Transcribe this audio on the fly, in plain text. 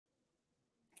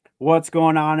What's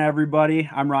going on, everybody?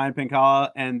 I'm Ryan Pinkalla,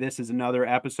 and this is another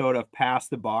episode of Past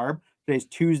the Barb. Today's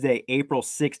Tuesday, April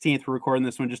 16th. We're recording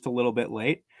this one just a little bit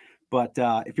late. But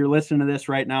if you're listening to this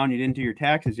right now and you didn't do your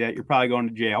taxes yet, you're probably going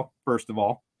to jail, first of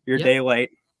all. You're a day late.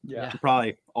 Yeah. You're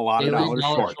probably a lot of dollars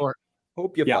short.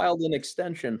 Hope you filed an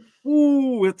extension.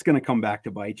 Ooh, it's going to come back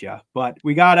to bite you. But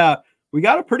we got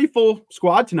a pretty full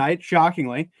squad tonight,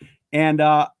 shockingly. And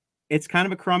it's kind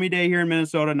of a crummy day here in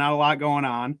Minnesota. Not a lot going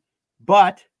on.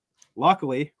 But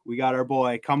luckily, we got our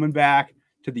boy coming back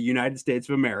to the United States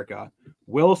of America.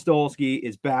 Will Stolski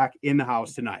is back in the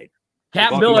house tonight.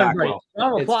 Captain Bill, everybody.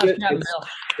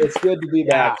 It's good to be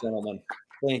back, gentlemen.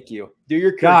 Thank you. Do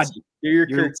your curtsy. Do your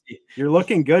curtsy. You're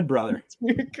looking good, brother.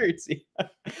 Do your curtsy.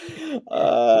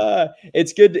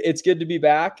 It's good to be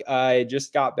back. I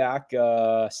just got back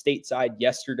stateside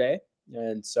yesterday,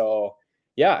 and so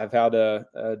yeah, I've had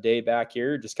a day back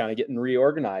here, just kind of getting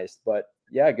reorganized. But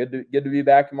yeah, good to be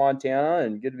back in Montana,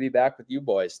 and good to be back with you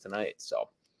boys tonight. So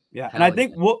yeah, and I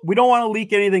think we don't want to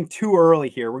leak anything too early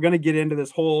here. We're going to get into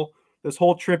this whole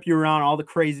trip you around, all the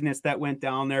craziness that went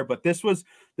down there. But this was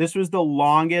the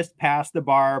longest Past the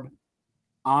Barb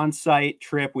on-site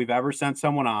trip we've ever sent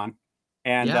someone on,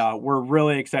 and we're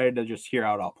really excited to just hear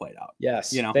how it all played out.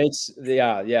 Yes, thanks.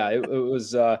 Yeah, it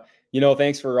was.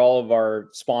 Thanks for all of our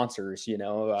sponsors.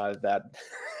 That.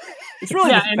 It's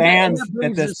really the fans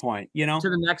at this point, to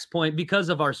the next point, because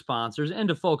of our sponsors and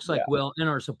to folks like Will and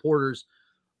our supporters,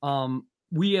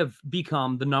 we have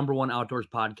become the #1 outdoors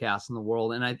podcast in the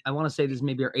world. And I want to say this is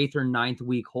maybe our 8th or 9th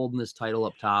week holding this title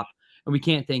up top. And we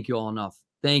can't thank you all enough.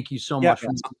 Thank you so much.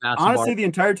 Honestly, the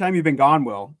entire time you've been gone,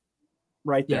 Will,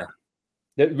 right there.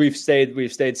 We've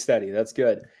stayed steady. That's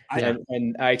good.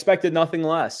 And I expected nothing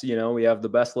less. We have the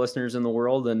best listeners in the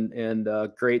world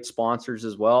and great sponsors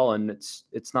as well. And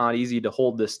it's not easy to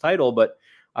hold this title, but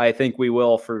I think we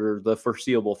will for the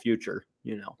foreseeable future.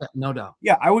 No doubt.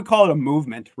 Yeah, I would call it a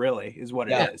movement. Really, is what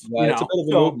it is. Yeah, it's a bit of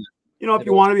a movement. If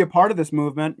you want to be a part of this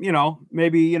movement,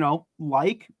 maybe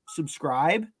like,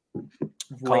 subscribe,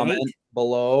 comment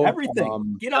below,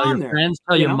 everything. Get on there. Friends,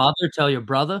 tell your mother, tell your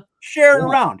brother. Share it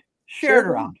around. Share it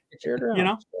around.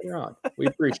 We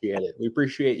appreciate it. We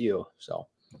appreciate you. So,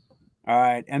 all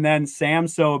right, and then Sam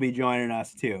Sobi joining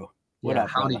us too. What up,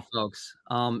 howdy, brother? folks?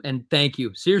 And thank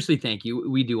you, seriously, thank you.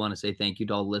 We do want to say thank you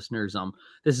to all the listeners.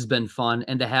 This has been fun,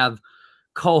 and to have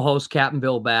co-host Captain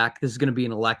Bill back. This is going to be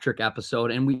an electric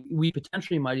episode, and we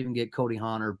potentially might even get Cody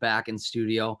Hahner back in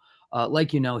studio.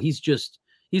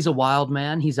 He's a wild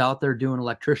man. He's out there doing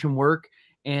electrician work.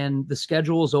 And the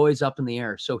schedule is always up in the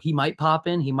air. So he might pop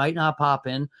in, he might not pop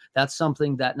in. That's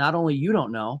something that not only you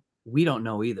don't know, we don't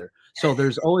know either. So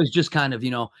there's always just kind of,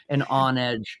 an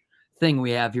on-edge thing we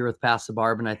have here with Past the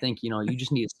Barb. And I think, you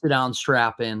just need to sit down,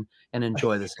 strap in, and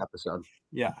enjoy this episode.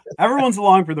 Yeah. Everyone's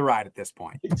along for the ride at this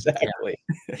point. Exactly.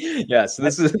 Yeah. So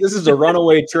this is a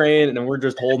runaway train, and we're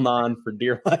just holding on for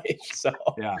dear life. So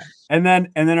yeah. And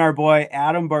then our boy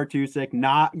Adam Bartusek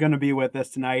not going to be with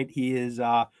us tonight. He is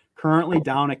currently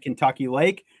down at Kentucky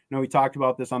Lake. We talked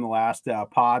about this on the last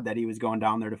pod that he was going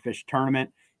down there to fish a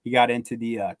tournament. He got into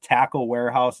the Tackle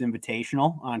Warehouse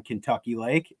Invitational on Kentucky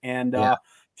Lake and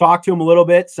talked to him a little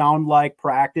bit. Sound like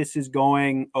practice is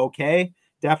going okay.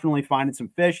 Definitely finding some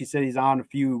fish. He said he's on a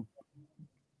few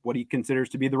what he considers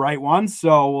to be the right ones.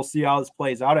 So we'll see how this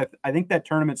plays out. I think that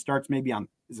tournament starts maybe on,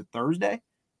 is it Thursday?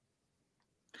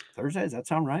 Thursday, does that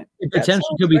sound right? It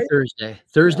potentially could be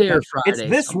Thursday or Friday. It's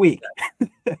this week.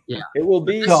 Yeah, it will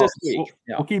be this week.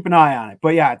 We'll keep an eye on it.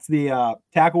 But yeah, it's the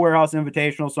Tackle Warehouse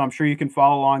Invitational, so I'm sure you can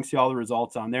follow along, see all the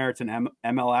results on there. It's an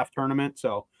MLF tournament.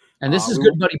 So, and this is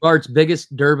good buddy Bart's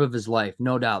biggest derb of his life,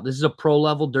 no doubt. This is a pro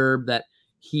level derb that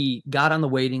he got on the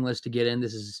waiting list to get in.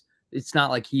 It's not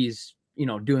like he's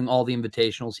doing all the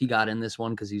invitationals. He got in this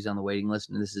one because he's on the waiting list,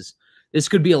 and this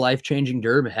could be a life-changing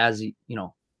derb. It has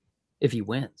if he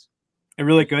wins. It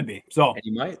really could be. So and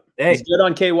he might. Hey. He's good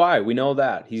on KY. We know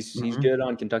that. He's good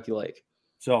on Kentucky Lake.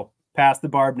 So Past the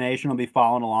Barb Nation will be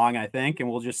following along, I think, and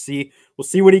we'll see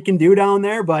what he can do down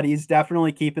there. But he's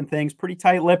definitely keeping things pretty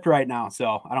tight-lipped right now.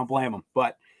 So I don't blame him.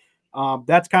 But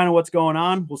that's kind of what's going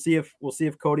on. We'll see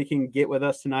if Cody can get with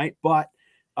us tonight. But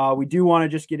we do want to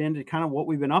just get into kind of what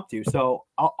we've been up to. So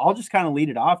I'll just kind of lead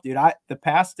it off, dude. The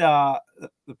past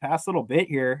little bit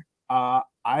here, I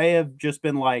have just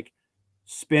been like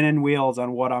spinning wheels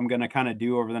on what I'm going to kind of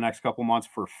do over the next couple months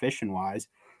for fishing wise.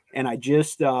 And I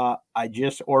just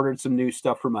ordered some new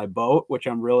stuff for my boat, which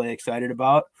I'm really excited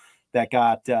about. That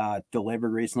got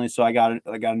delivered recently. So I got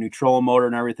a new trolling motor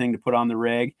and everything to put on the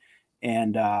rig,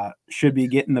 and should be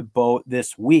getting the boat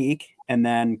this week and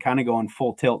then kind of going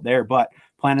full tilt there, but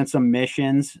planning some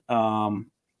missions,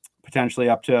 potentially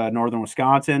up to northern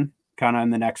Wisconsin, kind of in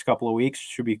the next couple of weeks.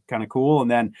 Should be kind of cool.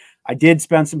 And then I did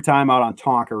spend some time out on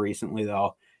Tonka recently,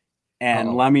 though.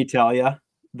 And let me tell you,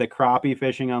 the crappie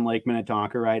fishing on Lake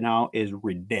Minnetonka right now is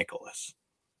ridiculous.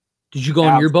 Did you go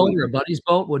on your boat or a buddy's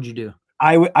boat? What'd you do?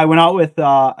 I went out with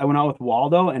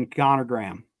Waldo and Connor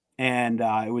Graham, and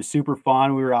it was super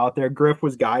fun. We were out there. Griff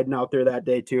was guiding out there that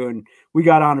day too, and we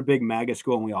got on a big mega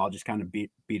school, and we all just kind of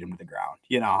beat him to the ground.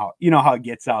 You know how it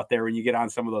gets out there when you get on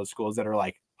some of those schools that are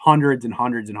like hundreds and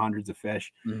hundreds and hundreds of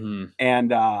fish. Mm-hmm.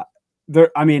 And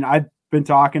I've been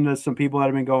talking to some people that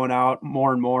have been going out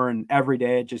more and more, and every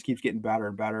day it just keeps getting better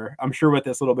and better. I'm sure with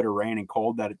this little bit of rain and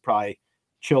cold that it probably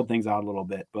chilled things out a little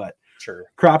bit, but sure,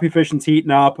 crappie fishing's heating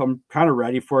up. I'm kind of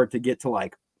ready for it to get to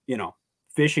like,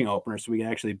 fishing openers so we can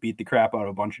actually beat the crap out of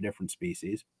a bunch of different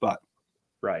species. But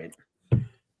right.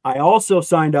 I also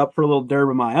signed up for a little derb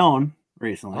of my own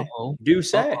recently. Do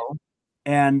say.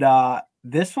 And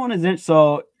this one isn't,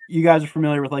 so you guys are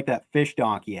familiar with like that Fish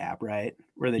Donkey app, right?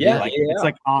 Where they do like it's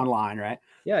like online, right?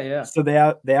 Yeah. So they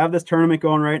have this tournament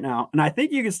going right now, and I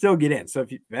think you can still get in. So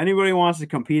if anybody wants to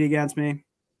compete against me,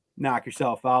 knock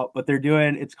yourself out. But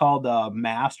it's called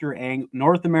the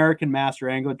North American Master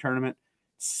Angler Tournament.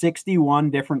 61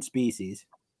 different species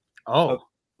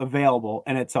available,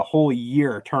 and it's a whole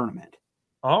year tournament.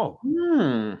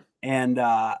 And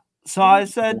so I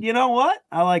said, you know what,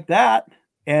 I like that.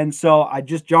 And so I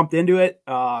just jumped into it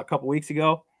a couple weeks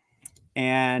ago,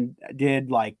 and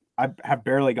did I have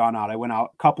barely gone out. I went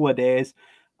out a couple of days,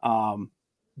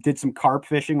 did some carp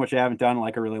fishing, which I haven't done in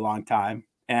like a really long time.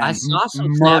 And I saw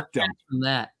some snaps from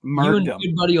that. You and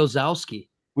good buddy Ozowski.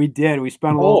 We did. We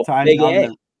spent a little time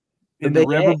down in the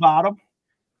river bottom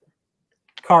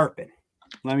carping.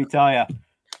 Let me tell you.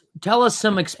 Tell us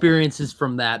some experiences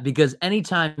from that, because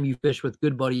anytime you fish with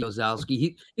good buddy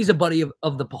Ozowski, he's a buddy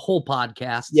of the whole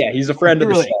podcast. Yeah, he's a friend of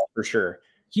the show for sure.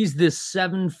 He's this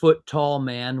 7-foot tall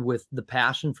man with the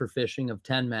passion for fishing of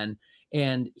 10 men.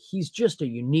 And he's just a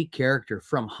unique character,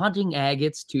 from hunting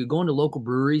agates to going to local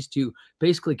breweries to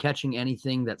basically catching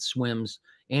anything that swims.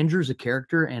 Andrew's a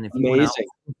character, and if you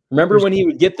remember when he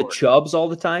would get the chubs all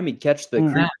the time, he'd catch the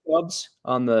creek chubs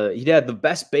he had the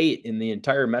best bait in the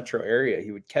entire metro area.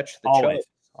 He would catch the chubs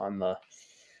on the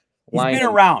line. He's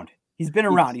been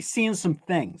around. He's seen some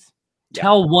things.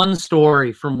 Tell one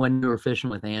story from when you were fishing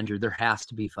with Andrew. There has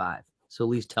to be 5. So at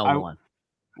least tell one.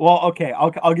 Well, okay.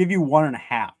 I'll give you 1.5.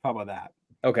 How about that?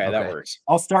 Okay, that works.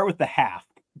 I'll start with the half.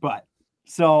 But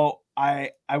so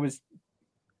I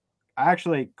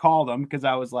actually called him because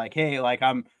I was like, hey, like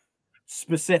I'm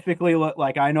specifically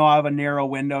like, I know I have a narrow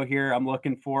window here. I'm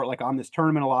looking for, like, on this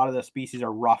tournament, a lot of the species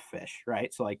are rough fish,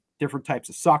 right? So like different types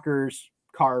of suckers,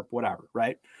 carp, whatever,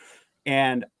 right?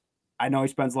 And I know he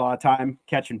spends a lot of time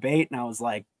catching bait, and I was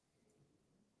like,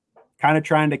 kind of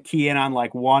trying to key in on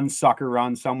like one sucker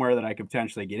run somewhere that I could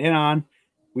potentially get in on.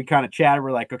 We kind of chatted.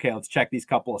 We're like, okay, let's check these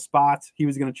couple of spots. He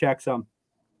was going to check some.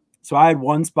 So I had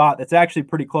one spot that's actually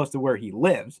pretty close to where he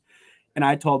lives. And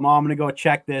I told him, I'm going to go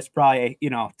check this probably,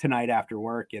 tonight after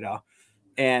work,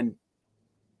 and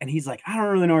he's like, I don't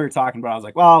really know what you're talking about. I was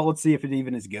like, well, let's see if it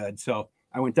even is good. So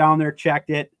I went down there,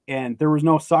 checked it, and there was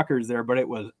no suckers there, but it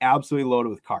was absolutely loaded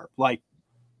with carp, like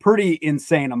pretty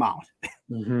insane amount.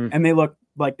 Mm-hmm. And they looked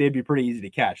like they'd be pretty easy to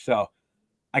catch. So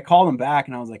I called him back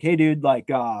and I was like, hey dude,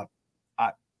 like, I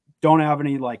don't have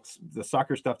any, like, the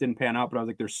sucker stuff didn't pan out, but I was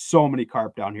like, there's so many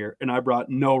carp down here, and I brought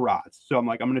no rods. So I'm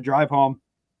like, I'm going to drive home,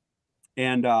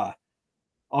 and I'll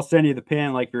send you the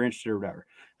pin, like, if you're interested or whatever.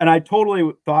 And I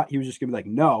totally thought he was just gonna be like,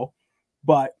 no,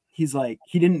 but he's like,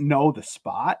 he didn't know the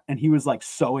spot, and he was like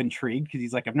so intrigued because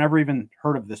he's like, I've never even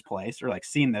heard of this place or like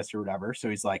seen this or whatever. So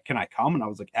he's like, can I come? And I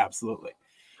was like, absolutely.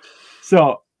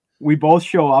 So we both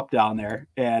show up down there,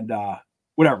 and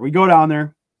whatever, we go down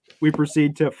there, we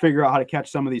proceed to figure out how to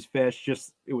catch some of these fish.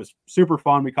 It was super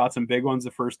fun. We caught some big ones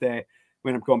the first day. We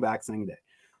ended up going back the second day.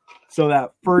 So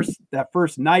that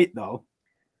first night though,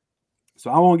 so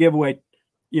I won't give away,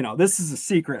 this is a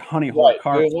secret honey hole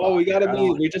carp. Well, we gotta be.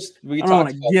 I don't want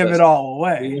to give it all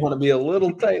away. We want to be a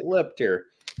little tight-lipped here.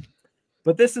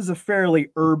 But this is a fairly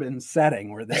urban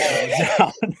setting where this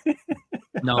goes down.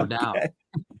 No doubt.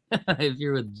 If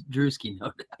you're with Drewski, no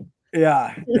doubt.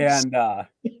 Yeah,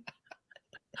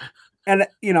 and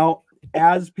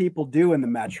as people do in the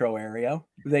metro area,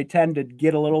 they tend to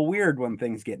get a little weird when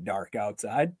things get dark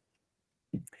outside.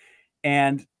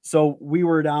 And so we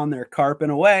were down there carping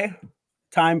away.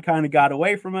 Time kind of got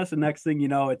away from us, and next thing you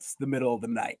know, it's the middle of the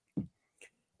night.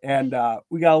 And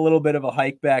we got a little bit of a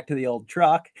hike back to the old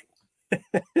truck.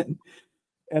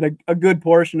 And a good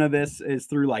portion of this is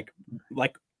through like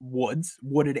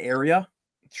wooded area,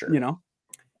 sure.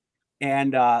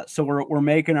 And so we're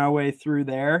making our way through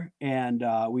there, and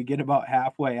we get about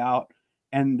halfway out,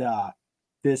 and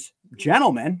this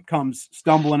gentleman comes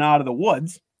stumbling out of the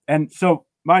woods. And so,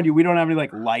 mind you, we don't have any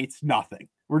like lights, nothing.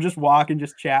 We're just walking,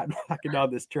 just chatting, walking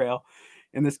down this trail.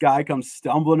 And this guy comes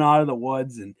stumbling out of the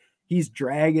woods, and he's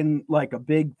dragging like a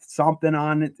big something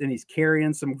on it, and he's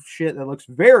carrying some shit that looks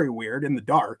very weird in the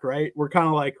dark, right? We're kind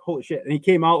of like, holy shit. And he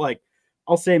came out like,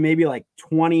 I'll say maybe like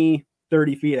 20,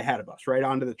 30 feet ahead of us, right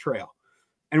onto the trail.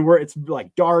 And it's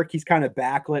like dark. He's kind of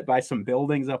backlit by some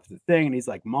buildings up the thing, and he's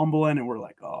like mumbling, and we're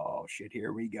like, oh shit,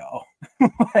 here we go.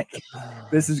 Like,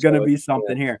 this is going to be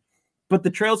something here. But the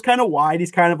trail's kind of wide.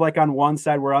 He's kind of like on one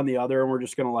side, we're on the other, and we're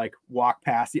just going to like walk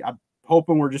past. I'm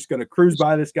hoping we're just going to cruise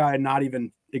by this guy and not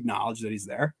even acknowledge that he's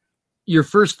there. Your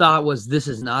first thought was, this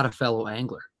is not a fellow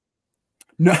angler.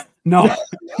 No.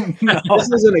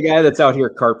 This isn't a guy that's out here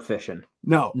carp fishing.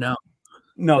 No.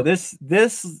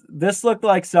 This looked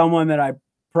like someone that I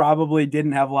probably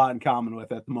didn't have a lot in common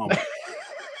with at the moment.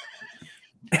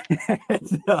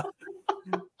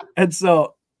 and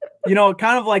so,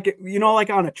 kind of like, like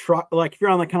on a truck, like if you're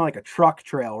on like kind of like a truck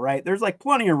trail, right? There's like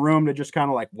plenty of room to just kind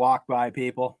of like walk by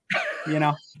people,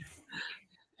 Yeah.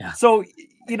 So,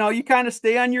 you kind of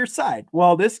stay on your side.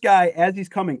 Well, this guy, as he's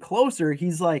coming closer,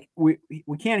 he's like, we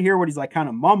can't hear what he's like kind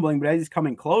of mumbling, but as he's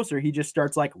coming closer, he just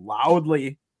starts like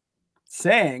loudly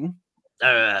saying,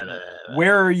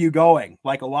 where are you going?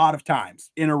 Like a lot of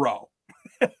times in a row.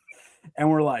 And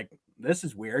we're like, this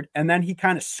is weird. And then he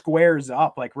kind of squares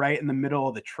up like right in the middle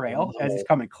of the trail as he's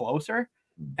coming closer.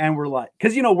 And we're like,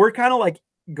 because, we're kind of like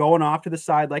going off to the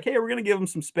side, like, hey, we're going to give him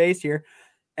some space here.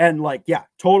 And like, yeah,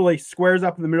 totally squares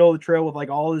up in the middle of the trail with like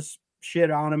all his shit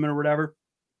on him and whatever.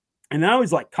 And now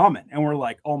he's like coming, and we're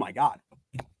like, oh my God,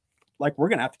 like we're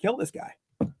going to have to kill this guy.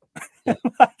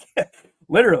 Like,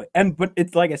 literally. But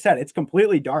it's like I said, it's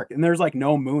completely dark, and there's like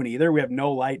no moon either. We have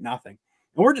no light, nothing.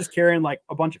 And we're just carrying like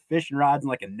a bunch of fishing rods and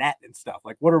like a net and stuff.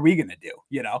 Like, what are we going to do?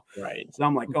 Right. So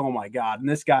I'm like, oh my God. And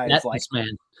this guy is like,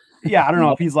 man. Yeah, I don't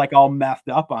know if he's like all messed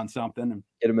up on something. And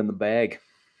get him in the bag.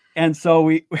 And so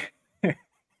me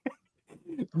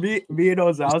and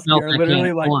Ozowski are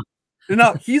literally like,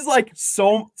 no, he's like,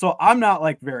 so I'm not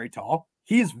like very tall.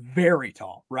 He's very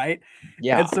tall. Right.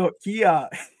 Yeah. And so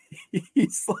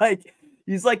he's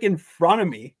like in front of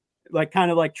me, like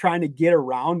kind of like trying to get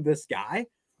around this guy.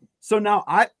 So now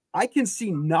I can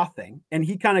see nothing, and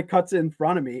he kind of cuts in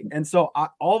front of me. And so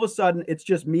all of a sudden it's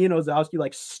just me and Ozowski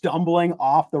like stumbling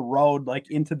off the road, like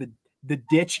into the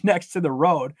ditch next to the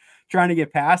road, trying to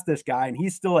get past this guy. And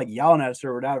he's still like yelling at us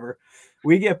or whatever.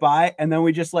 We get by, and then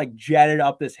we just like jetted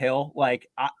up this hill. Like,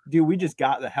 dude, we just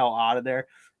got the hell out of there.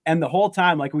 And the whole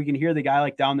time, like, we can hear the guy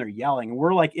like down there yelling, and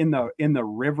we're like in the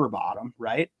river bottom,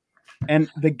 right? And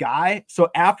the guy, so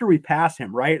after we pass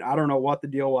him, right, I don't know what the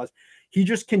deal was, he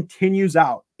just continues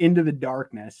out into the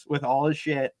darkness with all his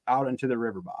shit out into the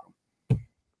river bottom.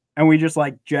 And we just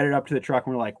like jetted up to the truck,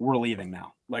 and we're like, we're leaving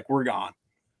now. Like, we're gone.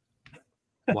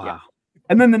 Wow. Yeah.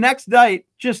 And then the next night,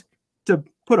 just to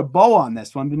put a bow on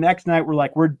this one, the next night we're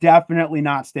like, we're definitely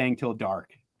not staying till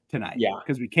dark tonight. Yeah.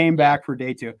 Because we came back for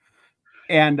day 2.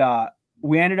 And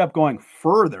we ended up going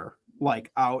further,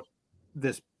 like out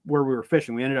this where we were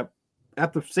fishing. We ended up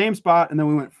at the same spot, and then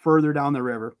we went further down the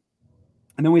river.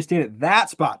 And then we stayed at that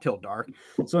spot till dark.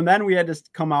 So then we had to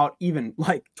come out even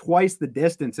like twice the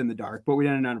distance in the dark, but we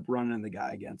didn't end up running into the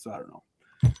guy again. So I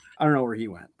don't know where he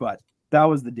went, but that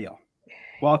was the deal.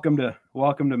 Welcome to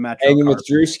Metro. Hanging with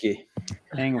Drewski.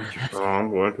 Hanging with Drewski. Oh, I'm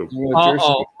going to.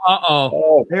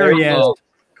 Oh, there he is.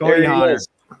 Cody Hahner.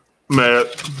 Matt.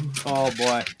 Oh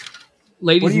boy.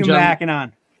 Ladies what are you and gentlemen, macking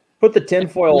on? Put the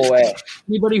tinfoil away.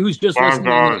 Anybody who's just listening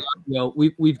to the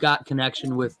audio, we've got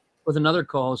connection with another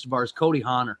co-host of ours, Cody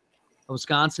Hahner, a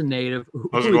Wisconsin native.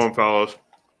 How's it going, fellas?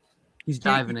 He's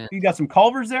diving in. You got some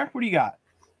culvers there? What do you got?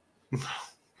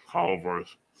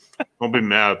 Culvers. Don't be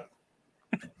mad.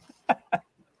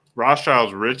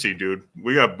 Rothschild's ritzy, dude.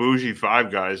 We got bougie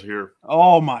 5 guys here.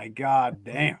 Oh my God,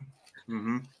 damn.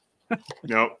 Mm-hmm.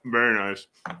 Yep, very nice.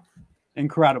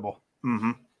 Incredible.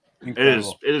 Mm-hmm.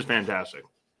 Incredible. It is fantastic.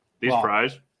 These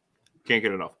fries, can't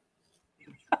get enough.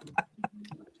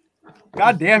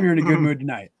 God damn, you're in a good mood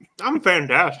tonight. I'm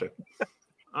fantastic.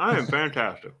 I am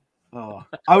fantastic. Oh,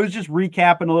 I was just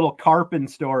recapping a little carping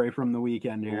story from the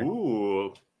weekend here.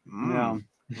 Ooh. Yeah.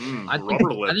 I think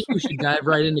we should dive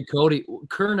right into Cody.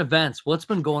 Current events. What's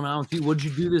been going on with you? What'd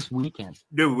you do this weekend?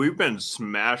 Dude, we've been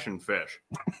smashing fish.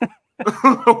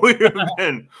 We've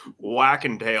been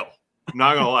whacking tail.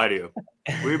 Not gonna lie to you.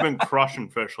 We've been crushing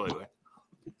fish lately.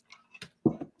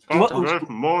 Where? What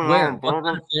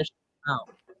kind of fish? Oh.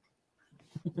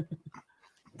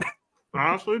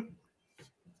 Honestly,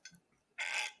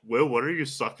 Will, what are you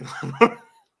sucking on?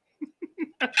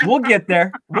 We'll get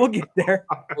there. We'll get there.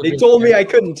 They told me I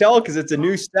couldn't tell because it's a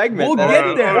new segment. We'll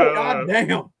get there. God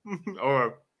damn. All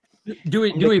right. Do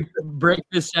we break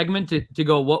this segment to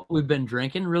go what we've been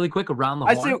drinking really quick around the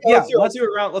horn? Let's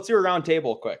do a round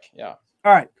table quick. Yeah.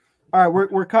 All right.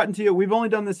 We're cutting to you. We've only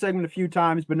done this segment a few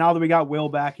times, but now that we got Will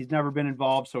back, he's never been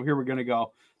involved. So here we're gonna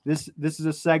go. This is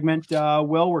a segment,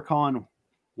 Will, we're calling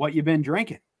What You Been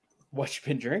Drinking. What you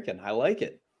been drinking? I like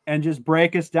it. And just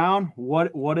break us down.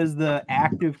 What is the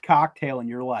active cocktail in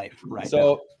your life right now?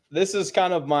 So this is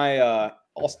kind of my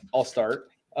I'll start.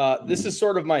 This is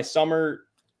sort of my summertime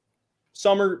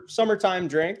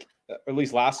drink. At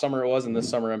least last summer it was, and this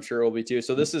summer I'm sure it will be too.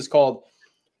 So this is called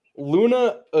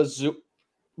Luna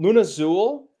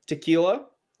Azul tequila.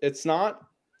 It's not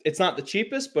the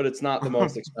cheapest, but it's not the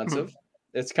most expensive.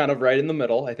 It's kind of right in the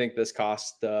middle. I think this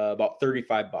cost about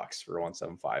 $35 for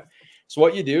 175. So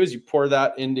what you do is you pour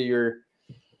that into your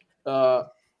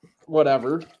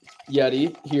whatever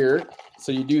Yeti here.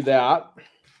 So you do that,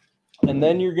 and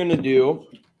then you're gonna do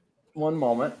one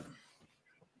moment,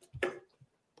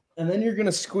 and then you're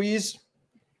gonna squeeze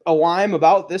a lime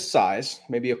about this size,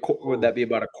 maybe would that be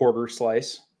about a quarter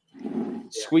slice?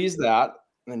 Squeeze that,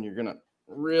 and then you're gonna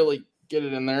really get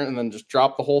it in there, and then just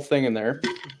drop the whole thing in there.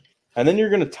 And then you're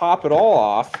going to top it all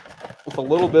off with a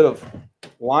little bit of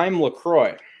lime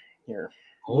LaCroix here.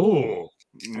 Oh,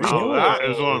 no, that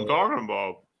is what I'm talking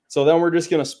about. So then we're just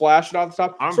going to splash it off the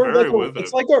top. I'm sort of very like with it.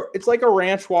 It's like a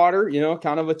ranch water,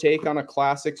 kind of a take on a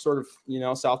classic sort of,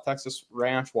 South Texas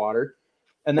ranch water.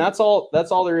 And that's all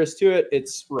there is to it.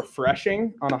 It's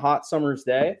refreshing on a hot summer's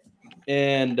day.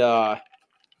 And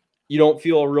you don't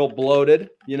feel real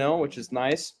bloated, which is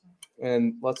nice.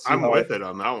 And let's see. I'm with it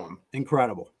on that one.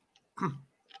 Incredible.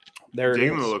 There it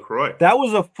is. LaCroix. That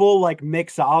was a full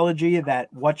mixology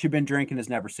that What You've Been Drinking has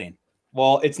never seen.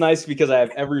 Well, it's nice because I have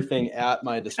everything at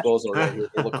my disposal right here.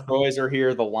 The LaCroix are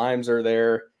here. The limes are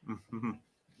there.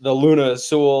 The Luna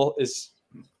Azul is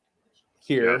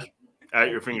here. Yes. At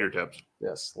your fingertips.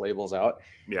 Yes, labels out.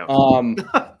 Yeah.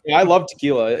 I love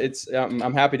tequila.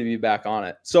 I'm happy to be back on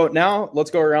it. So now let's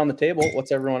go around the table.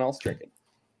 What's everyone else drinking?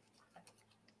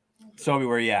 Sobi,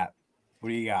 where you at? What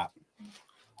do you got?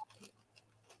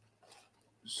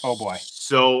 Oh boy.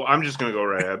 So I'm just gonna go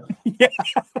right ahead. Yeah.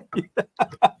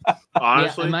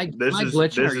 Honestly, am I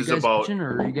glitching? Are you guys glitching,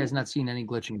 or are you guys not seeing any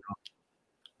glitching?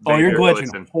 Oh, you're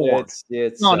glitching.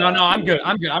 No, I'm good.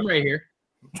 I'm right here.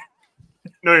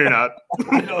 No, you're not.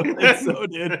 I don't think so,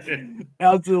 dude.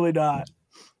 Absolutely not.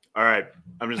 All right.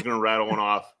 I'm just gonna rattle one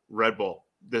off. Red Bull.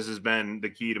 This has been the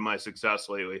key to my success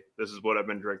lately. This is what I've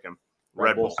been drinking.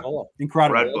 Red Bull. Solo.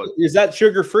 Incredible. Red Bull. Is that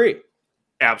sugar free?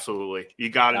 Absolutely. You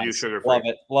got to do sugar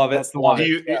free. Love it. That's the one.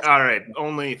 All right.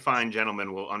 Only fine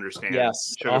gentlemen will understand.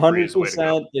 Yes,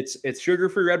 100%. It's sugar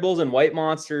free Red Bulls and White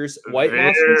Monsters. White,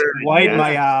 Yes.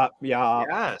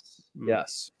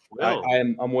 Yes. Will,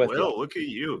 I'm with Will, you. look at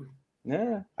you.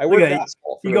 Yeah, I work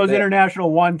basketball. He goes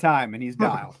international one time and he's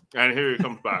dialed. And here he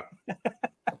comes back.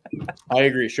 I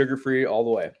agree. Sugar free all the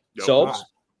way. Yep. So,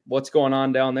 what's going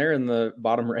on down there in the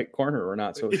bottom right corner? We're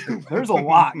not so sure. There's a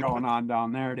lot going on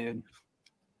down there, dude.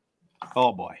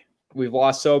 Oh boy. We've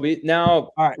lost Sobi.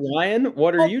 Now, all right, Ryan,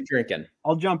 what are you drinking?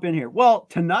 I'll jump in here. Well,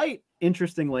 tonight,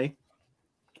 interestingly,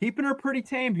 keeping her pretty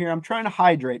tame here. I'm trying to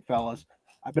hydrate, fellas.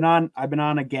 I've been on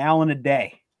a gallon a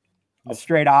day of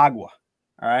straight agua.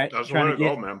 All right. That's where to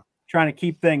go, man. Trying to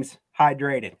keep things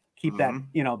hydrated, keep that,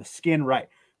 the skin right.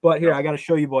 But here, I got to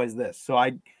show you boys this. So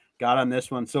I got on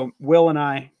this one. So Will and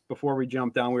I, before we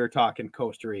jumped on, we were talking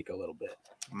Costa Rica a little bit.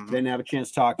 Didn't have a chance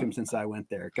to talk to him since I went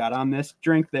there. Got on this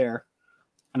drink there.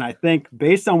 And I think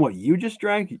based on what you just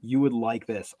drank, you would like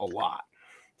this a lot.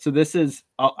 So this is,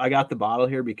 I got the bottle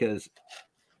here because,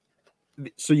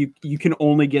 so you can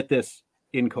only get this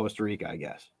in Costa Rica, I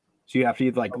guess. So you have to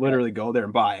literally go there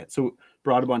and buy it. So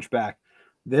brought a bunch back.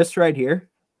 This right here,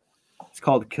 it's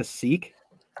called Cacique.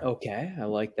 Okay, I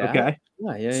like that. Okay.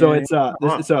 Yeah. So it's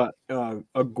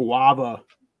a guava.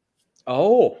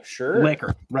 Oh, sure.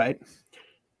 Liquor, right?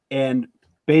 And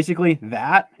basically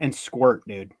that and squirt,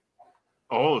 dude.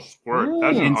 Oh, squirt.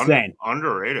 That's insane.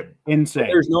 Underrated. Insane.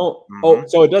 There's no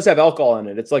so it does have alcohol in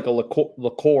it. It's like a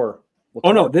liqueur.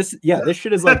 Oh no, this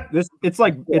shit is like this. It's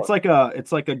like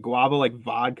a guava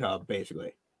vodka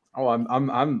basically. Oh, I'm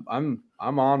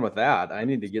on with that. I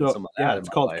need to get some of that. Yeah, it's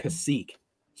called Cacique.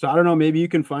 So I don't know, maybe you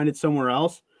can find it somewhere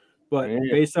else, but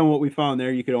based on what we found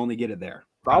there, you could only get it there.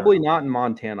 Probably not in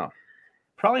Montana.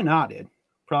 Probably not, dude.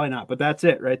 Probably not. But that's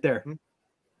it right there.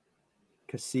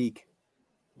 Cacique.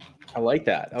 I like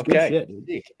that. That's okay.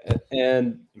 Good shit,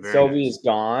 and Very Sobi nice. is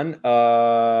gone.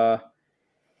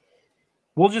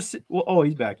 We'll just. Well, oh,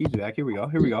 he's back. He's back. Here we go.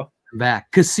 Here we go.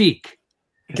 Back. Cacique.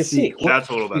 That's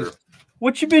a little better.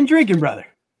 What you been drinking, brother?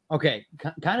 Okay,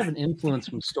 kind of an influence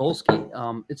from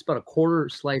Stolski. It's about a quarter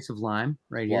slice of lime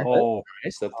right here. Oh,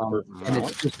 Nice. That's the and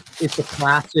it's a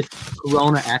classic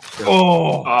Corona Extra.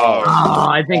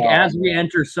 I think as we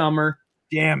enter summer,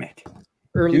 damn it!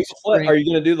 Early spring. Are you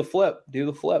going to do the flip? Do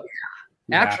the flip.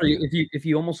 Actually, if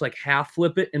you almost like half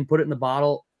flip it and put it in the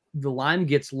bottle, the lime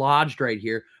gets lodged right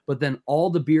here, but then all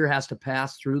the beer has to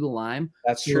pass through the lime.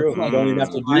 That's true. You don't even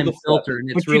have to do the filter, and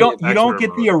it's but you don't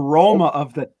get the aroma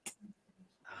of the.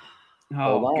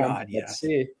 Oh God! Yes. Let's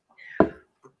see.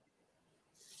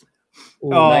 Oh,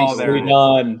 nicely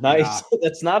done. Nice. Yeah.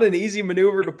 That's not an easy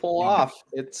maneuver to pull off.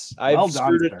 I've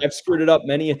screwed it up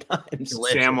many a times.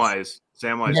 Samwise.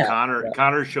 Yeah.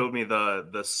 Connor showed me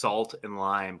the salt and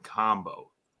lime combo.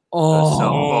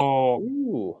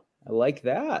 Ooh, I like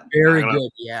that. Very good.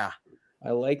 Yeah, I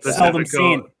like that. Seldom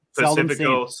seen.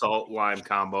 Pacifico salt lime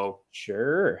combo.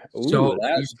 Sure. Ooh, so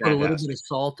you put a little bit of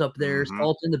salt up there,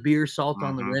 salt in the beer, salt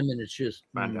on the rim, and it's just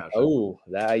fantastic. Oh,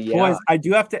 that yeah. Boys, I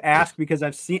do have to ask because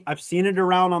I've seen it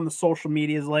around on the social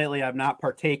medias lately. I've not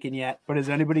partaken yet, but has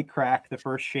anybody cracked the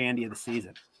first shandy of the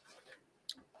season?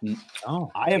 Oh,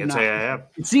 I have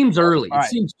not. It seems early. All right.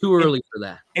 It seems too early for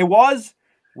that. It was.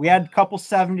 We had a couple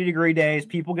 70-degree days.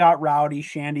 People got rowdy.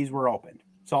 Shandies were open.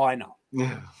 That's all I know.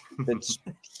 Yeah. It's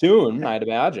soon, I'd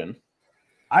imagine.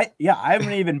 I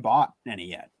haven't even bought any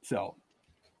yet. So,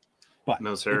 but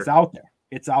no, sir. It's out there.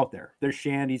 It's out there. There's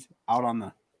shandies out on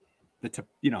the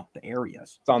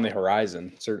areas. It's on the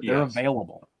horizon. Certainly, they're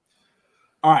available.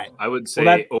 All right. I would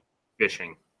say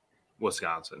fishing,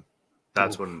 Wisconsin.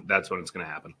 That's when it's going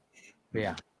to happen.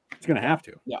 Yeah, it's going to have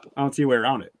to. Yeah, I don't see a way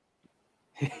around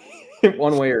it.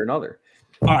 One way or another.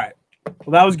 All right.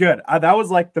 Well, that was good. That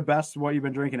was like the best what you've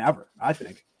been drinking ever, I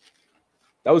think.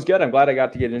 That was good. I'm glad I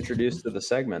got to get introduced to the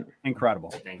segment. Incredible.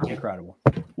 Thank you. Incredible.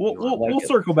 We'll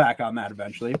circle back on that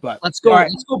eventually. But let's go. Right.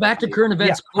 Let's go back to current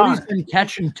events. Cody's been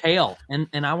catching tail, and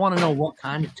I want to know what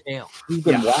kind of tail. He's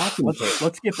been whacking.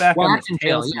 Let's get back on the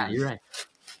tail. Yeah, you're right.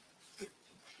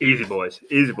 Easy boys.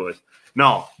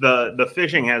 No, the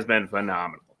fishing has been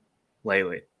phenomenal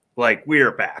lately. Like, we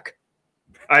are back.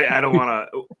 I don't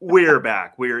want to. We're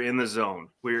back. We're in the zone.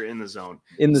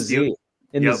 In the Z.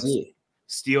 The Z.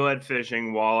 Steelhead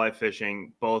fishing, walleye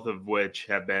fishing, both of which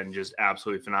have been just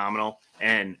absolutely phenomenal.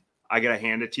 And I got to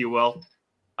hand it to you, Will.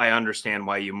 I understand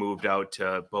why you moved out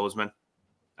to Bozeman.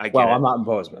 I'm not in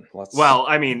Bozeman.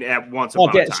 I mean, at once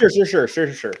upon a time.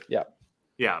 Sure. Yeah.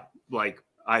 Yeah. Like,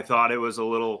 I thought it was a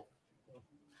little,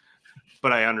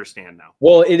 but I understand now.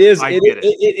 Well, it is. It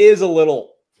is a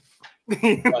little.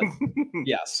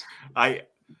 Yes.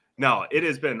 No, it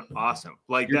has been awesome.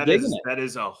 Like, that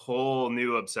is a whole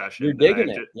new obsession. You're digging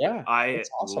it. Yeah. I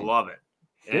love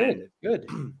it.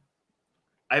 Good.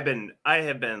 I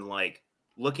have been like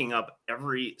looking up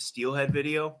every steelhead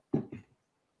video.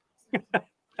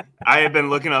 I have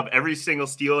been looking up every single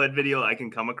steelhead video I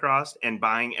can come across and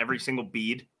buying every single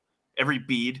bead,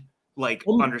 like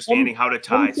understanding how to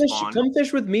tie spawn. Come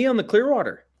fish with me on the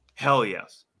Clearwater. Hell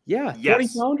yes. Yeah. 40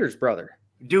 pounders, brother.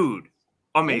 Dude.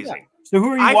 Amazing. Yeah. So who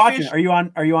are you watching? Are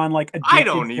you on like I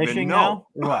don't even know.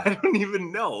 Now? I don't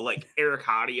even know. Like, Eric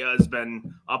Hadia has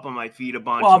been up on my feet a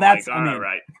bunch. Well, that's like, all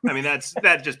right. I mean,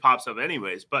 that just pops up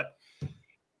anyways. But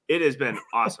it has been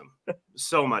awesome.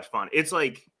 So much fun. It's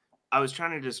like, I was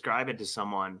trying to describe it to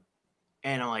someone,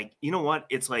 and I'm like, you know what?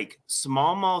 It's like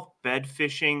smallmouth bed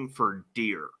fishing for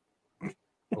deer.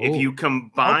 If you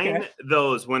combine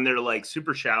those when they're like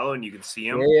super shallow and you can see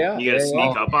them, you got to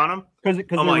sneak up on them. Because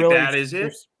I'm like, really, that is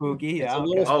it. Spooky, yeah. It's a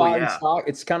little spot and stock.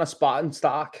 It's kind of spot and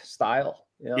stock style.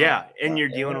 Yeah, and you're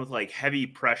dealing with like heavy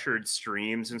pressured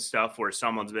streams and stuff where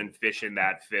someone's been fishing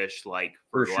that fish like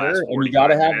for the last 40 and you got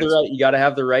to have minutes. You got to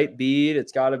have the right bead.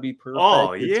 It's got to be perfect.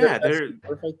 Oh yeah, they're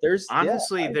perfect. There's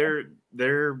honestly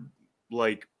they're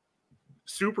like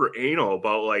super anal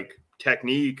about like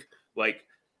technique, like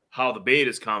how the bait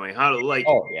is coming, how to like.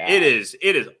 Oh yeah, it is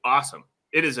awesome.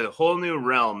 It is a whole new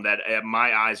realm that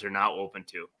my eyes are now open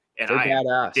to, and I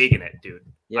am digging it, dude.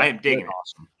 Yeah, I am digging it.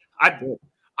 Awesome.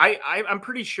 I'm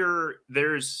pretty sure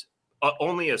there's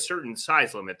only a certain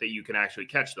size limit that you can actually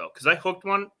catch, though. Because I hooked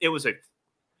one, it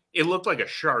looked like a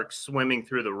shark swimming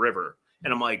through the river,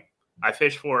 and I'm like, I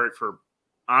fished for it for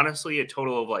honestly a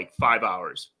total of like 5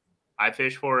 hours. I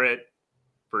fished for it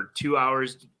for 2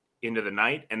 hours into the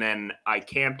night, and then I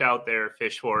camped out there,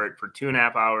 fished for it for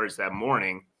 2.5 hours that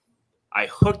morning. I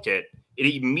hooked it. It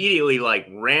immediately like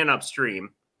ran upstream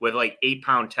with like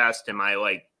 8-pound test in my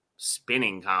like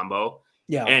spinning combo.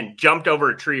 Yeah, and jumped over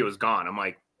a tree. It was gone. I'm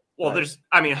like, well,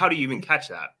 how do you even catch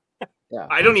that? Yeah.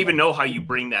 I don't even know how you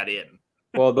bring that in.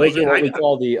 Well, those are what we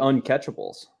call the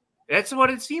uncatchables. That's what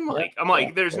it seemed like. I'm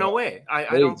like, there's no way.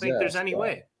 I don't think there's any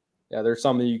way. Yeah, there's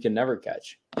something you can never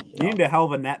catch. You need a hell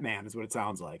of a net man, is what it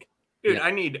sounds like. Dude,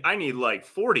 I need like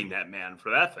 40 net man for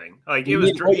that thing. Like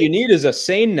what you need is a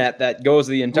seine net that goes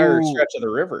the entire stretch of the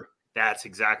river. That's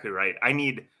exactly right. I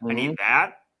need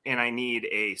that, and I need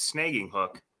a snagging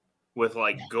hook with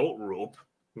like goat rope.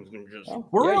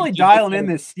 We're really dialing in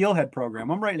this steelhead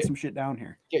program. I'm writing some shit down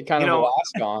here. Get kind of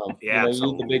Alaska on them. Yeah, use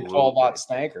the big 12-aught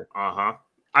snagger.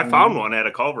 I found one at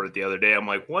a culvert the other day. I'm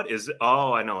like, what is it?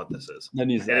 Oh, I know what this is. And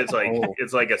it's like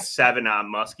it's like a 7-aught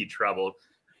musky treble,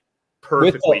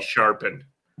 perfectly sharpened.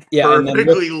 Yeah,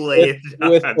 perfectly laid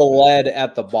with the lead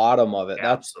at the bottom of it.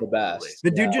 That's the best.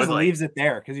 The dude just leaves it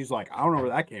there because he's like, I don't know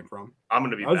where that came from. I'm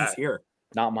gonna be. I was just here.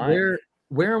 Not mine.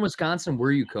 Where in Wisconsin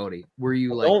were you, Cody? Were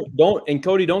you like and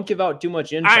Cody, don't give out too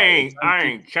much info. I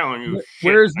ain't telling you.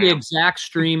 Where's the exact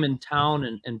stream in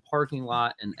town and parking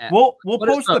lot and we'll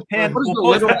post the pin.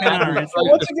 What's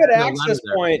a good access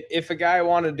point if a guy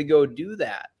wanted to go do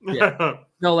that? Yeah.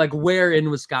 No, like where in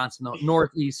Wisconsin though?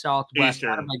 Northeast, southwest,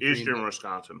 eastern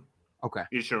Wisconsin. Okay.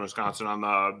 Eastern Wisconsin on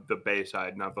the bay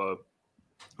side, the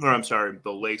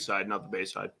lake side, not the bay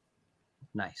side.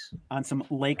 Nice. On some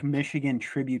Lake Michigan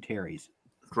tributaries.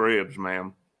 Tribs,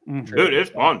 man. Dude,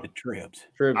 it's fun. The tribs.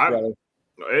 Brother.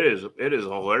 It is a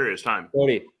hilarious time.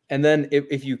 Cody. And then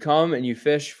if you come and you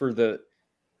fish for and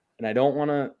I don't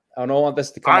want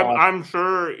this to come off. I'm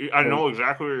sure I know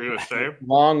exactly what you're gonna say.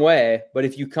 Wrong way, but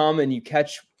if you come and you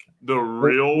catch the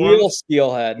real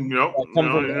steelhead from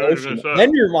the ocean,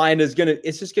 then your mind is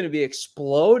it's just gonna be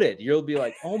exploded. You'll be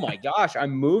like, oh my gosh,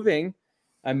 I'm moving,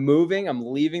 I'm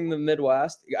leaving the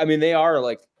Midwest. I mean, they are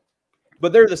like,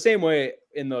 but they're the same way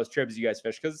in those trips you guys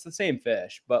fish because it's the same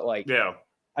fish. But like, yeah,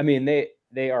 I mean,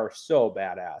 they are so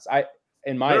badass.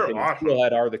 In my opinion, awesome.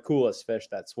 Steelhead are the coolest fish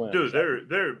that swim. Dude,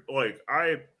 they're like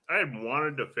I had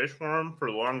wanted to fish for them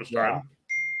for the longest time.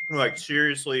 Like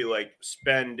seriously, like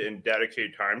spend and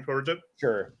dedicate time towards it.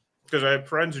 Sure. Because I have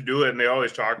friends who do it and they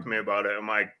always talk to me about it. I'm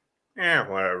like,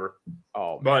 whatever.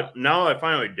 Oh, but now I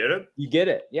finally did it. You get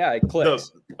it. Yeah, it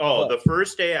clicks. The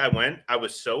first day I went, I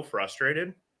was so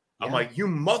frustrated. Yeah. I'm like, you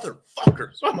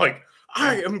motherfuckers. I'm like,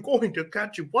 I am going to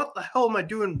catch you. What the hell am I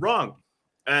doing wrong?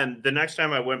 And the next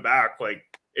time I went back, like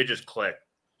it just clicked.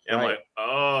 And I'm like,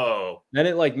 oh. Then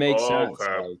it like makes sense.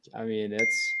 Like, I mean,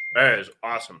 that is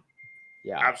awesome.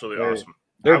 Yeah. Absolutely awesome.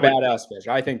 They're badass fish.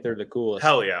 I think they're the coolest.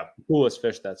 Hell yeah. Coolest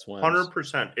fish that swims.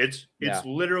 100%. It's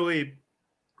literally,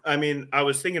 I mean, I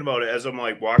was thinking about it as I'm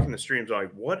like walking the streams. I'm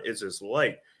like, what is this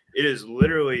like? It is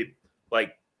literally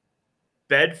like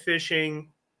bed fishing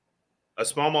a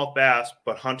smallmouth bass,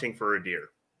 but hunting for a deer.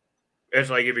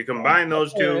 It's like if you combine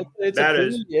those two,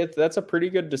 that's a pretty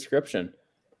good description.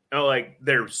 Like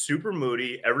they're super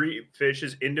moody. Every fish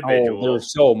is individual. Oh, they're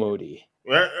so moody.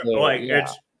 Like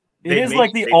it is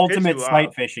like the ultimate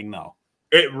sight fishing, though.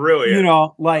 It really is. You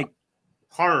know, like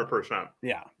 100%.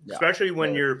 Yeah. Especially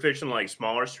when you're fishing like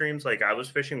smaller streams, like I was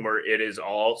fishing where it is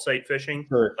all sight fishing,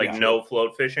 like no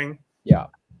float fishing. Yeah.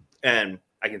 And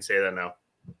I can say that now.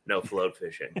 No float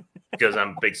fishing because I'm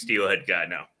a big steelhead guy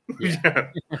now. Yeah.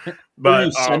 But were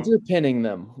you center pinning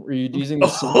them? Were you using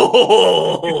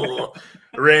the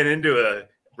ran into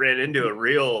a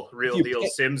real deal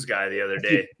Sims guy the other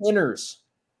day. Pinners.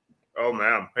 Oh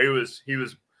man, he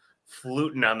was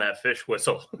fluting on that fish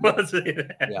whistle.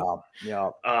 Yeah.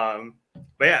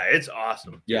 But yeah, it's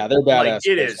awesome. Yeah, they're badass. Like,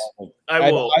 it is.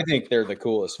 I think they're the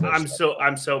coolest fish.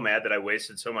 I'm so mad that I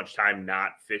wasted so much time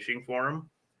not fishing for them.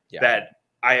 Yeah. That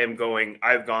I've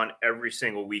gone every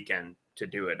single weekend to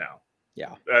do it now.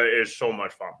 Yeah. It's so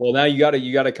much fun. Well, now you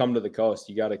gotta come to the coast.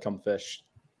 You gotta come fish.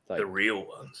 Like, the real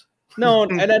ones. No,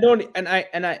 and I don't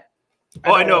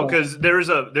I know, because there was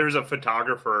a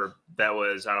photographer that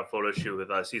was on a photo shoot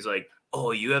with us. He's like,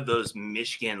 oh, you have those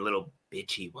Michigan little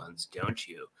bitchy ones, don't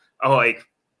you? Oh, like,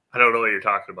 I don't know what you're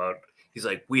talking about. He's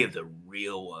like, we have the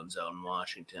real ones out in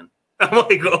Washington. I'm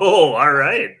like, oh, all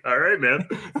right, man.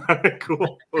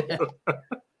 Cool.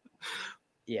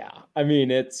 Yeah, I mean,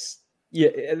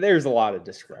 there's a lot of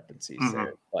discrepancies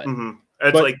there, but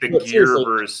it's like the gear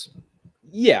versus.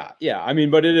 Yeah. I mean,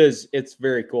 but it's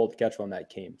very cool to catch one that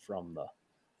came from.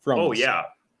 Oh yeah.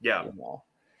 You know.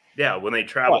 Yeah, when they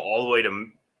travel all the way to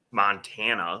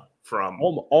Montana from.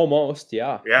 Almost,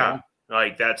 yeah.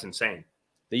 Like that's insane.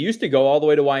 They used to go all the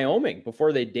way to Wyoming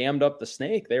before they dammed up the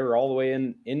Snake. They were all the way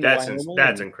in Wyoming.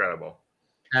 That's incredible.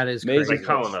 That is amazing. Like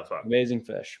calling that up. Amazing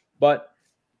fish. But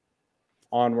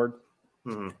onward.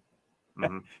 Mm-hmm.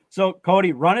 So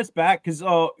Cody, run us back because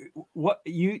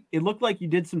it looked like you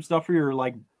did some stuff for your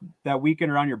like that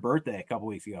weekend around your birthday a couple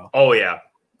weeks ago. Oh yeah.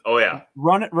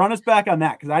 Run us back on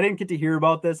that because I didn't get to hear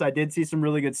about this. I did see some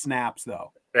really good snaps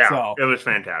though. Yeah, so. It was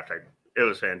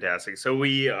fantastic. So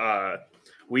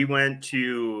we went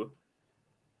to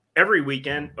every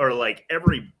weekend or like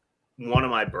every one of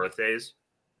my birthdays.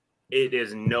 It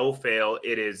is no fail.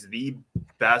 It is the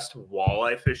best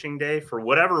walleye fishing day for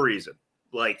whatever reason.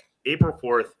 Like April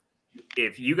 4th,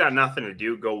 if you got nothing to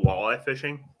do, go walleye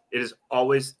fishing. It is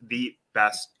always the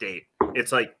best date.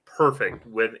 It's like perfect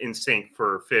in sync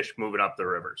for fish moving up the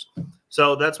rivers.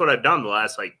 So that's what I've done the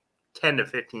last like 10 to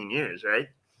 15 years, right?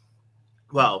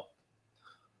 Well,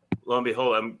 lo and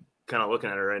behold, I'm kind of looking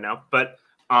at her right now. But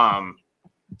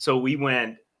so we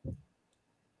went,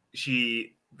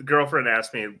 the girlfriend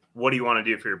asked me, what do you want to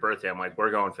do for your birthday? I'm like,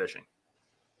 we're going fishing.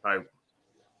 Like,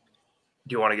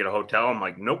 do you want to get a hotel? I'm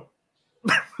like, nope.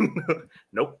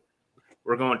 Nope.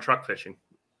 We're going truck fishing.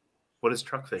 What is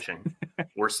truck fishing?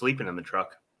 We're sleeping in the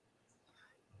truck.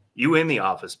 You in the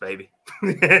office, baby.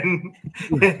 and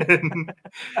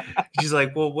she's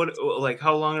like, well, like,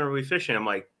 how long are we fishing? I'm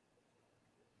like,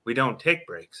 we don't take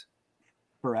breaks.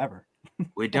 Forever.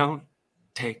 We don't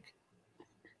take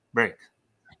breaks.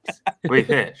 We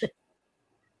fish.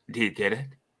 Do you get it?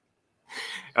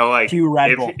 I'm like,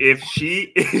 if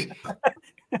she,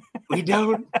 we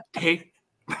don't take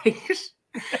breaks.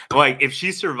 Like, if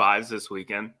she survives this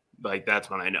weekend, like, that's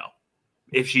when I know.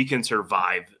 If she can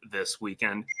survive this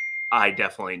weekend, I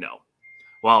definitely know.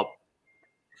 Well,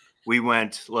 we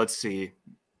went fishing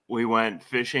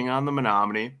on the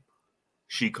Menominee.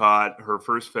 She caught her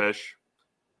first fish.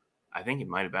 I think it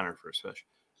might have been her first fish.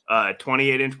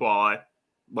 28-inch walleye,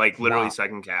 like literally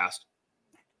second cast.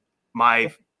 My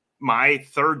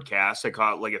third cast, I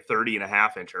caught like a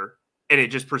 30.5-incher, and it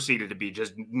just proceeded to be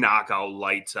just knockout,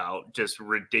 lights out, just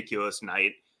ridiculous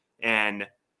night. And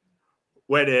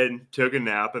went in, took a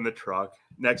nap in the truck.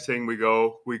 Next thing we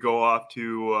go off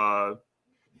to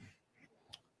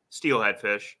steelhead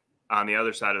fish on the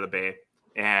other side of the bay,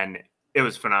 and it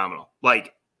was phenomenal.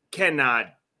 Like,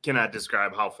 cannot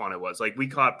describe how fun it was. Like, we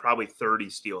caught probably 30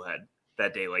 steelhead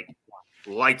that day, like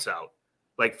lights out.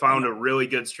 Like, found a really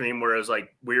good stream where it was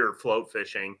like we were float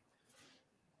fishing.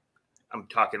 I'm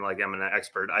talking like I'm an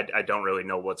expert. I don't really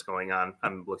know what's going on.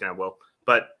 I'm looking at Will,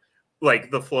 but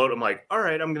like the float, I'm like, all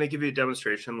right, I'm going to give you a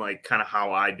demonstration, like kind of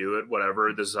how I do it,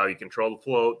 whatever. This is how you control the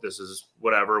float. This is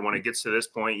whatever. When it gets to this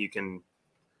point, you can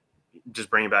just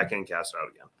bring it back in and cast it out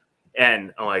again.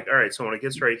 And I'm like, all right, so when it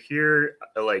gets right here,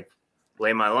 I like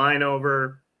lay my line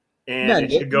over and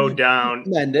it should go down.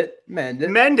 Mend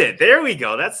it. There we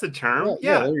go. That's the term.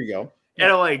 Yeah, there you go.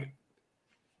 And I'm like,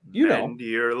 mend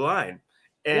your line.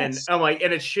 And I'm like,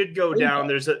 and it should go down.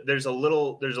 There's a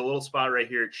little spot right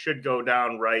here. It should go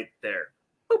down right there.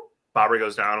 Boop. Bobber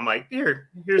goes down. I'm like, here's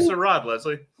the rod,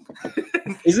 Leslie.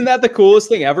 Isn't that the coolest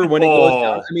thing ever when it goes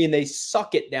down? I mean, they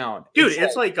suck it down. Dude,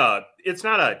 it's like it's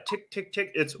not a tick, tick,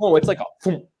 tick. It's like a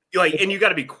like, and you got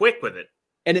to be quick with it.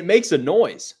 And it makes a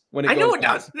noise when it goes down. I know it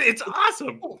does. It's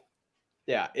awesome.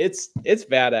 Yeah, it's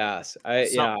badass.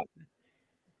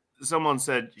 Someone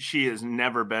said she has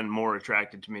never been more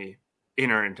attracted to me in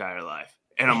her entire life.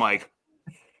 And I'm like,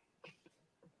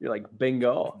 you're like,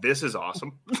 bingo. This is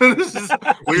awesome.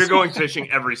 We're going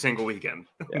fishing every single weekend.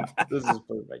 Yeah, this is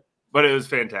perfect. But it was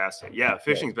fantastic. Yeah,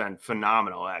 fishing's been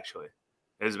phenomenal, actually.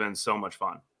 It has been so much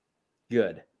fun.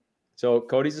 Good. So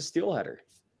Cody's a steelheader.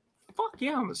 Fuck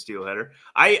yeah, I'm a steelheader.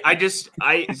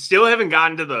 I still haven't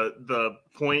gotten to the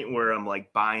point where I'm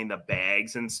like buying the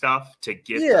bags and stuff to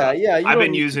get. Yeah. I've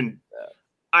been using.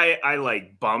 I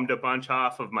like bummed a bunch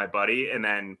off of my buddy, and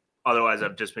then otherwise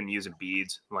I've just been using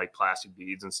beads, like plastic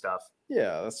beads and stuff.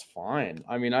 Yeah, that's fine.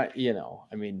 I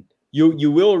mean,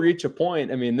 you will reach a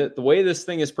point. I mean, the way this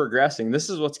thing is progressing, this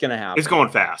is what's going to happen. It's going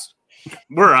fast.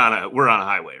 We're on a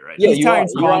highway right now. Yeah,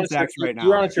 you're on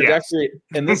a trajectory,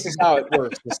 and this is how it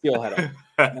works. The steelhead.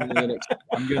 I'm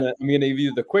gonna give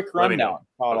you the quick rundown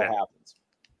how it all happens.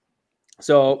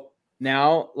 So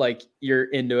now, like, you're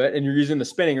into it, and you're using the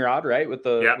spinning rod, right? With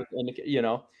the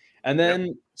and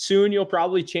then soon you'll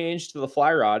probably change to the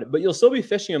fly rod, but you'll still be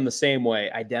fishing them the same way,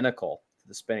 identical to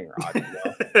the spinning rod,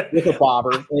 with a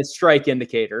bobber and a strike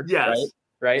indicator. Yes.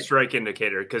 Right? Strike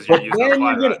indicator, because you're using the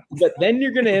fly rod. But then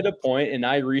you're going to hit a point, and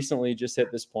I recently just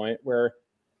hit this point where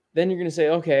then you're going to say,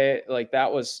 okay, like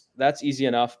that's easy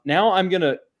enough. Now I'm going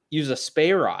to use a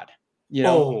spey rod,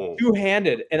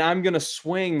 two-handed, and I'm going to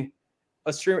swing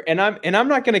a stream, and I'm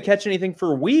not going to catch anything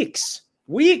for weeks.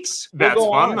 That's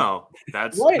fun though.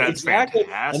 That's exactly.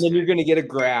 Fantastic. And then you're going to get a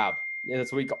grab. Yeah,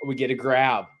 that's what we get a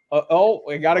grab Oh,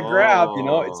 we got to grab. You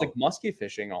know, it's like musky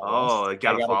fishing almost. Oh,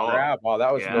 got to grab. Wow,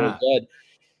 that was really good.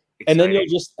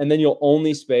 Exciting. And then you'll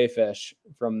only spey fish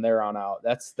from there on out.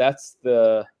 That's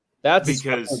the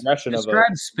progression of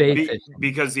it. Spey fishing.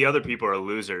 Because the other people are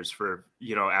losers for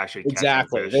actually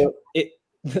exactly. Catching fish.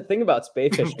 The thing about spey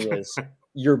fishing is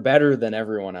you're better than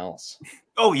everyone else.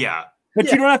 Oh yeah. But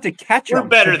you don't have to catch them. We're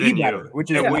better than you, which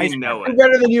is we know it. We're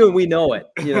better than you, and we know it.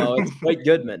 You know, it's White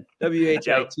Goodman.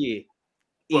 WHIT.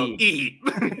 Well, E.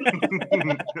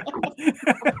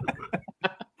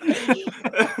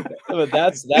 But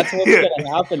that's what's going to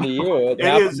happen to you. It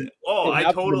is. Oh, I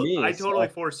totally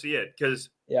foresee it because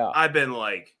I've been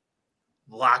like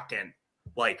locked in.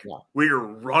 Like we are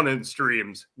running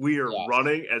streams. We are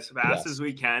running as fast as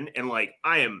we can, and like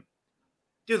I am.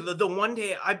 Dude, the one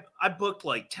day I booked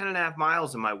like 10.5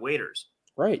 miles in my waders.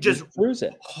 Right. Just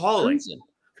cruising. Hauling.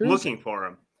 Looking for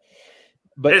them.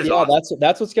 But awesome.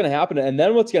 that's what's going to happen. And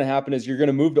then what's going to happen is you're going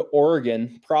to move to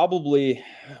Oregon, probably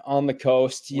on the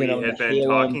coast. We had been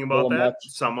talking about that.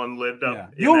 Someone lived up. Yeah.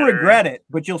 You'll regret it,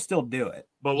 but you'll still do it.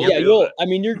 But I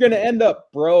mean, you're going to end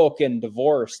up broke and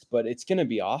divorced, but it's going to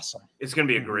be awesome. It's going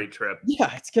to be a great trip.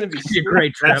 Yeah, it's going to be a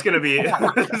great trip. That's going to be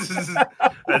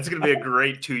a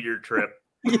great 2-year trip.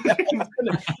 Yeah,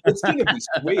 it's gonna be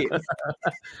sweet.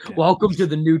 Welcome to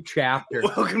the new chapter.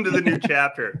 Welcome to the new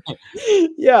chapter.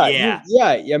 Yeah.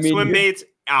 I mean, swim baits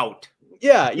out.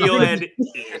 Yeah,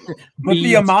 but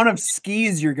the amount of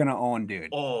skis you're gonna own, dude.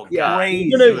 Oh god, I'm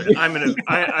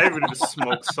gonna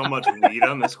smoke so much weed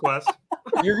on this quest.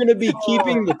 You're gonna be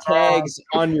keeping the tags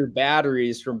on your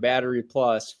batteries from Battery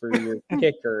Plus for your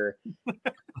kicker,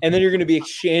 and then you're gonna be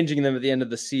exchanging them at the end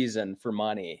of the season for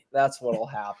money. That's what'll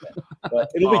happen. But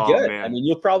it'll be good. Man. I mean,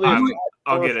 you'll probably.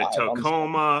 I'll get a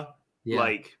Tacoma.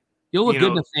 Like. You'll look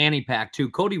good in a fanny pack too.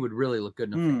 Cody would really look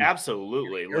good in a fanny pack.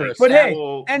 Absolutely. Like, but hey,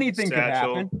 anything could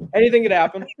happen. Anything could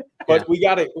happen. But we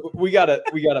gotta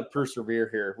persevere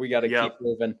here. We gotta keep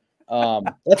moving.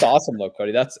 That's awesome though,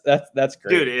 Cody. That's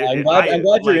great. Dude, I'm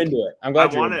glad you're into it. I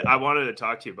wanted to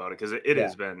talk to you about it because it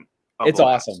has been. It's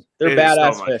awesome. They're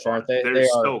badass fish, aren't they? They're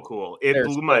so cool. It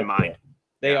blew my mind.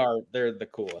 They're the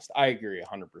coolest. I agree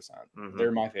 100%.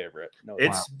 They're my favorite.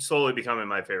 It's slowly becoming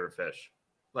my favorite fish.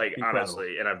 Like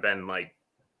honestly, and I've been like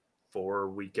 4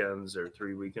 weekends or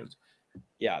 3 weekends.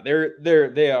 Yeah,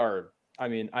 they are. I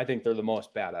mean, I think they're the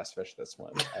most badass fish that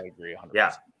swim. I agree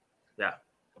 100%. Yeah,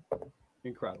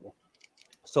 incredible.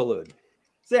 Salute.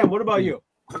 Sam, what about you?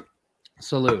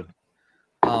 Salute.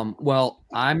 Well,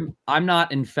 I'm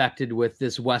not infected with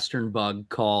this Western bug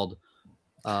called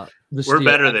we're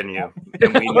better than you,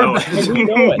 and we know it. We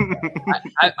know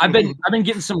it. I've been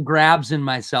getting some grabs in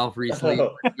myself recently.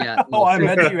 Yeah. I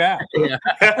bet you have.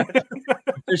 Yeah.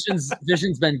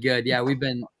 Fishing's been good. Yeah, we've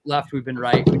been left, we've been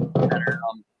right. We've been better.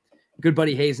 Good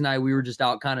buddy Hayes and I, we were just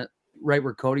out kind of right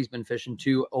where Cody's been fishing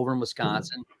too, over in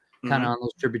Wisconsin, kind of on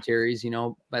those tributaries,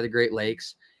 by the Great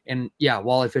Lakes. And yeah,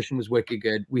 walleye fishing was wicked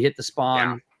good. We hit the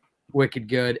spawn wicked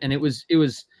good, and it was.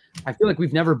 I feel like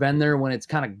we've never been there when it's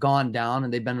kind of gone down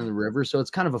and they've been in the river. So it's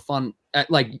kind of a fun,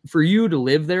 like for you to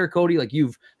live there, Cody, like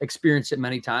you've experienced it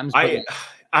many times.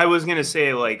 I was going to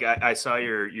say, like, I saw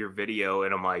your video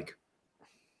and I'm like,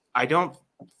 I don't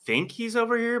think he's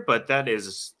over here, but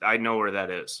I know where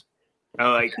that is.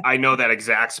 I know that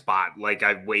exact spot. Like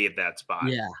I waved that spot.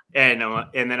 Yeah.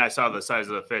 And then I saw the size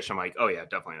of the fish. I'm like, oh yeah,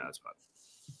 definitely that spot.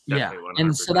 Yeah,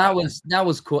 and so that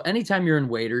was cool. Anytime you're in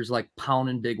waders, like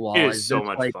pounding big walleyes, it is so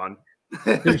much fun.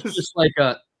 There's just like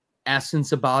a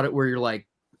essence about it where you're like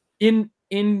in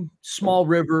small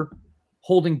river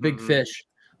holding big fish.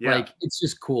 Yeah. Like it's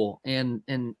just cool, and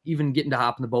even getting to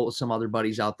hop in the boat with some other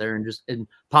buddies out there and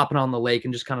popping on the lake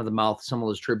and just kind of the mouth of some of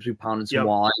those trips we pounded some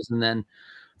walleyes, and then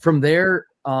from there,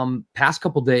 past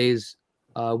couple days,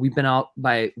 we've been out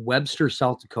by Webster,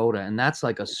 South Dakota, and that's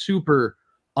like a super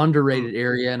underrated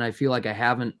area, and I feel like I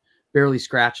haven't barely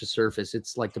scratched the surface.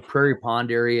 It's like the Prairie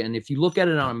Pond area, and if you look at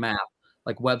it on a map,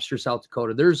 like Webster, South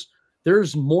Dakota,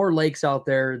 there's more lakes out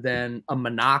there than a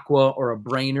Minocqua or a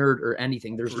Brainerd or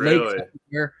anything. There's lakes out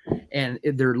there, and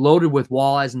they're loaded with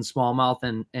walleyes and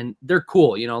smallmouth, and they're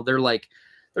cool. They're like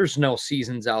there's no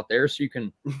seasons out there, so you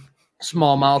can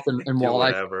smallmouth and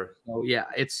walleye. So yeah,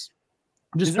 it's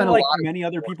just been like many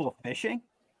other people fishing.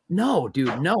 No,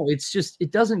 dude, no. It's just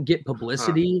it doesn't get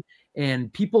publicity,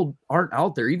 and people aren't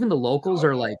out there. Even the locals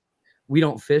are like, we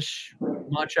don't fish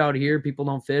much out here. People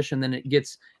don't fish, and then it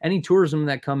gets any tourism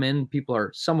that come in.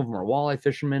 Some of them are walleye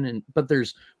fishermen, but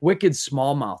there's wicked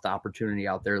smallmouth opportunity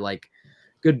out there. Like,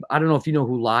 good. I don't know if you know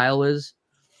who Lyle is.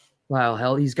 Lyle,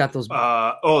 hell, he's got those.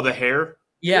 The hair.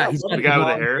 Yeah, he's got the guy with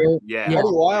the hair. Yeah, Eddie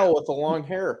Weil with the long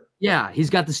hair. Yeah, he's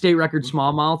got the state record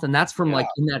smallmouth, and that's from like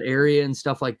in that area and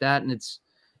stuff like that. And it's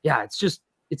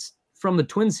from the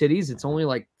Twin Cities. It's only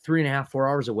like 3.5, 4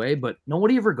 hours away, but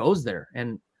nobody ever goes there.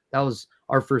 And that was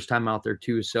our first time out there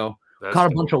too. So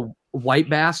caught a bunch of white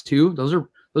bass too. Those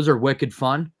are wicked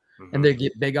fun, and they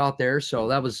get big out there. So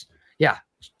that was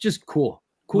just cool.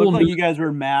 Looked like you guys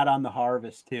were mad on the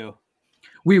harvest too.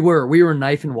 We were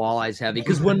knife and walleyes heavy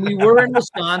because when we were in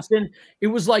Wisconsin, it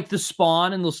was like the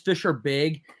spawn and those fish are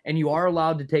big and you are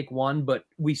allowed to take one, but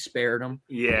we spared them.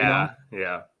 Yeah,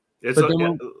 yeah. It's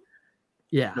No,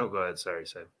 go ahead. Sorry,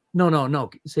 Sam. No.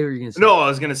 Say what you're gonna say. No, I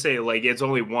was gonna say like it's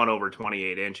only 1 over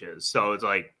 28 inches, so it's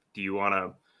like, do you want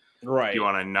to? Right. Do you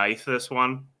want to knife this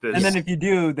one? And then if you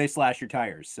do, they slash your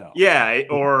tires. So yeah,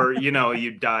 or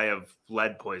you die of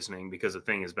lead poisoning because the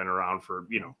thing has been around for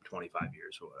 25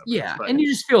 years or whatever. Yeah, and you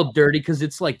just feel dirty because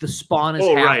it's like the spawn is.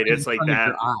 Right. It's like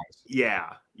that.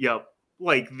 Yeah. Yep.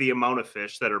 Like the amount of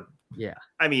fish that are. Yeah.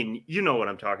 I mean, you know what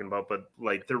I'm talking about, but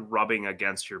like they're rubbing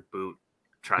against your boot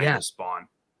trying to spawn.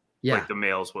 Yeah. Like the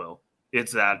males will.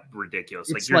 It's that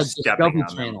ridiculous. It's like you're stepping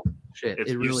on them. Shit.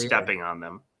 You're stepping on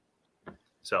them.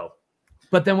 So,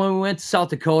 but then when we went to South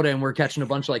Dakota and we're catching a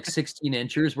bunch of like 16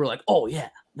 inchers, we're like, oh yeah,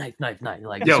 knife.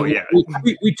 Like, so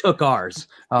we took ours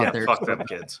out there. Fuck them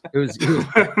kids. It was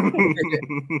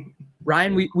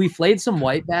Ryan, we flayed some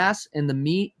white bass and the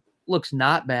meat looks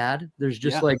not bad. There's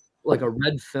just like a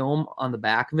red film on the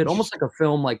back of it, almost like a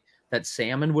film like that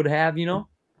salmon would have,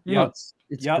 Yeah,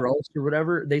 it's gross or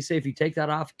whatever. They say if you take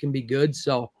that off, it can be good.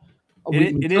 So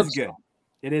it is good.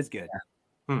 It is good.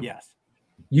 Yeah. Yes.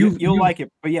 You'll like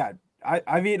it. But yeah,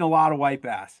 I've eaten a lot of white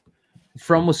bass.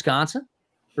 From Wisconsin?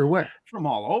 Or where? From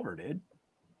all over, dude.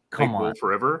 Come on. Wolf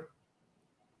River?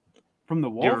 From the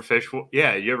Wolf? You ever fish for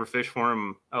you ever fish for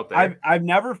him out there? I've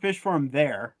never fished for him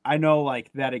there. I know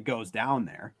like that it goes down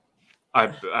there.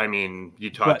 I mean, you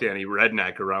talk to any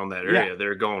redneck around that area,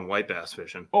 they're going white bass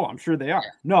fishing. Oh, I'm sure they are.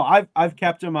 No, I've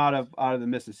kept them out of the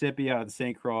Mississippi, out of the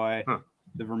St. Croix,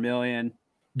 the Vermilion.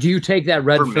 Do you take that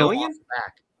red Vermilion film off the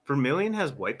back? Vermilion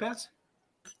has white bass?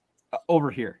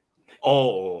 Over here.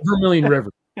 Oh. Vermilion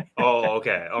River. Oh,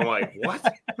 okay. I'm like, what?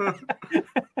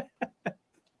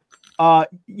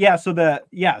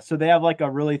 So they have like a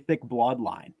really thick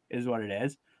bloodline is what it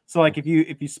is. So like if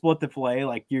you split the fillet,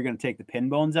 like you're gonna take the pin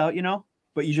bones out,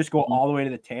 but you just go all the way to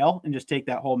the tail and just take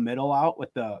that whole middle out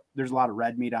with there's a lot of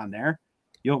red meat on there.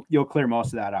 You'll clear most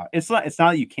of that out. It's not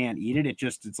that you can't eat it.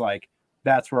 It's like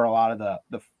that's where a lot of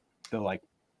the like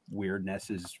weirdness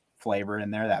is flavor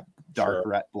in there, that dark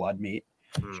red blood meat.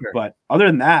 Sure. But other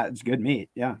than that, it's good meat.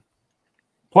 Yeah.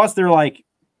 Plus they're like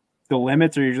the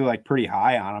limits are usually like pretty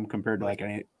high on them compared to like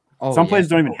any. Some places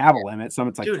don't even have a limit. Some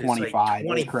it's like 25. It's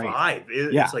like 25.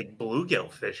 It's like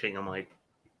bluegill fishing. I'm like,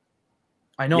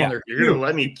 I know you're gonna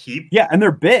let me keep. Yeah, and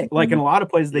they're big. Like in a lot of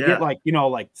places, they get like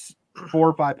like 4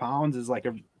 or 5 pounds is like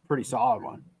a pretty solid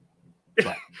one.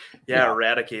 But,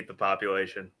 eradicate the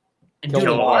population. And dude,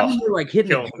 a lot of them were like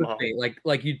hitting it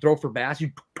like you throw for bass.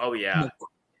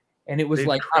 And it was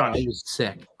like, I don't know, it was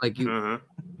sick. Like you.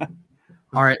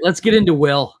 All right, let's get into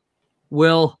Will.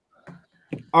 Will.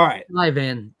 All right.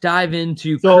 Dive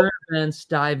into current events,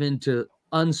 dive into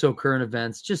current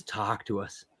events. Just talk to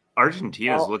us.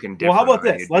 Argentina's looking different. Well, how about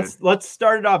this? Let's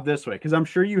start it off this way, because I'm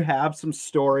sure you have some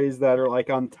stories that are like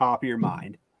on top of your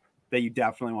mind that you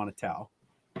definitely want to tell.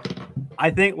 I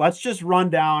think let's just run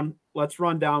down. Let's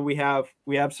run down. We have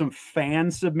some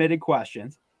fan submitted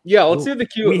questions. Yeah, let's do the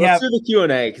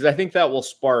Q&A because I think that will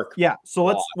spark. Yeah,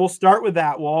 so we'll start with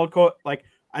that. We'll all go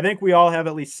I think we all have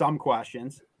at least some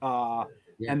questions.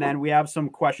 And then we have some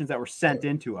questions that were sent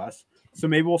in to us. So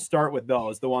maybe we'll start with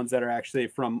those, the ones that are actually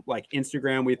from like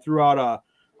Instagram. We threw out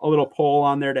a little poll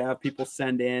on there to have people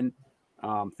send in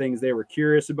things they were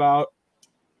curious about.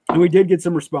 And we did get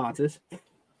some responses.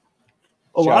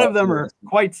 A lot of them are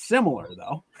quite similar,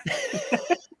 though.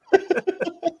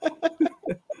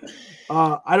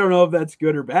 I don't know if that's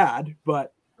good or bad,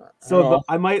 but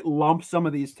I might lump some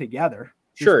of these together.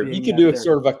 Sure, you could do it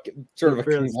sort of a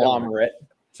conglomerate.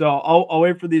 So I'll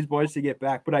wait for these boys to get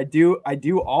back, but I do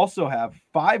also have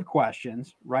 5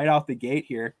 questions right out the gate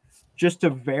here, just to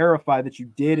verify that you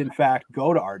did in fact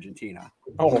go to Argentina.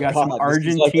 Oh, we got some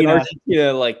Argentina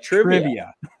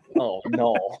trivia. Oh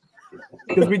no,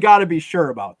 because we got to be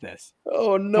sure about this.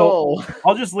 Oh no, so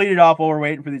I'll just lead it off while we're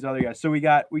waiting for these other guys. So we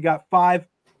got 5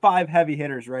 heavy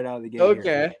hitters right out of the gate. Okay.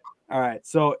 Here. All right.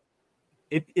 So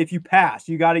if you pass,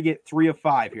 you got to get 3 of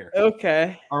 5 here.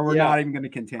 Okay. Or we're not even going to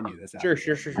continue this. Sure.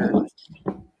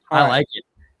 I like it.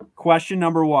 Question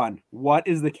number 1. What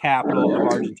is the capital of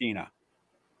Argentina?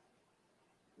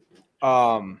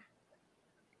 Buenos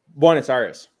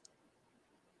Aires.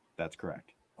 That's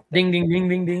correct. Ding, ding, ding,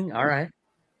 ding, ding. All right.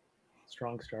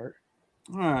 Strong start.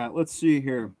 All right, let's see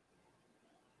here.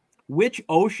 Which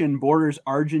ocean borders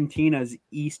Argentina's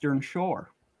eastern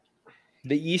shore?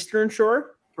 The eastern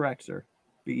shore? Correct, sir.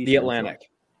 The Atlantic.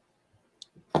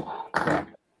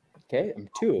 Okay, I'm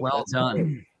 2. Well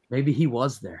done. Maybe he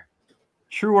was there.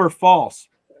 True or false?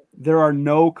 There are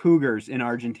no cougars in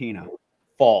Argentina.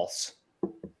 False.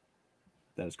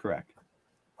 That is correct.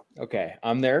 Okay,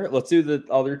 I'm there. Let's do the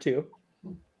other 2.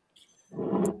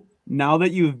 Now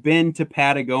that you've been to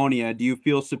Patagonia, do you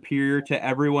feel superior to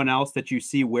everyone else that you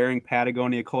see wearing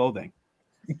Patagonia clothing?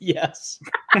 Yes.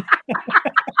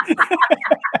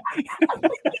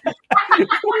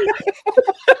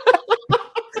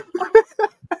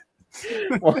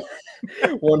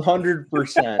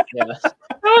 100%. Yes.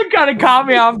 That one kind of caught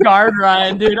me off guard,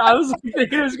 Ryan, dude. I was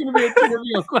thinking it was going to be a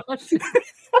trivial question.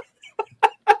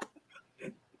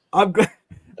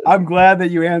 I'm glad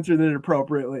that you answered it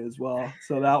appropriately as well.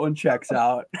 So that one checks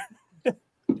out.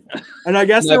 And I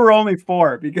guess there were only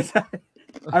 4 because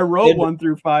I wrote 1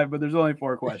 through 5, but there's only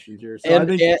 4 questions here. So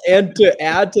and to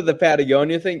add to the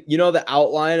Patagonia thing, you know, the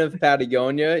outline of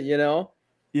Patagonia, you know?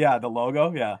 Yeah, the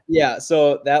logo. Yeah. Yeah.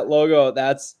 So that logo,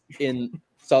 that's in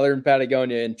southern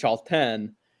Patagonia in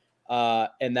Chalten.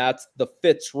 And that's the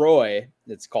Fitzroy.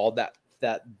 It's called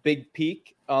that big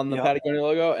peak on the Patagonia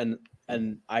logo.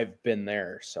 And I've been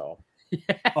there, so.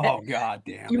 Yeah. Oh God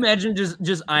damn! You imagine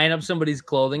just eyeing up somebody's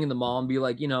clothing in the mall and be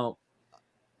like, you know,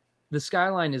 the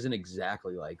skyline isn't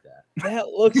exactly like that.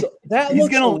 He's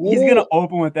gonna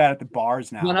open with that at the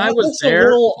bars now. When I was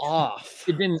there, a little off.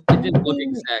 It didn't look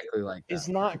exactly like that. It's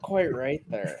not quite right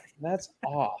there. That's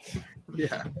off.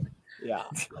 Yeah. Yeah.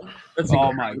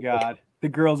 Oh my God! The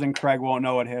girls in Craig won't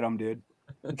know what hit them, dude.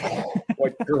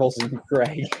 What girls in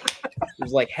Craig?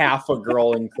 There's like half a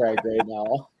girl in Craig right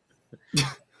now.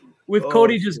 With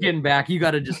Cody just getting back, you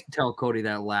got to just tell Cody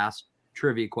that last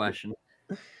trivia question.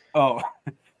 Oh,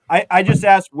 I just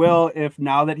asked Will if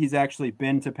now that he's actually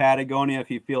been to Patagonia, if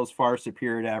he feels far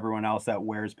superior to everyone else that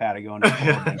wears Patagonia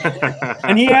clothing.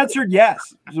 And he answered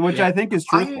yes, which I think is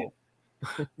truthful.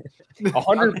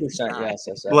 100% yes.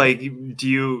 I said. Like, do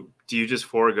you just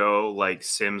forego like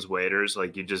Sims waders?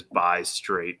 Like you just buy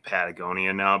straight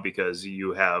Patagonia now because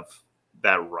you have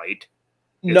that right?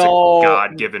 It's a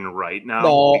God-given right now.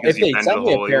 No, if they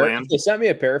sent me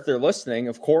a pair, if they're listening,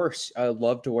 of course, I'd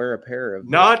love to wear a pair of.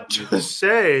 Not to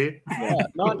say. Yeah,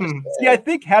 not to say. See, I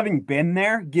think having been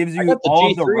there gives you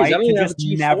all the right to just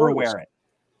never wear it.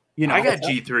 You know, I got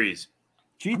G3s.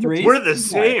 G3s. We're the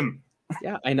same.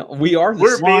 Yeah, I know. We are.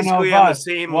 We're basically on the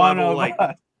same level, like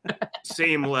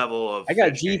same level of. I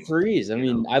got G3s. I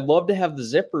mean, I'd love to have the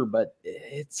zipper, but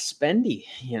it's spendy.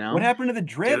 You know. What happened to the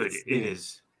drifts? Dude, it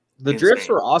is. The insane. Drifts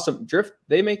were awesome.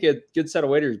 They make a good set of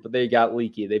waders, but they got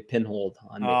leaky. They pinholed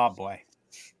on me. Oh boy.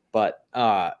 But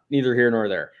neither here nor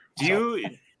there.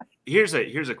 Here's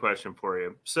a question for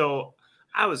you. So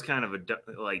I was kind of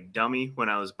a dummy when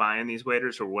I was buying these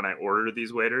waders or when I ordered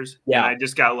these waders. Yeah. And I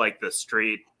just got like the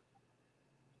straight,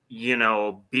 you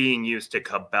know, being used to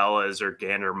Cabela's or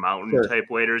Gander Mountain type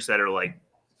waders that are like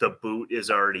the boot is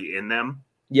already in them.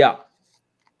 Yeah.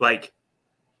 Like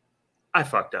I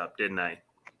fucked up, didn't I?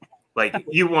 Like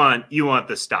you want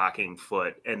the stocking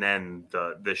foot and then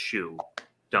the shoe,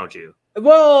 don't you?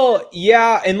 Well,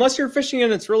 yeah, unless you're fishing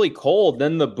and it's really cold,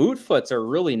 then the boot foots are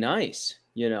really nice,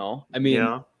 you know? I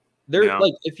mean, they're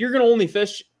like if you're going to only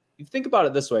fish, you think about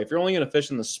it this way, if you're only going to fish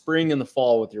in the spring and the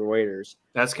fall with your waders.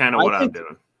 That's kind of what I'm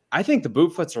doing. I think the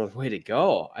boot foots are the way to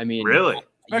go. I mean, really?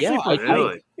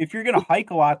 Especially if you're going to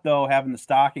hike a lot, though, having the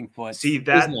stocking foot. See,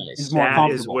 that is more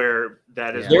comfortable.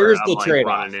 There's the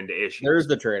trade-off. Running into issues. There's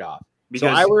the trade-off. So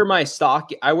I wear my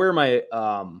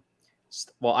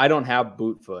well, I don't have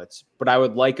boot foots, but I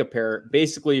would like a pair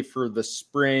basically for the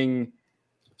spring.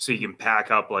 So you can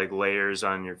pack up like layers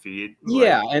on your feet.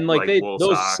 Yeah, and like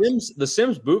the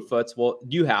Sims boot foots. Well,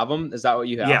 do you have them? Is that what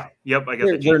you have? Yeah. Yep. I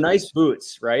got they're nice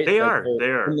boots, right? They are.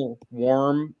 They're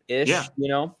warm-ish. Yeah. You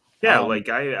know. Yeah, like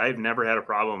I've never had a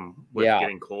problem with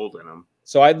getting cold in them.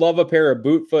 So I'd love a pair of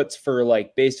boot foots for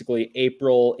like basically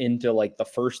April into like the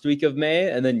first week of May,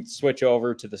 and then switch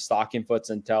over to the stocking foots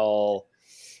until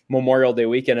Memorial Day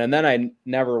weekend. And then I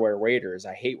never wear waders.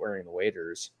 I hate wearing the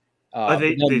waders.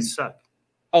 They suck.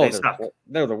 Oh,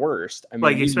 they're the worst. I mean,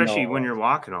 like especially when you're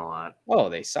walking a lot. Oh,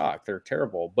 they suck. They're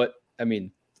terrible. But I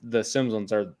mean, the Sims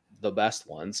ones are the best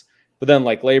ones. But then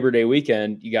like Labor Day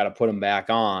weekend, you got to put them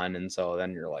back on, and so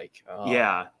then you're like, oh.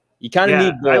 Yeah. You kind of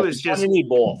need both. You kind of need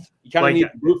both. You kind of need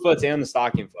the boot foots and the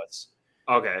stocking foots.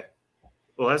 Okay.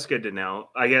 Well, that's good to know.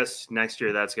 I guess next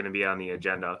year that's going to be on the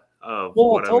agenda.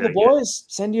 Well, tell the boys,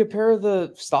 send you a pair of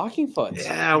the stocking foots.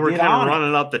 Yeah, we're kind of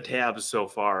running up the tabs so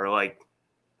far. Like,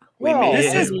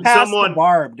 this is past the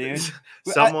barb, dude.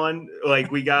 Someone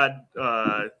like we got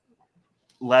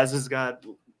Les has got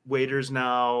waiters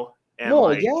now. And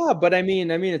well, yeah, but I mean,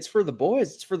 it's for the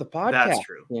boys. It's for the podcast. That's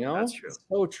true. You know, that's true. It's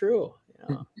so true.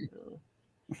 Yeah.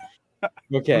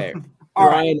 Okay,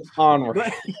 Ryan, onward.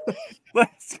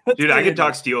 Dude, I could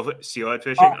talk steelhead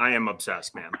fishing. I am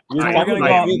obsessed, man.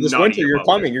 This winter, you're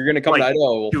coming. You're going to come to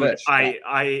Idaho. We'll fish.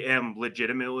 I am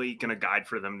legitimately going to guide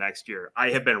for them next year. I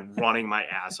have been running my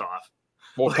ass off.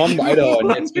 Well, come to Idaho,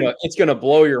 and it's gonna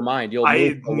blow your mind.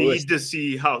 I need to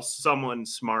see how someone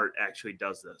smart actually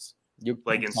does this.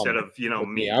 Like instead of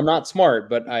me. I'm not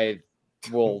smart, but I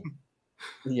will.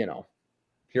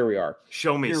 Here we are.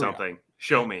 Show me something.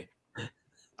 Show me.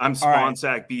 I'm spawn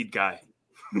sack bead guy.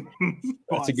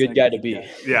 That's a good guy to be.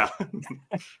 Yeah.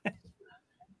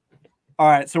 All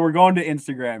right, so we're going to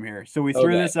Instagram here. So we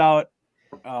threw this out,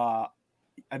 I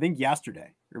think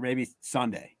yesterday or maybe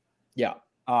Sunday. Yeah.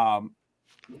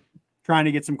 Trying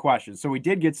to get some questions. So we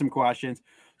did get some questions.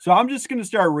 So I'm just going to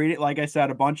start reading. Like I said,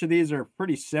 a bunch of these are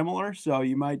pretty similar. So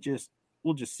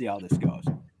we'll just see how this goes.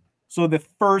 So the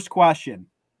first question,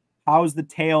 how's the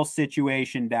tail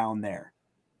situation down there?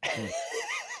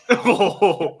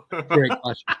 Oh, great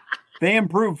question. They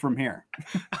improve from here.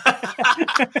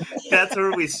 That's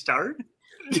where we start.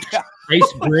 Yeah.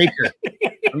 Icebreaker.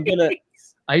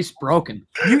 Ice broken.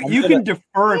 You can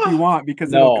defer if you want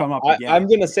because it'll come up again. I'm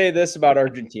gonna say this about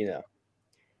Argentina.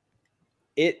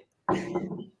 It's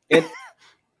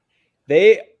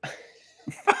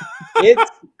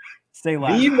Stay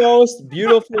loud. The most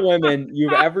beautiful women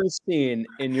you've ever seen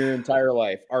in your entire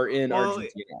life are in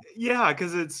Argentina. Yeah,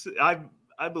 because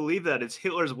I believe that it's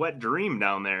Hitler's wet dream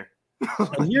down there.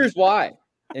 And here's why.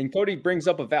 And Cody brings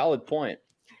up a valid point.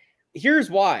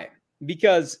 Here's why.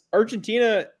 Because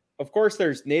Argentina, of course,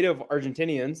 there's native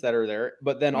Argentinians that are there,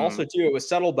 but then also too, it was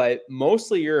settled by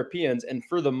mostly Europeans, and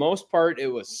for the most part, it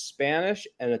was Spanish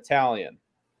and Italian,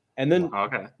 and then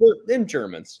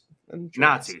Germans.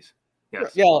 Nazis.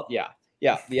 Yes.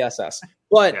 Yeah, the SS.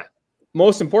 But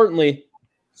most importantly,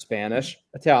 Spanish,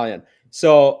 Italian.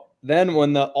 So then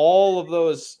when all of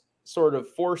those sort of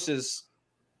forces,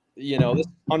 this is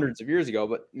hundreds of years ago,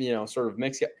 but sort of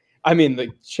mix. I mean, the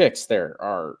chicks there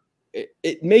are.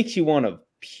 It makes you want to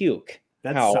puke.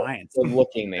 That's science. Good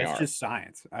looking they that's are. Just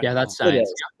science. That's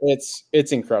science.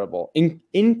 It's incredible.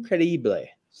 Incredible.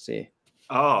 See.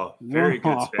 Oh, very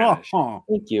good Spanish.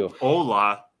 Thank you.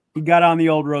 Hola. He got on the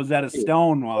old Rosetta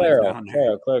Stone while he was down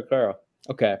there. Claro.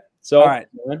 Okay. So all right.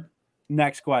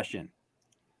 Next question.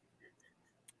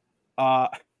 Oh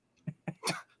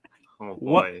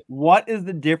boy. What is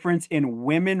the difference in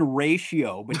women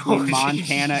ratio between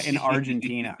Montana and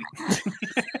Argentina?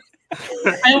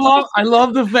 I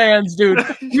love the fans, dude.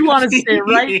 You want to say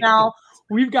right now,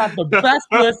 we've got the best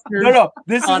listeners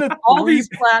this on is all these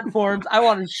platforms. I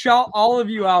want to shout all of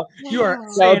you out. You are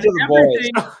saying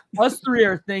everything us three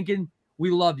are thinking.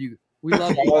 We love you. We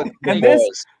love you.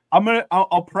 And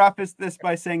I'll preface this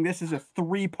by saying this is a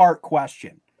 3-part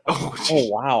question. Oh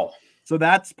wow. So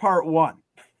that's part 1.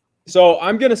 So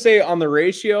I'm going to say on the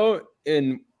ratio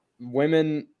in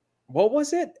women, what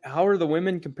was it? How are the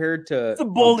women compared to? It's a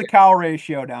bull to cow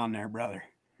ratio down there, brother.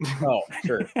 Oh,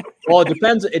 sure. Well, it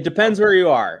depends. It depends where you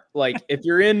are. Like if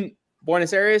you're in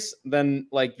Buenos Aires, then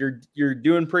like you're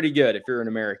doing pretty good if you're an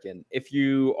American. If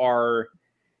you are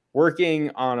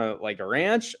working on a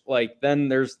ranch, like then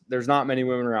there's not many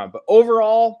women around. But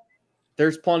overall,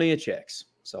 there's plenty of chicks.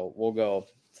 So we'll go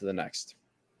to the next.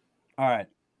 All right.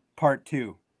 Part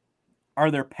 2.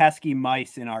 Are there pesky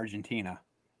mice in Argentina?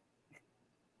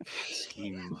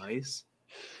 Pesky mice?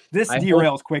 This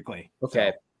derails quickly.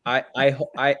 Okay. So.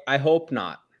 I hope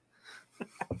not.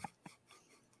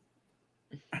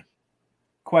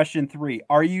 Question 3.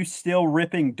 Are you still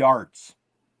ripping darts?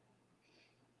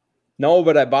 No,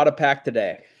 but I bought a pack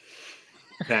today.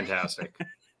 Fantastic.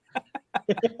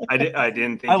 I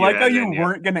didn't think I like how you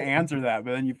weren't going to answer that,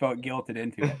 but then you felt guilted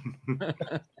into it.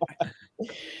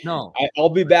 No. I'll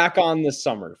be back on this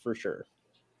summer for sure.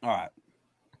 All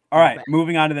right.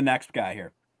 Moving on to the next guy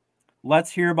here.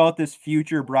 Let's hear about this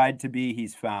future bride-to-be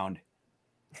he's found.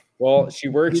 Well, she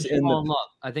works in the...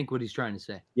 I think what he's trying to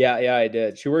say. Yeah, I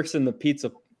did. She works in the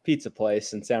pizza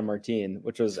place in San Martin,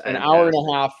 which was an hour and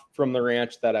a half from the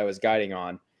ranch that I was guiding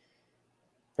on.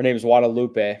 Her name is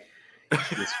Guadalupe. I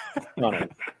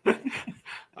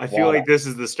feel like this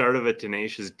is the start of a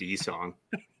Tenacious D song.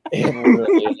 It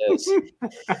really is.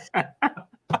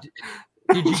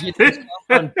 Did you get this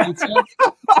on pizza,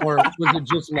 or was it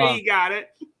just love? You got it.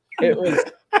 It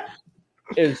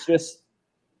was just,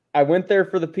 I went there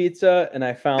for the pizza and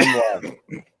I found love.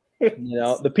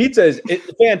 The pizza is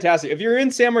fantastic. If you're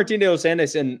in San Martin de los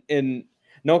Andes in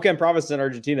Neuquén province in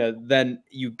Argentina, then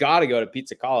you got to go to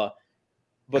Pinkalla.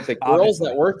 But the girls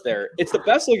that work there, it's the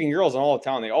best looking girls in all of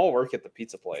town. They all work at the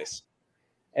pizza place.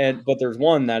 But there's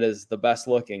one that is the best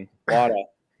looking, Lada.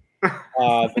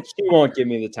 But she won't give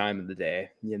me the time of the day.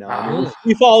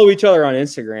 We follow each other on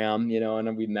Instagram, and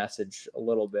then we message a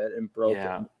little bit in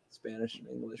broken Spanish and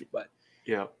English. But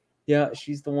yeah,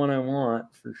 she's the one I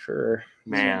want for sure.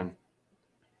 Man.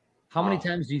 How many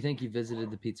times do you think you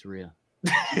visited the pizzeria?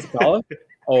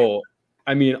 Oh,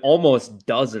 I mean, almost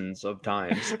dozens of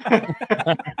times.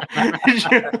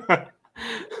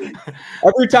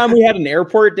 Every time we had an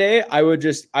airport day, I'd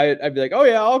be like, oh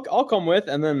yeah, I'll come with.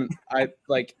 And then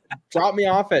drop me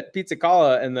off at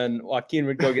Pinkalla, and then Joaquin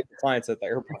would go get the clients at the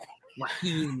airport.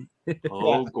 Joaquin.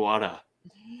 Oh, Guada.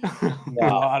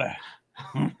 Guada.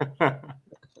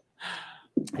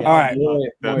 All right,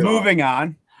 moving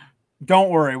on.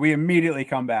 Don't worry, we immediately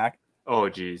come back. Oh,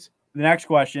 geez. The next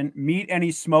question: meet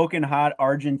any smoking hot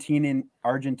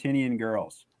Argentinian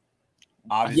girls?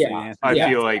 Obviously, I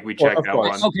feel like we checked that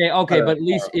one. Okay, but at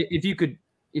least if you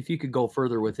could go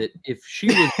further with it, if she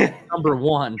was number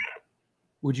one,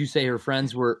 would you say her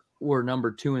friends were number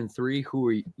 2 and 3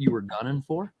 who you were gunning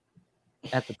for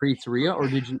at the pizzeria, or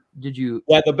did you?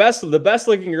 Yeah, the best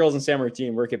looking girls in San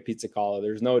Martin work at Pinkalla.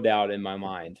 There's no doubt in my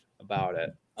mind about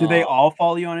it. Do they all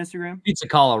follow you on Instagram?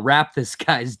 Pinkalla, wrap this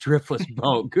guy's driftless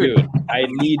boat. Good. Dude, I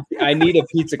need a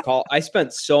Pinkalla. I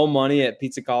spent so money at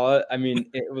Pinkalla. I mean,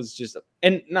 it was just,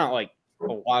 and not like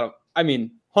a lot of, I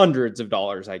mean, hundreds of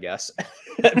dollars, I guess.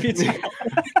 At Pinkalla.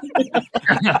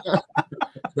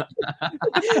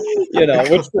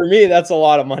 Which for me, that's a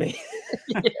lot of money.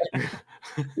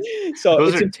 So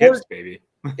those are tips, baby.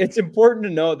 It's important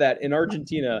to know that in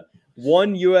Argentina,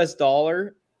 $1 US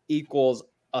equals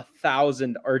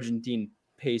 1,000 Argentine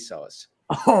pesos.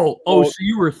 So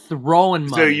you were throwing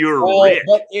money. So you were rich.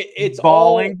 But it's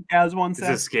balling, as one says.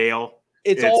 It's a scale.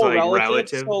 It's all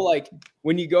relative. So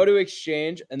when you go to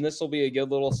exchange, and this will be a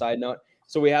good little side note.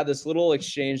 So we had this little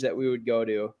exchange that we would go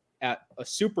to at a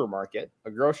supermarket, a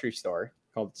grocery store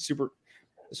called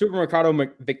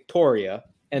Supermercado Victoria.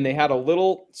 And they had a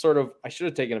little sort of, I should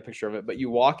have taken a picture of it, but you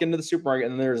walk into the supermarket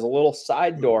and there's a little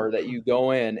side door that you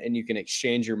go in and you can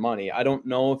exchange your money. I don't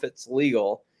know if it's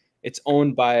legal. It's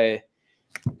owned by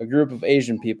a group of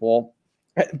Asian people,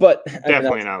 but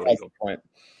definitely not legal. Point.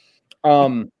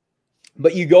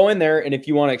 But you go in there, and if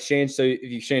you want to exchange, so if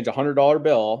you exchange a $100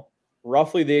 bill,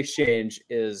 roughly the exchange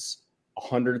is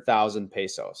 100,000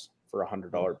 pesos for a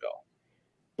 $100 bill.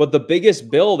 But the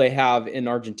biggest bill they have in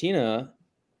Argentina,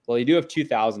 well, you do have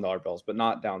 $2,000 bills, but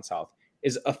not down south,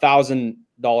 is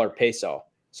 $1,000 peso.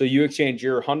 So you exchange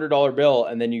your $100 bill,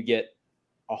 and then you get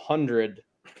 $100,000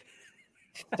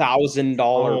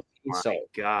 peso. My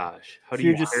gosh, how do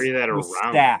you carry that around?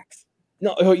 Stacks.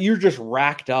 No, you're just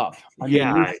racked up. You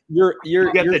got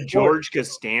the George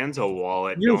Costanza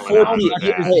wallet. You're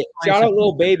 4PF. Hey, shout out,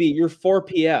 little baby. You're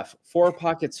 4PF, 4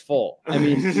 pockets full. I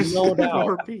mean, no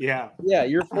doubt. 4PF. Yeah,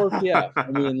 you're 4PF.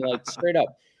 I mean, like straight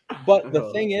up. But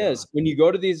the thing is, when you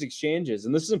go to these exchanges,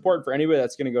 and this is important for anybody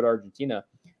that's going to go to Argentina,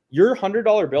 your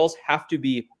 $100 bills have to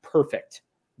be perfect.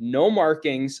 No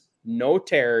markings, no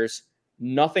tears,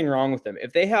 nothing wrong with them.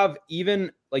 If they have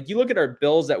even, like, you look at our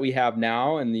bills that we have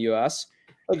now in the US,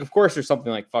 like, of course there's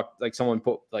something like someone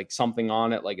put like something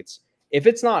on it. Like, if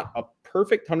it's not a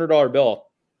perfect $100 bill,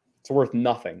 it's worth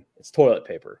nothing. It's toilet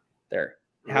paper there.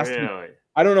 It has to be,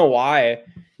 I don't know why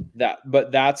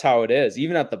but that's how it is.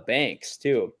 Even at the banks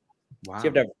too. Wow. So you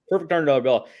have to have a perfect $100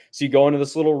 bill. So you go into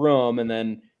this little room, and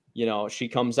then, she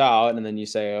comes out, and then you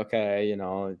say, okay,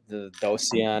 the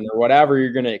 $200 or whatever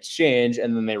you're going to exchange.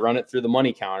 And then they run it through the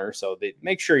money counter. So they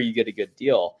make sure you get a good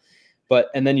deal.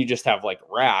 And then you just have like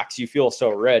racks. You feel so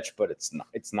rich, but it's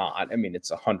not. I mean, it's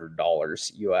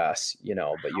 $100 US,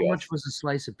 but how much was a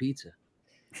slice of pizza?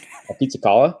 A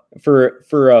Pinkalla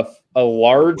for a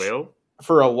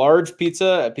large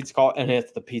pizza at Pinkalla, and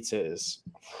the pizza is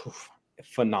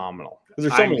phenomenal.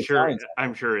 There's so many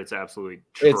I'm sure it's absolutely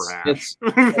trash.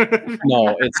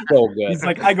 No, it's so good. He's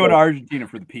like, I go to Argentina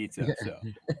for the pizza. So.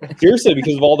 Seriously,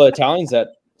 because of all the Italians that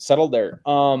settled there.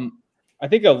 I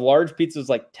think a large pizza is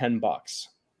like $10,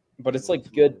 but it's like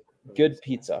good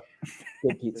pizza.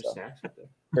 Good pizza.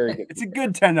 Very good. It's a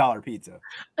good $10 pizza.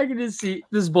 I can just see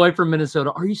this boy from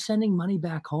Minnesota. Are you sending money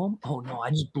back home? Oh no, I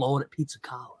just blow it at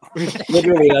Pinkalla.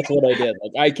 Literally, that's what I did.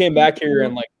 Like, I came back here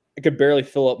and could barely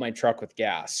fill up my truck with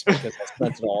gas because I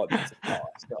spent it all at Pinkalla.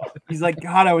 So. He's like,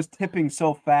 God, I was tipping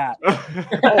so fat. Oh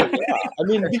yeah, I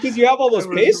mean, because you have all those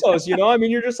pesos, you know. I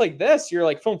mean, you're just like this. You're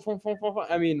like,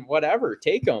 I mean, whatever,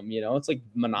 take them. You know, it's like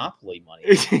Monopoly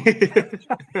money.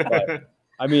 But,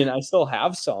 I mean, I still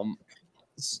have some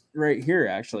right here.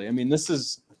 Actually, I mean, this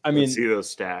is. I mean, let's see those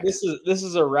stacks. This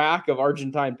is a rack of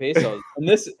Argentine pesos, and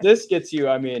this gets you.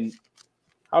 I mean,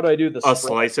 how do I do this? A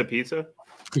slice of pizza?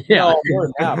 Yeah, no, more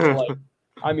than that. But like,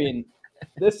 I mean,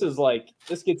 this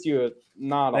gets you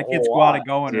not that a gets whole lot. Squad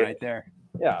going right there.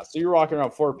 Yeah, so you're walking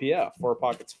around 4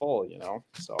 pockets full, you know.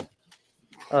 So,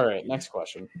 all right, next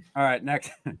question. All right,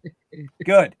 next.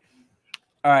 Good.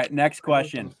 All right, next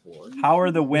question. How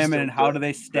are the women and how do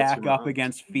they stack up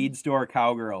against feed store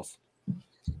cowgirls?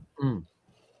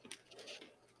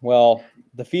 Well,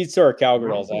 the feed store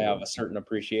cowgirls, I have a certain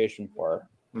appreciation for,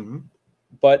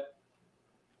 but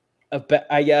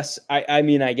I guess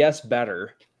I guess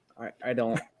better. I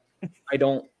don't.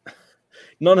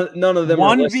 None of them.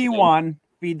 1v1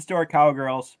 feed store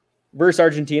cowgirls versus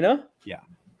Argentina. Yeah.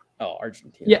 Oh,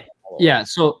 Argentina. Yeah.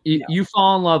 So you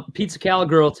fall in love. Pizza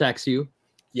cowgirl texts you.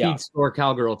 Yeah. Feed store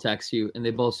cowgirl texts you, and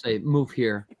they both say, "Move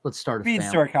here. Let's start a feed family."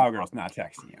 store cowgirl's not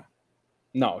texting you.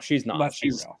 No, she's not. Let's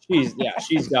she's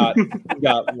got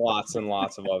lots and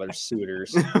lots of other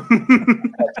suitors.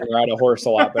 I ride a horse a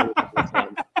lot better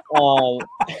than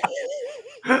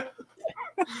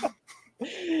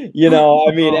you know,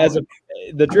 I mean,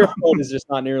 the drift boat is just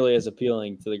not nearly as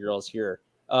appealing to the girls here.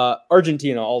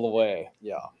 Argentina all the way.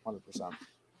 Yeah, 100%.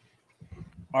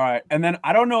 All right. And then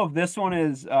I don't know if this one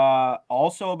is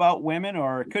also about women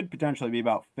or it could potentially be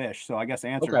about fish. So I guess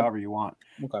answer however you want.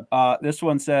 Okay. This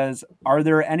one says, are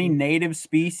there any native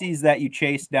species that you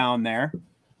chase down there?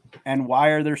 And why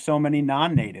are there so many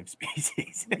non-native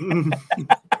species?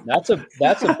 That's a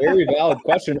very valid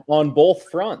question on both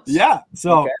fronts. Yeah.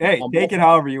 So, hey, take it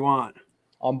however you want.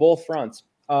 On both fronts.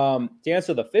 To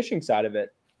answer the fishing side of it,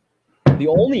 the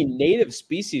only native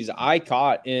species I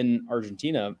caught in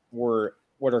Argentina were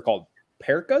what are called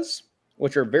percas,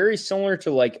 which are very similar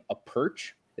to like a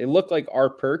perch. They look like our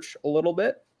perch a little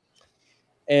bit.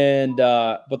 And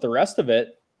but the rest of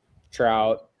it,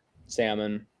 trout,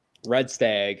 salmon, red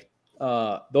stag,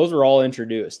 those were all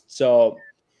introduced. So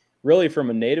really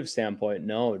from a native standpoint,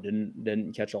 no,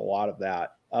 didn't catch a lot of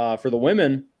that. For the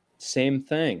women, same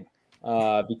thing.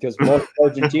 Because most of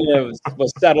Argentina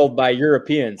was settled by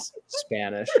Europeans,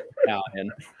 Spanish,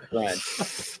 Italian, French.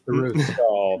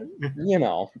 So, you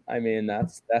know, I mean,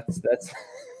 that's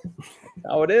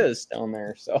how it is down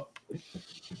there. So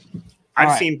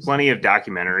I've seen plenty of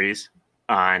documentaries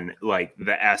on like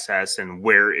the SS and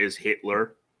where is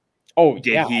Hitler. Oh,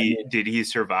 did he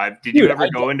survive? Did you ever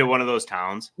go into one of those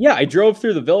towns? Yeah, I drove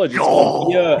through the village.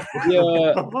 Via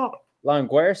La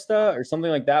Encuesta or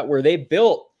something like that, where they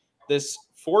built this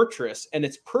fortress, and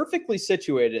it's perfectly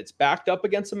situated. It's backed up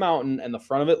against a mountain, and the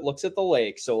front of it looks at the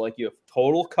lake. So like you have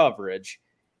total coverage,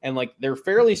 and like they're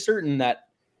fairly certain that,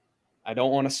 I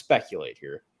don't want to speculate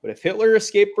here, but if Hitler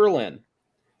escaped Berlin,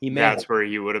 that's where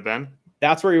he would have been.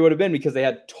 That's where he would have been, because they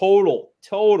had total.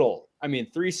 I mean,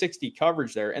 360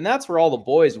 coverage there, and that's where all the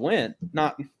boys went.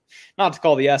 Not to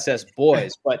call the SS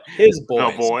boys, but his boys.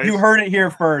 No, boys. You heard it here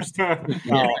first. No.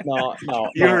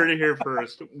 You heard it here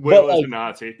first. Will is a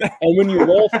Nazi. And when you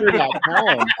roll through that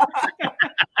town,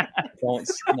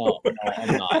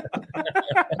 I'm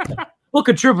not. Book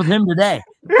a trip with him today.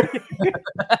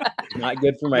 Not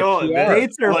good for my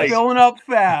dates are filling up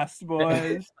fast,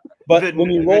 boys. But when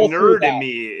you roll through that, in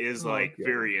me is like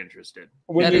very interested.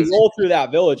 When you roll through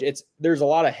that village, there's a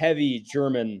lot of heavy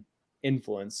German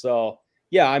influence. So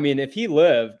yeah, I mean, if he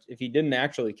didn't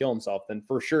actually kill himself, then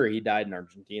for sure he died in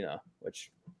Argentina, which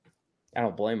I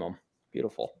don't blame him.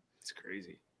 Beautiful. It's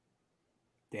crazy.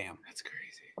 Damn. That's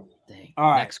crazy. Dang.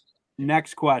 All right.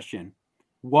 Next question.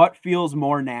 What feels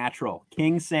more natural,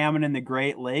 king salmon in the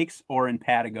Great Lakes or in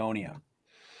Patagonia?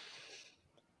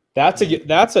 That's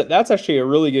actually a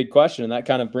really good question, and that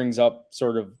kind of brings up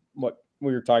sort of what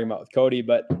we were talking about with Cody.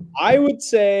 But I would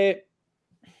say,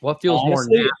 what feels more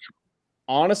natural?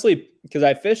 Honestly, because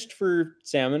I fished for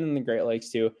salmon in the Great Lakes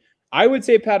too, I would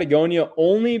say Patagonia,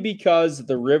 only because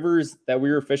the rivers that we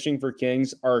were fishing for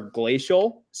kings are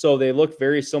glacial, so they look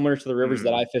very similar to the rivers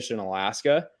that I fish in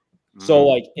Alaska. So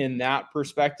like in that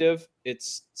perspective,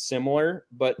 it's similar,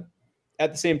 but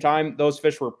at the same time, those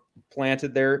fish were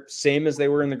planted there, same as they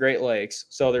were in the Great Lakes.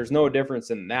 So there's no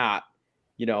difference in that,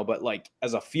 you know, but like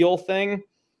as a feel thing,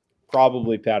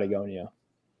 probably Patagonia.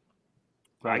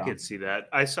 I could see that.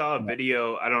 I saw a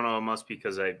video. I don't know. It must be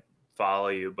because I follow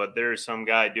you, but there's some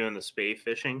guy doing the spey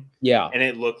fishing. Yeah. And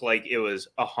it looked like it was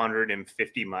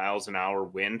 150 miles an hour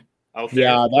wind out there.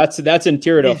 Yeah, that's in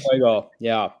Tierra del Fuego.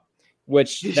 Yeah.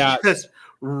 Which that's just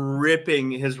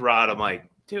ripping his rod. I'm like,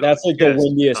 dude, that's like the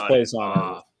windiest place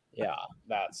on earth. Yeah.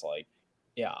 That's like,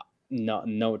 yeah,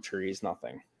 no trees,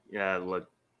 nothing. Yeah, it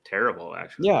looked terrible,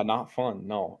 actually. Yeah, not fun.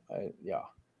 No. Yeah.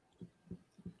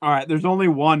 All right, there's only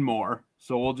one more,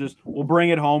 so we'll bring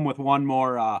it home with one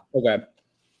more. Okay.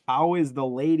 How is the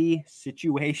lady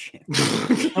situation?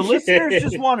 The listeners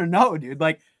just want to know, dude.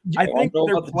 Like, I think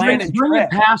they're planning. Bring it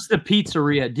past the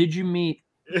pizzeria. Did you meet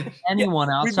anyone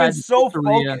outside the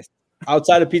pizzeria? Focused.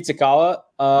 Outside of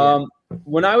Pinkalla?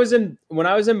 When I was in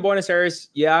Buenos Aires,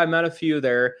 yeah, I met a few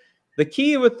there. The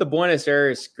key with the Buenos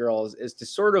Aires girls is to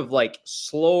sort of like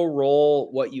slow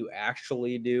roll what you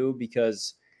actually do,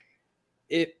 because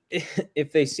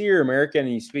if they see you're American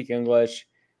and you speak English,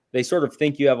 they sort of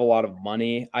think you have a lot of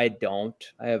money. I don't.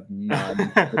 I have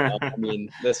none. I mean,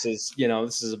 this is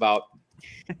about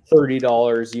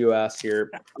 $30 US here.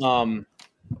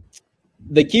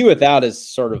 The key with that is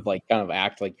sort of like kind of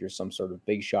act like you're some sort of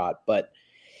big shot. But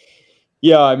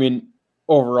yeah, I mean,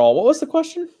 overall, what was the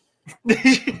question?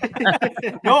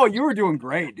 No, you were doing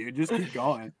great, dude. Just keep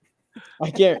going. I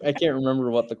can't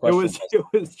remember what the question was. It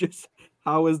was just,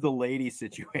 how is the lady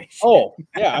situation? Oh,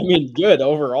 yeah. I mean, good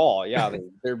overall. Yeah,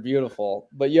 they're beautiful.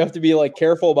 But you have to be like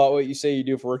careful about what you say you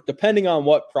do for work, depending on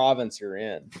what province you're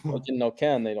in. Like in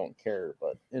Neuquén, they don't care.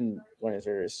 But in Buenos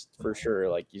Aires, for sure,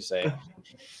 like you say,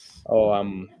 oh,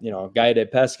 I'm, guide de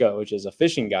pesca, which is a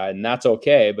fishing guide, and that's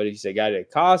okay. But if you say guide de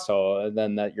caso, and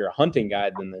then that you're a hunting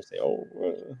guide, then they say, oh,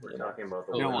 we're talking about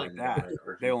they don't like that.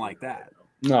 They don't like that.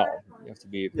 No, you have to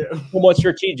be somewhat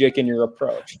strategic in your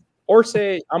approach. Or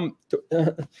say I'm,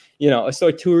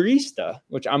 soy turista,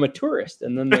 which I'm a tourist,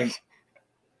 and then they,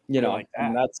 like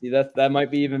that. That might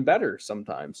be even better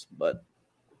sometimes. But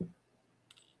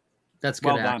that's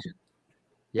good action.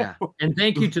 Yeah, and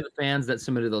thank you to the fans that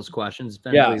submitted those questions.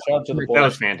 Yeah, that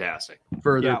was fantastic.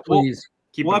 Further, please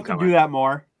we'll have to do that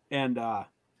more, and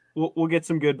we'll get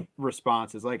some good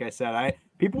responses. Like I said,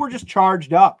 people were just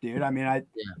charged up, dude. I mean,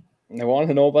 they want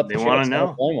to know about. They want to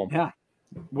know. Yeah.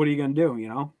 What are you going to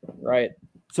do, Right.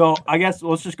 So I guess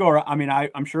let's just go around. I mean,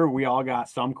 I'm sure we all got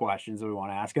some questions that we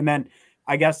want to ask. And then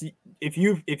I guess if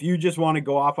you just want to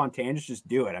go off on tangents, just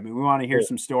do it. I mean, we want to hear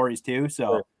some stories too.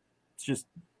 So let's just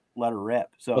let her rip.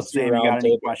 So Sam, you got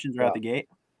any questions right out the gate?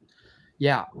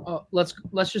 Yeah. Let's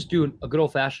just do a good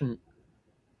old fashioned,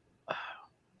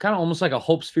 kind of almost like a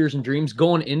hopes, fears, and dreams.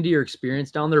 Going into your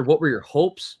experience down there, what were your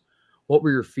hopes? What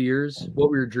were your fears? What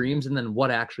were your dreams? And then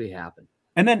what actually happened?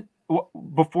 And then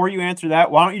before you answer that,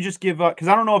 why don't you just give because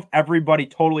I don't know if everybody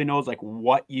totally knows like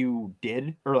what you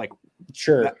did or like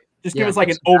sure. Just give us like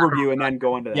an overview and then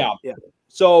go into that. Yeah.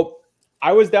 So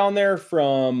I was down there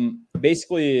from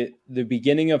basically the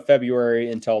beginning of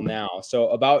February until now. So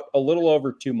about a little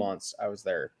over 2 months I was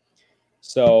there.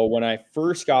 So when I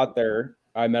first got there,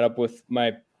 I met up with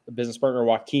my business partner,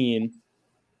 Joaquin,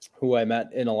 who I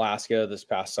met in Alaska this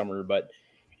past summer. But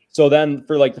so then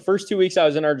for like the first 2 weeks I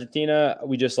was in Argentina,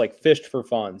 we just like fished for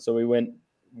fun. So we went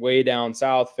way down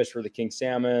south, fished for the king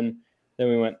salmon. Then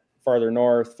we went farther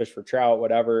north, fished for trout,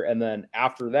 whatever. And then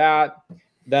after that,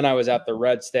 then I was at the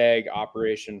red stag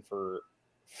operation for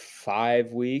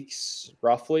 5 weeks,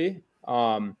 roughly,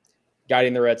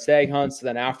 guiding the red stag hunts.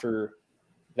 Then after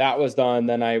that was done,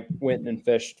 then I went and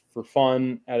fished for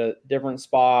fun at a different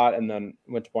spot and then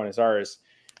went to Buenos Aires.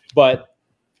 But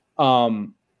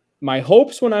my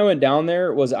hopes when I went down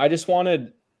there was I just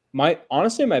wanted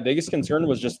honestly, my biggest concern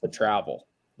was just the travel,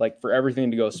 like for everything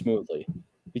to go smoothly,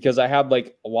 because I had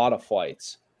like a lot of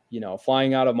flights,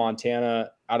 flying out of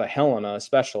Montana, out of Helena,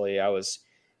 especially. I was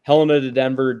Helena to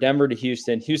Denver, Denver to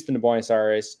Houston, Houston to Buenos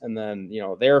Aires, and then,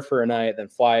 there for a night, then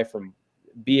fly from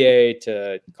BA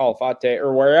to Calafate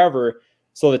or wherever.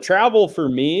 So the travel for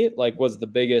me, like, was the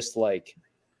biggest, like,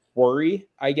 worry,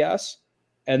 I guess.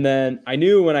 And then I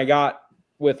knew when I got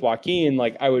with Joaquin,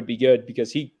 like, I would be good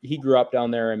because he grew up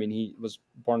down there. I mean, he was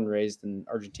born and raised in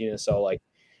Argentina. So like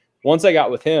once I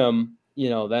got with him,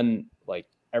 then like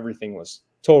everything was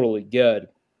totally good.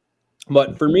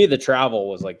 But for me, the travel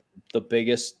was like the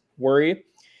biggest worry.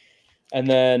 And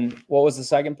then what was the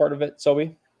second part of it,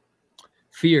 Sobi?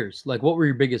 Fears. Like, what were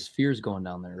your biggest fears going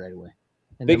down there right away?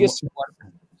 And biggest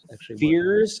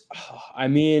fears? I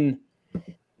mean,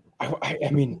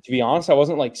 to be honest, I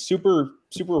wasn't like super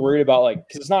worried about like,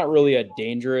 because it's not really a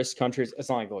dangerous country. It's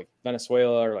not like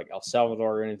Venezuela or like El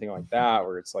Salvador or anything like that,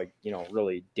 where it's like,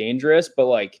 really dangerous. But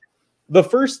like the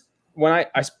first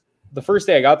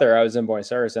day I got there, I was in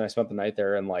Buenos Aires and I spent the night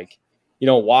there and like,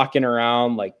 walking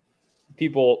around, like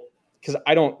people, because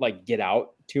I don't like get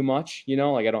out too much, you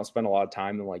know, like I don't spend a lot of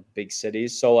time in like big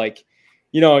cities. So like,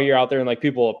 you know, you're out there and like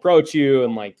people approach you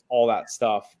and like all that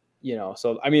stuff, you know.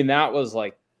 So I mean, that was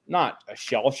like not a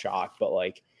shell shock, but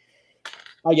like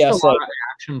I guess like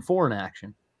action, foreign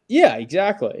action. Yeah,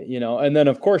 exactly. You know, and then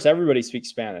of course everybody speaks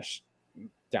Spanish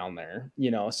down there,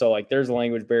 you know, so like there's a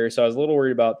language barrier. So I was a little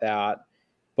worried about that.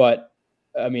 But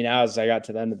I mean, as I got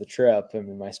to the end of the trip, I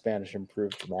mean, my Spanish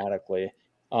improved dramatically.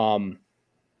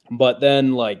 But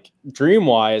then like dream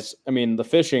wise, I mean, the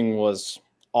fishing was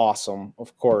awesome,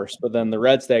 of course, but then the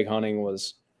red stag hunting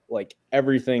was like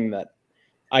everything that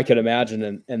I could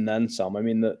imagine and then some. I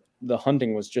mean, the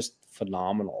hunting was just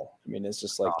phenomenal. I mean, it's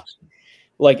just like awesome.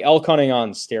 Like elk hunting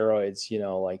on steroids, you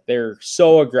know, like they're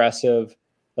so aggressive,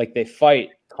 like they fight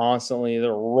constantly.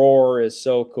 Their roar is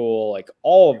so cool. Like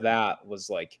all of that was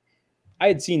like, I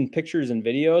had seen pictures and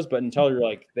videos, but until you're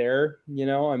like there, you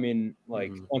know, I mean,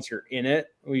 like once you're in it,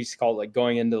 we used to call it like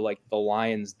going into like the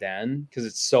lion's den because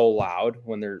it's so loud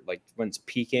when they're like, when it's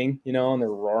peaking, you know, and they're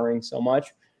roaring so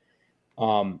much.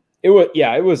 It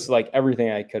was like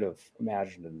everything I could have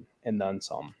imagined and then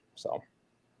some. So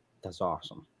that's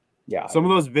awesome. Yeah. Some of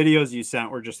those videos you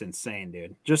sent were just insane,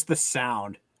 dude. Just the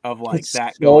sound of like it's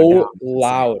that so going down.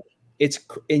 Loud. It's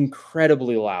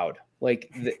incredibly loud.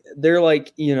 Like they're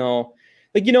like, you know,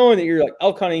 like, you know, when you're like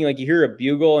elk hunting, like you hear a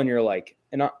bugle and you're like,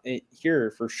 and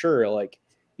here for sure, like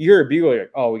you hear a bugle, you're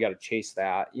like, oh, we got to chase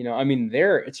that. You know, I mean,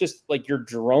 it's just like you're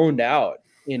droned out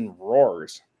in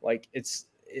roars. Like it's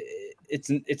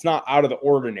not out of the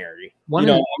ordinary. When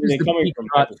you know, is the peak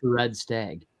rut for red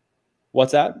stag?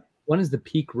 What's that? When is the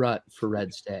peak rut for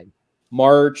red stag?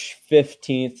 March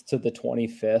 15th to the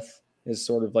 25th is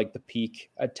sort of like the peak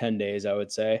at 10 days, I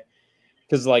would say.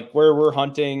 Because like where we're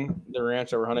hunting, the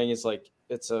ranch that we're hunting is like,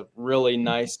 it's a really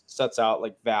nice, sets out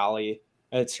like valley,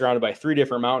 and it's surrounded by 3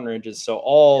 different mountain ranges. So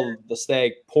all the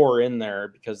stag pour in there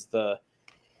because the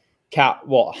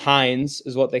hinds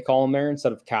is what they call them there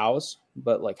instead of cows,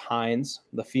 but like hinds,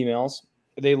 the females,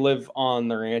 they live on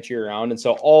the ranch year round. And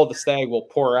so all the stag will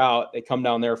pour out. They come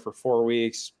down there for 4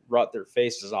 weeks, rut their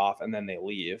faces off, and then they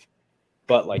leave.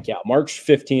 But like, yeah, March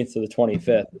 15th to the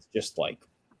 25th is just like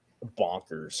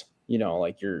bonkers, you know,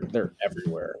 like they're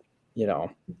everywhere, you know.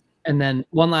 And then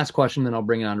one last question, then I'll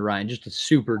bring it on to Ryan. Just a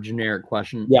super generic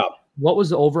question. Yeah. What was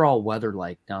the overall weather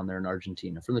like down there in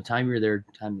Argentina from the time you were there to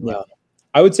the time you left?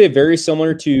 I would say very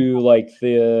similar to like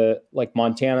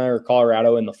Montana or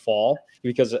Colorado in the fall,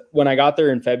 because when I got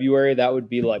there in February, that would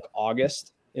be like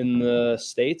August in the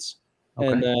States. Okay.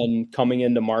 And then coming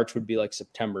into March would be like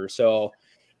September. So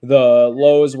the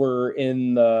lows were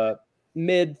in the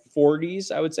mid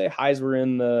 40s, I would say. Highs were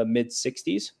in the mid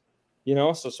 60s, you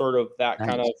know, so sort of that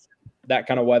kind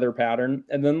of weather pattern.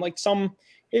 And then like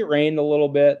it rained a little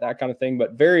bit, that kind of thing,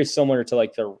 but very similar to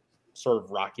like the sort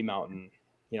of Rocky Mountain,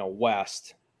 you know,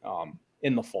 west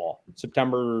in the fall.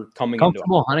 September coming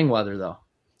comfortable hunting weather though.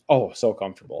 Oh, so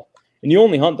comfortable. And you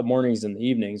only hunt the mornings and the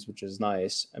evenings, which is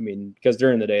nice. I mean, because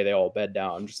during the day they all bed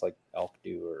down just like elk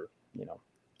do, or, you know,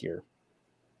 deer.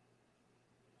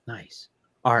 Nice.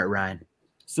 All right, Ryan.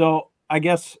 So I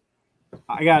guess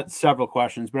I got several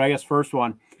questions, but I guess first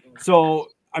one. So,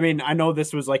 I mean, I know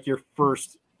this was like your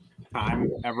first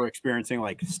time ever experiencing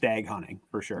like stag hunting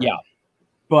for sure. Yeah.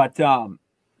 But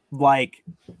like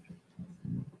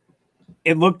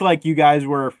it looked like you guys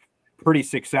were pretty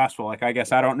successful. Like, I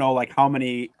guess I don't know like how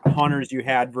many hunters you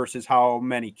had versus how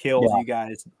many kills you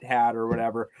guys had or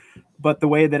whatever, but the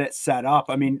way that it's set up,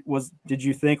 I mean, did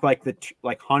you think like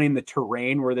hunting the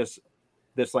terrain where this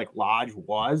like lodge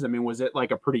was, I mean, was it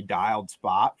like a pretty dialed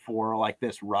spot for like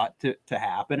this rut to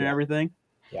happen and everything?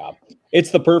 Yeah, it's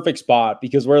the perfect spot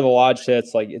because where the lodge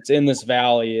sits, like it's in this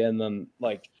valley, and then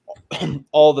like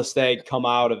all the stag come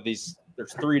out of these,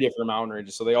 there's 3 different mountain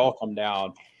ranges, so they all come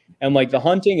down. And like the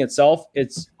hunting itself,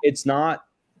 it's not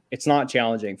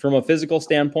challenging from a physical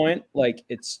standpoint. Like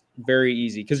it's very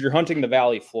easy because you're hunting the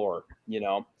valley floor, you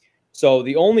know. So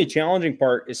the only challenging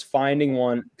part is finding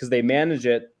one, because they manage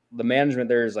it. The management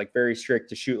there is like very strict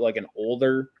to shoot like an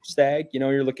older stag. You know,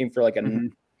 you're looking for like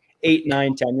an 8,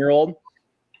 9, 10-year-old.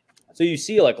 So you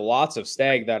see like lots of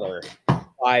stag that are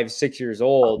 5, 6 years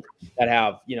old that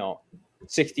have, you know,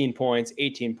 16 points,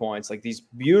 18 points, like these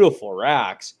beautiful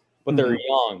racks, but they're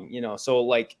young, you know. So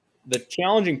like the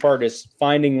challenging part is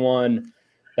finding one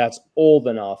that's old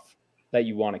enough that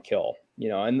you want to kill, you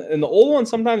know. And the old ones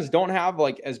sometimes don't have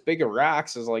like as big a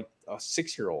racks as like a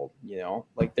 6-year-old, you know.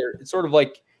 Like it's sort of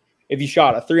like if you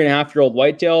shot a 3.5-year-old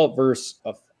whitetail versus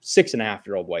a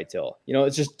 6.5-year-old whitetail, you know,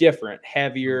 it's just different,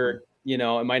 heavier, you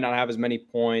know, it might not have as many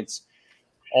points,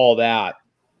 all that.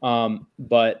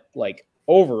 But like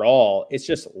overall, it's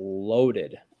just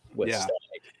loaded with stag.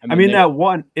 I mean that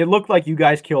one, it looked like you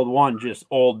guys killed one just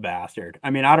old bastard. I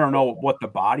mean, I don't know what the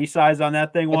body size on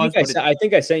that thing was. I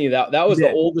think I sent you that. That was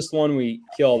the oldest one we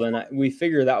killed, and we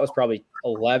figured that was probably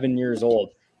 11 years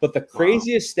old. But the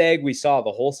craziest stag we saw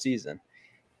the whole season,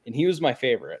 and he was my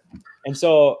favorite. And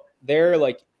so there,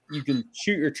 like, you can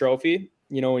shoot your trophy.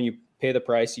 You know, when you pay the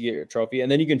price, you get your trophy,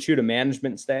 and then you can shoot a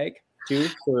management stag too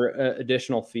for an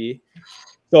additional fee.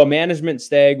 So a management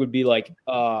stag would be like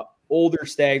older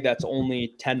stag that's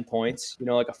only 10 points, you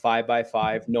know, like a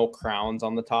 5x5, no crowns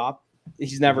on the top.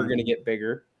 He's never going to get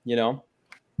bigger, you know,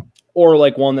 or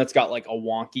like one that's got like a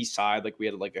wonky side. Like we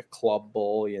had like a club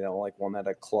bull, you know, like one that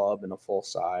had a club and a full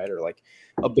side, or like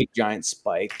a big giant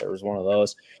spike. There was one of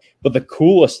those. But the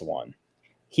coolest one,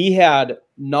 he had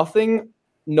nothing,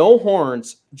 no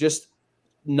horns, just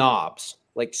knobs,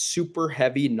 like super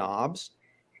heavy knobs.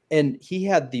 And he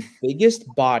had the biggest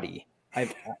body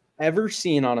I've ever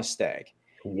seen on a stag.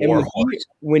 And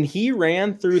when he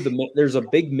ran through there's a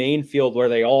big main field where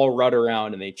they all rut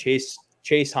around and they chase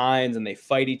hinds and they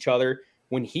fight each other.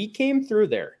 When he came through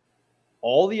there,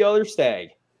 all the other stag,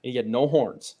 he had no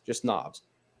horns, just knobs.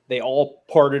 They all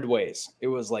parted ways. It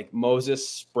was like Moses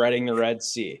spreading the Red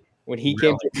Sea. When he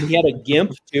came through, he had a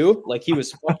gimp too, like he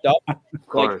was fucked up.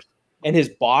 Like, and his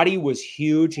body was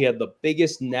huge. He had the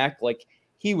biggest neck, like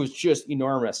he was just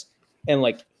enormous. And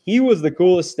like he was the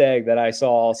coolest stag that I saw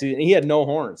all season. He had no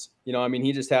horns, you know. I mean,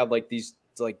 he just had like these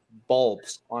like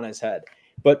bulbs on his head.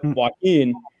 But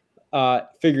Joaquin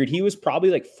figured he was probably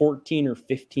like 14 or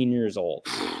 15 years old.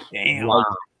 Damn.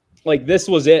 Like this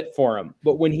was it for him.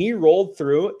 But when he rolled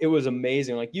through, it was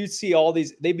amazing. Like you'd see all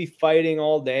these, they'd be fighting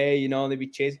all day, you know, and they'd be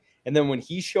chasing. And then when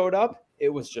he showed up, it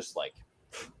was just like,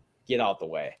 get out the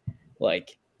way.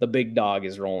 Like the big dog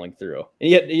is rolling through. And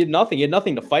he had nothing. He had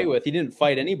nothing to fight with. He didn't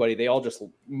fight anybody. They all just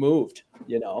moved,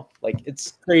 you know. Like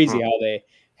it's crazy how they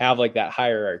have like that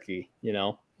hierarchy, you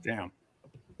know. Damn.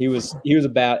 He was a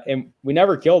bad, and we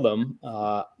never killed him.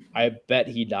 I bet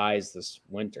he dies this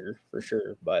winter for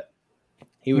sure, but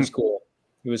he was cool.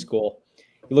 He was cool.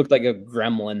 He looked like a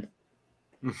gremlin.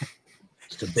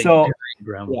 Just a big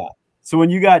gremlin. Yeah. So when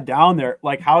you got down there,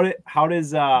 like how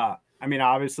does I mean,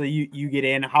 obviously you get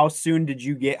in. How soon did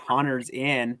you get hunters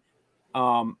in?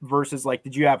 Versus like,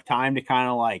 did you have time to kind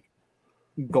of like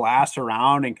glass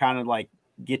around and kind of like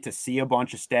get to see a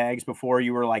bunch of stags before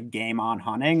you were like game on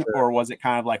hunting, or was it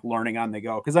kind of like learning on the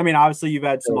go? Because I mean, obviously you've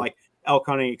had some like elk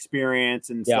hunting experience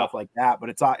and stuff like that, but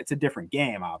it's a different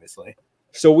game, obviously.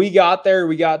 So we got there.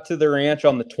 We got to the ranch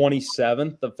on the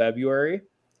 27th of February,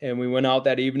 and we went out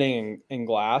that evening and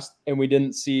glassed, and we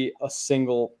didn't see a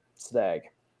single stag.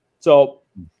 So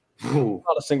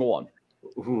not a single one.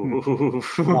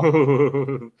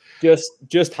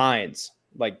 Just hinds.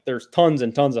 Like there's tons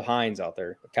and tons of hinds out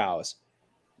there, cows.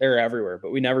 They're everywhere,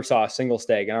 but we never saw a single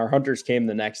stag, and our hunters came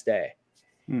the next day.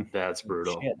 That's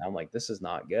brutal. Shit, I'm like, this is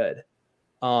not good.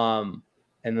 And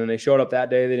then they showed up that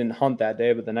day. They didn't hunt that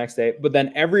day, but the next day. But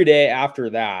then every day after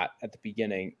that, at the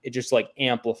beginning, it just like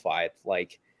amplified.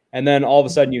 Like, and then all of a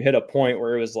sudden you hit a point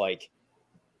where it was like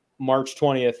March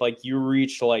 20th, like you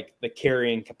reached like the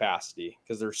carrying capacity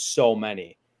because there's so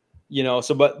many, you know.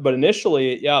 So, but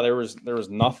initially, yeah, there was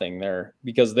nothing there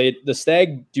because the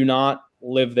stag do not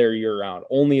live there year round.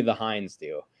 Only the hinds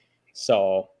do.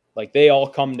 So like they all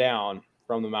come down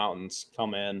from the mountains,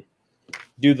 come in,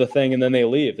 do the thing, and then they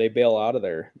leave. They bail out of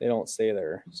there. They don't stay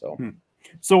there. So,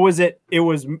 so was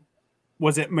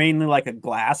it mainly like a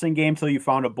glassing game till you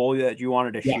found a bull that you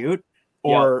wanted to shoot,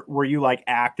 or were you like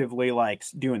actively like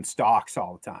doing stalks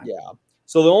all the time? Yeah.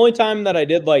 So the only time that I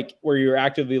did like where you're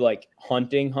actively like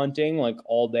hunting like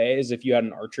all day is if you had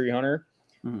an archery hunter,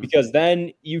 because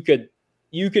then you could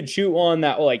shoot one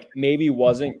that like maybe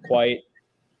wasn't quite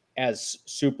as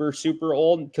super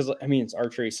old, because I mean it's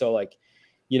archery, so like,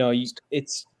 you know,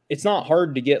 it's not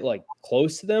hard to get like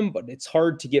close to them, but it's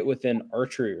hard to get within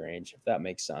archery range, if that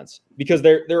makes sense, because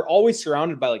they're always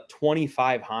surrounded by like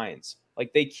 25 hinds.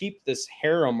 Like they keep this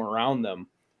harem around them,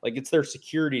 like it's their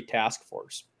security task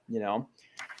force, you know.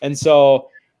 And so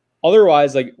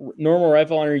otherwise, like normal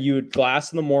rifle hunter, you would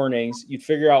glass in the mornings, you'd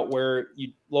figure out where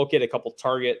you'd locate a couple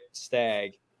target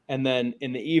stag, and then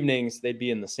in the evenings they'd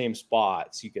be in the same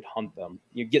spot so you could hunt them.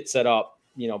 You get set up,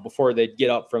 you know, before they'd get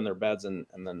up from their beds and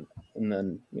then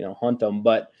you know, hunt them.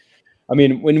 But I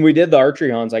mean, when we did the archery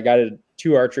hunts, I guided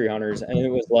 2 archery hunters, and it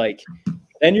was like,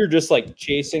 then you're just like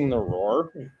chasing the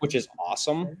roar, which is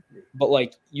awesome, but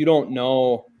like you don't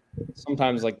know,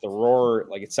 sometimes like the roar,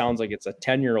 like it sounds like it's a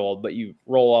 10-year-old, but you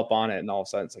roll up on it and all of a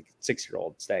sudden it's like a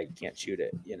 6-year-old stag. You can't shoot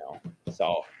it, you know.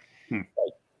 So like,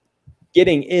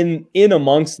 getting in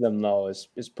amongst them though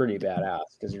is pretty badass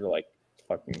because you're like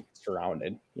fucking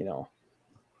surrounded, you know.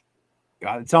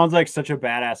 God, it sounds like such a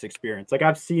badass experience. Like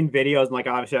I've seen videos, and like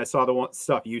obviously I saw the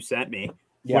stuff you sent me,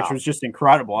 which was just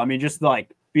incredible. I mean, just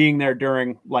like being there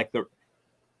during like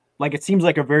it seems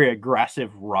like a very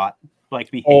aggressive rut, like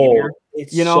behavior,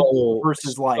 you know,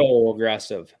 versus like so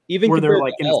aggressive, even where they're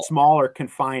like in a smaller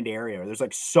confined area. There's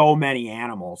like so many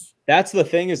animals. That's the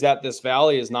thing, is that this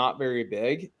valley is not very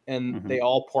big, and they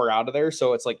all pour out of there.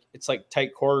 So it's like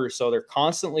tight quarters. So they're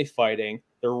constantly fighting.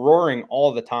 They're roaring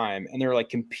all the time, and they're like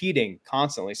competing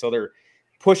constantly. So they're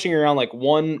pushing around like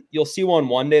you'll see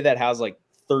one day that has like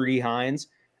 30 hinds.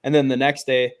 And then the next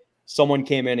day someone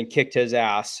came in and kicked his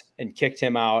ass and kicked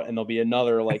him out. And there'll be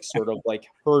another like sort of like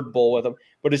herd bull with him,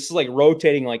 but it's just like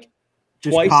rotating like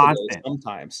just twice a day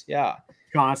sometimes. Yeah.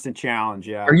 Constant challenge.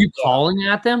 Yeah. Are you calling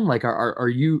at them? Like, are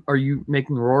you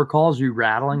making roar calls? Are you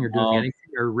rattling or doing anything,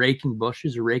 or raking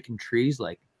bushes or raking trees?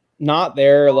 Like, not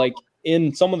there. Like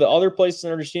in some of the other places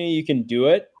in Argentina, you can do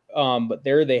it. But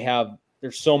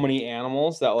there's so many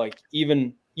animals that like,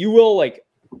 even you will like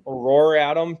roar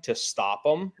at them to stop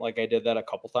them. Like I did that a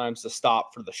couple times to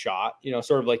stop for the shot, you know,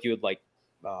 sort of like you would like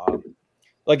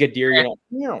a deer,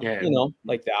 you know,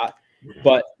 like that.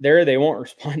 But they won't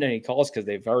respond to any calls because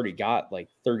they've already got like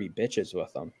 30 bitches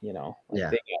with them, you know.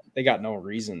 Like they got no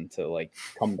reason to like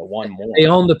come to one more. They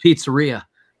own the pizzeria.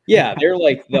 Yeah, they're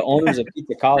like the owners of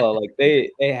Pinkalla. Like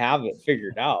they have it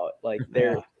figured out. Like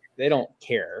they don't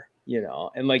care, you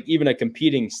know. And like even a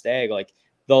competing stag, like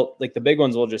they'll like the big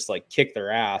ones will just like kick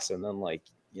their ass and then like,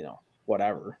 you know,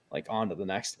 whatever, like on to the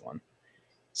next one.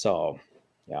 So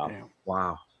yeah.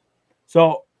 Wow.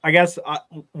 So I guess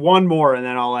one more, and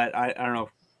then I'll let I don't know.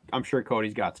 I'm sure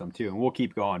Cody's got some too, and we'll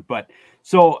keep going. But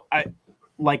so I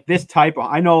like this type of,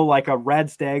 I know like a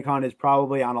red stag hunt is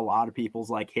probably on a lot of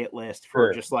people's like hit list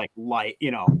for just like light,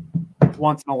 you know,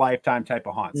 once in a lifetime type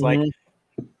of hunts. Like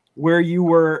where you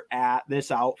were at this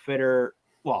outfitter,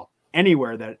 well,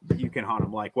 anywhere that you can hunt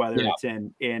them, like whether it's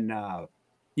in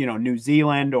you know, New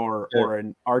Zealand or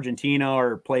in Argentina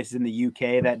or places in the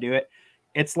UK that do it.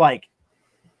 It's like,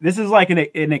 this is like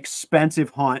an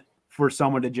expensive hunt for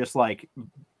someone to just like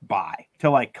buy,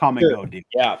 to like come and go do.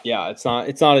 Yeah. It's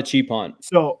not a cheap hunt.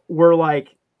 So we're like,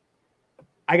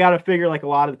 I got to figure like a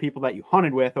lot of the people that you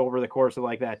hunted with over the course of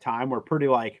like that time were pretty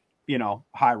like, you know,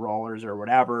 high rollers or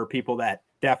whatever, people that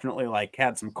definitely like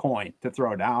had some coin to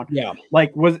throw down. Yeah.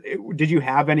 Like did you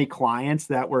have any clients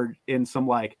that were in some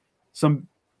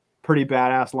pretty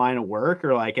badass line of work,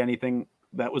 or like anything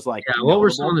that was like, what were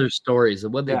some of their stories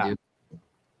of what they do?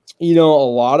 You know, a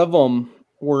lot of them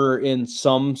were in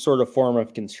some sort of form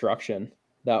of construction.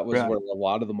 That was where a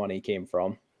lot of the money came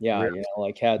from. Yeah. You know,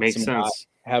 like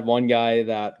had one guy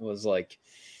that was like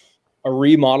a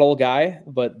remodel guy,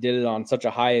 but did it on such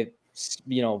a high,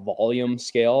 you know, volume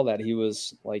scale that he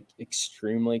was like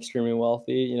extremely, extremely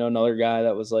wealthy. You know, another guy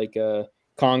that was like a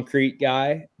concrete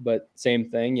guy, but same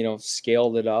thing, you know,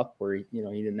 scaled it up where, you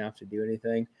know, he didn't have to do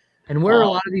anything. And where are a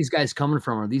lot of these guys coming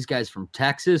from? Are these guys from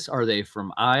Texas? Are they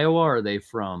from Iowa? Are they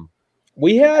from?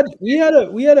 We had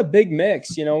a big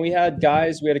mix. You know, we had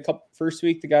guys. We had a couple. First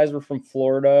week, the guys were from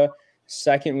Florida.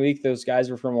 Second week, those guys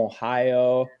were from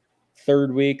Ohio.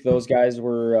 Third week, those guys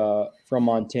were from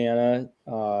Montana.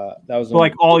 That was so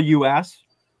like all U.S.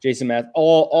 Jason Matt,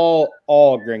 all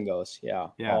gringos. Yeah.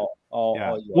 All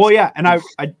US. Well, yeah, and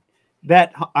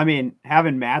I mean,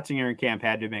 having Matzinger in camp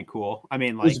had to have been cool. I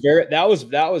mean, like that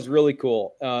was really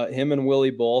cool. Him and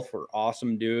Willie both were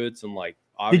awesome dudes, and like,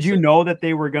 did you know that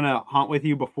they were gonna hunt with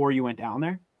you before you went down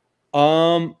there?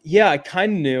 Yeah, I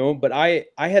kind of knew, but I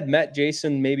had met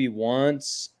Jason maybe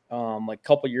once, like a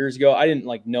couple years ago. I didn't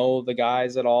like know the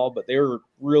guys at all, but they were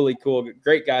really cool,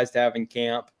 great guys to have in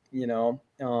camp, you know,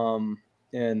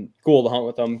 and cool to hunt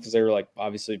with them because they were like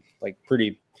obviously like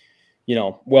pretty, you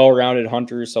know, well-rounded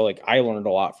hunters. So like I learned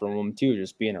a lot from them too,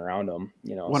 just being around them,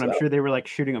 you know. When I'm sure they were like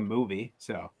shooting a movie.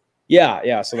 So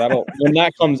yeah. So that'll when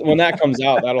that comes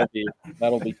out,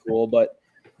 that'll be cool. But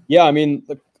yeah, I mean,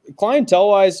 the clientele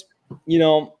wise, you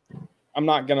know, I'm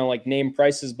not gonna like name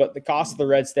prices, but the cost of the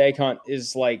red stag hunt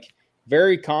is like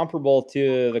very comparable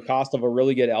to the cost of a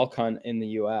really good elk hunt in the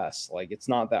US. Like it's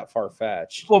not that far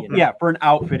fetched. Well, yeah, for an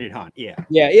outfitted hunt. Yeah,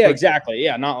 exactly.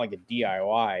 Yeah, not like a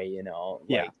DIY, you know,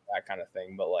 like that kind of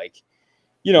thing. But like,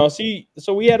 you know,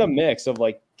 so we had a mix of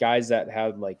like guys that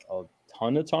had like a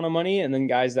ton of money, and then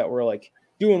guys that were like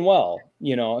doing well,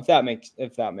 you know, if that makes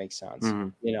sense,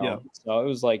 you know. Yeah. So it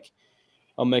was like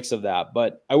a mix of that.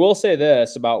 But I will say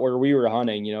this about where we were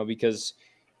hunting, you know, because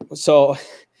so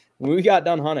when we got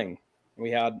done hunting, we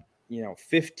had, you know,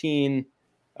 15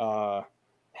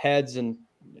 heads and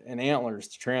and antlers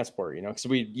to transport, you know, because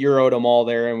we Euroed them all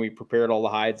there and we prepared all the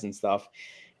hides and stuff.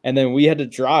 And then we had to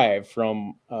drive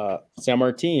from San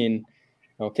Martin,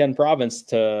 Ken Province,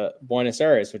 to Buenos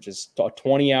Aires, which is a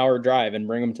 20-hour drive, and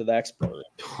bring them to the exporter.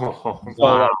 Oh,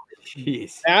 wow.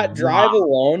 Jeez. That drive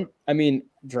alone, I mean,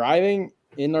 driving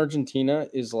in Argentina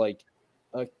is like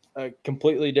a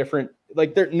completely different,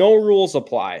 like there no rules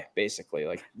apply, basically.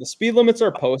 Like the speed limits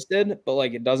are posted, but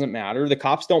like it doesn't matter. The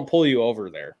cops don't pull you over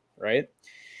there, right?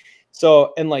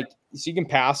 So, and like, so you can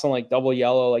pass on like double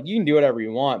yellow, like you can do whatever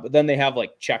you want, but then they have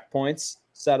like checkpoints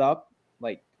set up,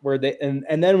 like where they,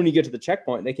 and then when you get to the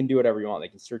checkpoint, they can do whatever you want. They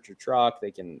can search your truck,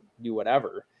 they can do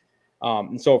whatever.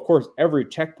 And so of course, every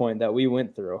checkpoint that we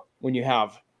went through, when you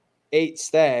have 8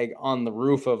 stag on the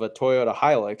roof of a Toyota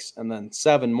Hilux and then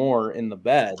 7 more in the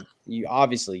bed, you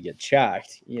obviously get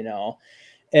checked, you know?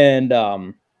 And,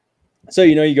 so,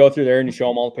 you know, you go through there and you show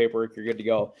them all the paperwork, you're good to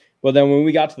go. But then when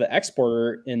we got to the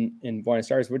exporter in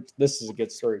Buenos Aires, which this is a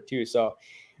good story too. So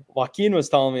Joaquin was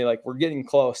telling me, like, we're getting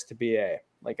close to BA,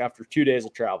 like after 2 days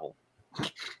of travel.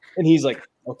 And he's like,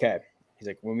 okay. He's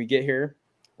like, when we get here,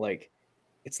 like,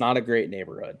 it's not a great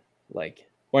neighborhood. Like,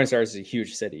 Buenos Aires is a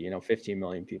huge city, you know, 15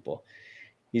 million people.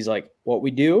 He's like, what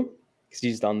we do, because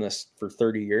he's done this for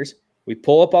 30 years, we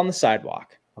pull up on the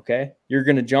sidewalk, okay? You're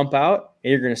going to jump out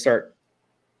and you're going to start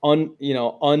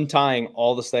untying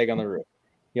all the stag on the roof.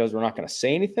 He goes, we're not going to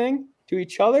say anything to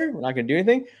each other. We're not going to do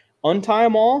anything. Untie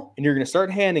them all, and you're going to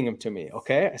start handing them to me,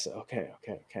 okay? I said, okay.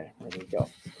 There we go.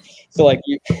 So, like,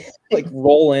 you like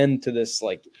roll into this,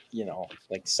 like, you know,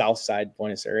 like South Side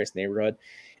Buenos Aires neighborhood,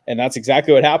 and that's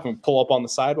exactly what happened. Pull up on the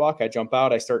sidewalk. I jump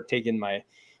out. I start taking my,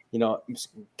 you know,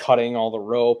 cutting all the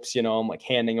ropes. You know, I'm like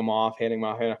handing them off.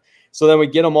 So then we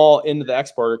get them all into the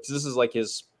exporter, because this is like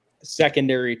his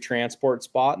secondary transport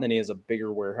spot, and then he has a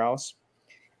bigger warehouse.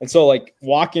 And so like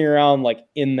walking around like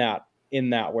in that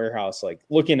warehouse, like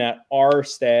looking at our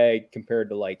stag compared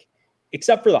to like,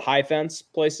 except for the high fence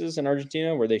places in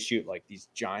Argentina where they shoot like these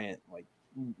giant like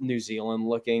New Zealand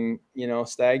looking, you know,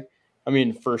 stag. I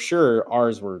mean, for sure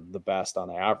ours were the best on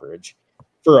average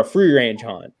for a free range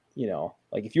hunt. You know,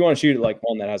 like if you want to shoot like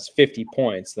one that has 50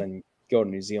 points, then go to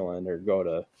New Zealand or go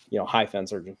to, you know, high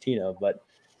fence Argentina. But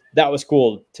that was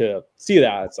cool to see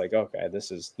that. It's like, okay,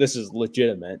 this is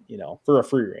legitimate, you know, for a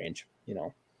free range, you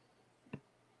know.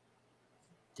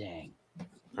 Dang.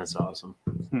 That's awesome.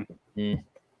 That's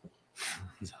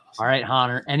awesome. All right,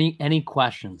 Hahner, any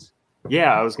questions?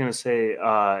 Yeah, I was going to say,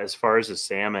 as far as a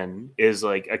salmon, is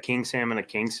like a king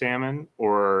salmon,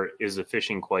 or is the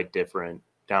fishing quite different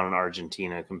down in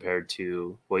Argentina compared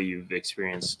to what you've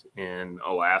experienced in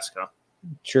Alaska?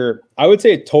 Sure. I would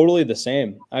say totally the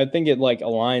same. I think it like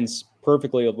aligns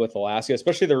perfectly with Alaska,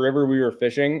 especially the river we were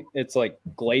fishing. It's like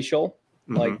glacial.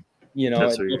 Mm-hmm. Like, you know,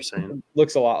 that's what you're saying. It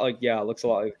looks a lot like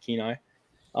Kenai.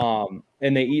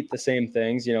 And they eat the same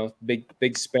things, you know,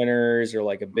 big spinners or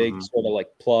like a big sort of like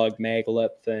plug mag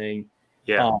lip thing.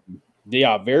 Yeah.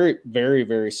 Very, very,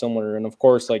 very similar. And of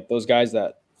course, like those guys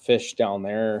that fish down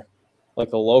there,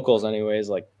 like the locals anyways,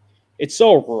 like it's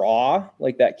so raw,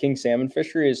 like that king salmon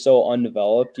fishery is so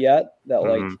undeveloped yet that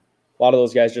like a lot of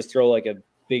those guys just throw like a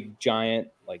big giant,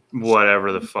 like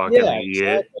whatever the fuck. Yeah,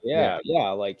 exactly. Yeah.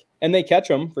 Like, and they catch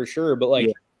them for sure. But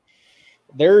like,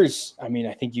 there's, I mean,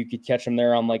 I think you could catch them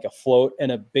there on like a float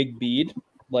and a big bead.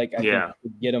 Like, I think you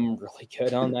could get them really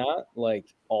good on that.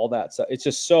 Like all that stuff. It's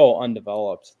just so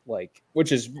undeveloped, like,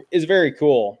 which is very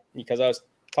cool, because I was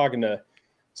talking to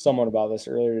someone about this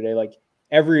earlier today. Like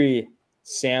every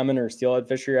salmon or steelhead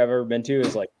fishery I've ever been to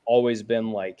has like always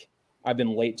been like, I've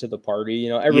been late to the party, you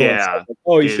know. Everyone's like,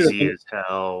 oh, you should have as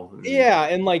hell. Yeah,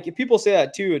 and like if people say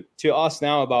that too to us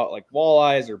now about like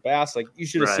walleyes or bass, like you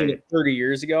should have seen it 30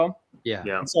 years ago. Yeah.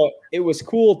 And so it was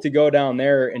cool to go down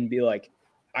there and be like,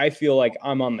 I feel like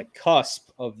I'm on the cusp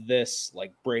of this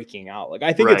like breaking out. Like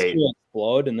I think it's going to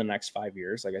explode in the next 5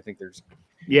 years. Like I think there's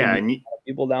and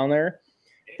people down there.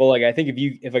 But like I think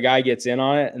if a guy gets in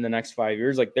on it in the next 5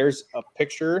 years, like there's a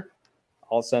picture,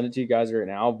 I'll send it to you guys right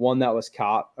now, one that was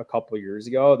caught a couple of years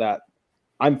ago that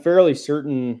I'm fairly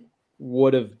certain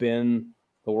would have been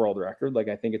the world record. Like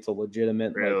I think it's a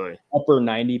legitimate like, upper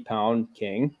 90-pound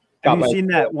king. Have you seen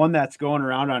that one that's going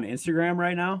around on Instagram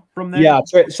right now from there? Yeah.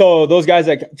 So those guys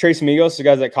like Trace Amigos, the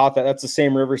guys that caught that, that's the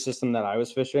same river system that I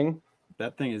was fishing.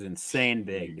 That thing is insane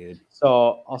big, dude.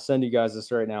 So I'll send you guys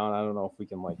this right now, and I don't know if we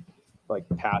can like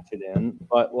patch it in,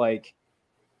 but like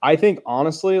I think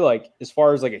honestly, like as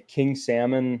far as like a king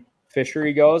salmon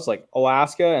fishery goes, like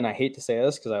Alaska, and I hate to say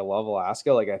this because I love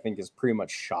Alaska, like I think is pretty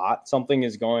much shot. Something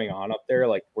is going on up there,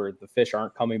 like where the fish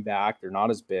aren't coming back. They're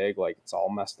not as big. Like it's all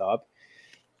messed up.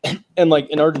 And like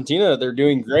in Argentina, they're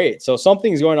doing great. So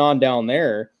something's going on down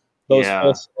there. Those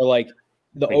fish are like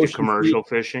the like ocean commercial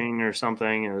fishing or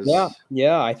something is.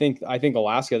 Yeah. I think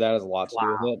Alaska, that has a lot to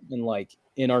do with it. And like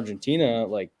in Argentina,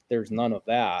 like there's none of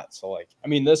that. So like, I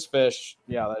mean, this fish,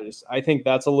 I think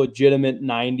that's a legitimate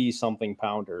 90 something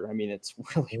pounder. I mean, it's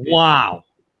really big. Wow.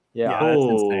 Yeah. That's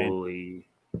insane.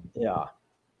 Yeah.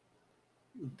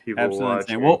 People absolutely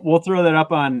insane. We'll throw that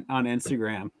up on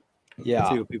Instagram. Yeah.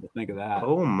 See what people think of that.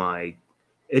 Oh my,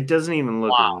 it doesn't even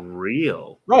look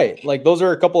real. Right. Like those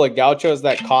are a couple of gauchos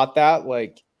that caught that.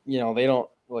 Like, you know, they don't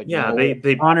like. Yeah, they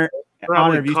probably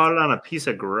caught it on a piece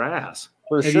of grass.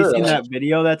 For Have sure. you seen that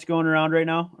video that's going around right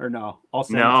now, or no? I'll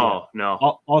send it to you.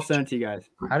 I'll send it to you guys.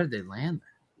 How did they land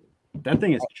there? That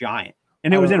thing is giant,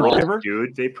 and it was in river.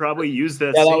 Dude, they probably used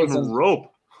that same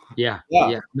rope. Yeah,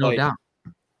 no doubt.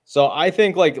 So I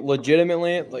think like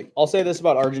legitimately, like I'll say this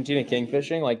about Argentina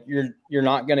kingfishing, like you're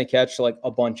not going to catch like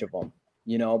a bunch of them,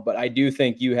 you know, but I do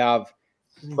think you have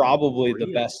probably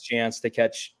the best chance to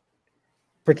catch.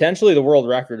 Potentially the world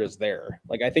record is there.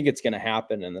 Like I think it's going to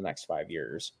happen in the next 5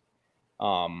 years.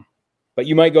 But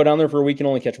you might go down there for a week and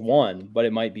only catch one, but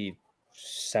it might be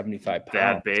 75 pounds.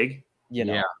 That big? You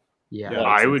know. Yeah.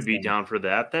 I would be down for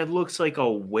that. That looks like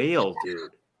a whale,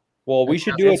 dude. Well, we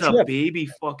should do a trip. It's a baby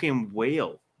fucking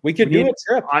whale. We could do a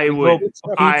trip. I would.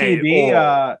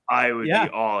 PTB, I would be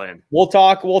all in. We'll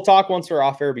talk once we're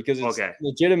off air because it's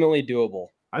legitimately doable.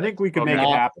 I think we could make it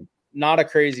happen. Not a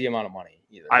crazy amount of money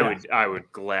either. I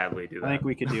would gladly do that. I think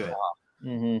we could do it.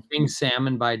 King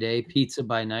salmon by day, pizza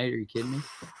by night. Are you kidding me?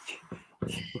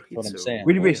 That's what I'm saying.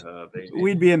 We'd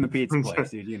be in the pizza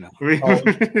place, dude. You know. You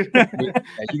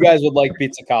guys would like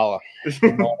Pinkalla.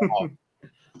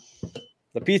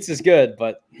 The pizza's good,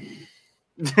 but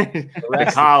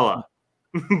Pinkalla.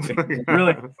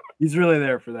 Really, he's really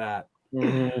there for that.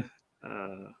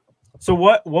 So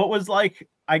what was like?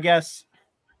 I guess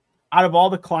out of all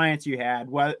the clients you had,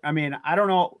 I mean, I don't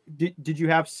know. Did you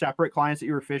have separate clients that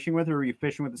you were fishing with, or were you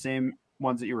fishing with the same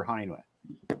ones that you were hunting with?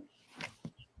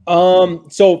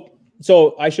 So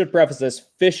I should preface this: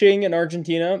 fishing in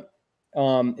Argentina,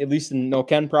 at least in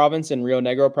Neuquén province and Rio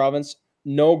Negro province,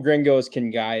 no gringos can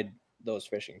guide those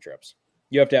fishing trips.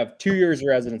 You have to have 2 years of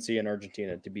residency in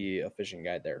Argentina to be a fishing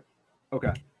guide there.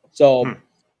 Okay. So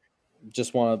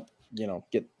just want to,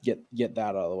 get that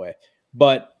out of the way.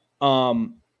 But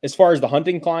as far as the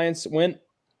hunting clients went,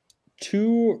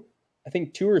 I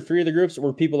think two or three of the groups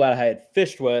were people that I had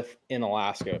fished with in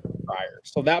Alaska prior.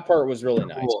 So that part was really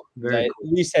nice. Cool. I at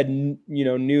least had,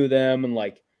 knew them and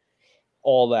like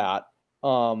all that.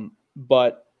 So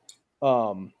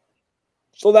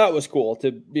that was cool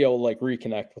to be able to like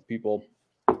reconnect with people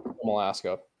from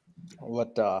Alaska.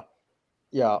 But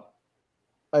yeah,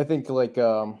 I think like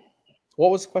what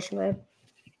was the question, Ryan?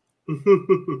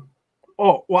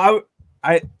 Oh, well,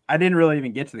 I didn't really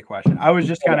even get to the question. I was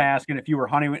just kind of asking if you were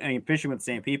hunting and fishing with the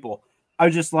same people. I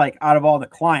was just like, out of all the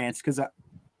clients, because I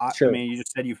mean, you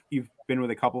just said you've been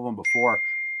with a couple of them before.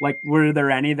 Like, were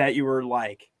there any that you were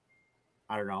like,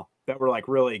 I don't know, that were like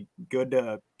really good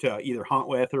to either hunt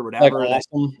with or whatever? Like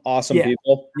awesome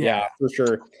people. Yeah, for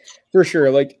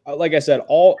sure. Like I said,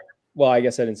 I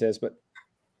guess I didn't say this, but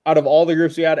out of all the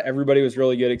groups we had, everybody was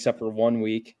really good except for 1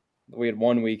 week. We had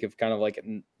 1 week of kind of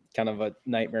a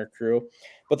nightmare crew,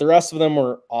 but the rest of them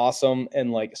were awesome.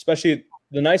 And like, especially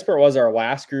the nice part was our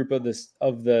last group of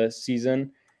the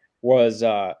season was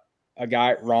a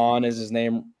guy, Ron is his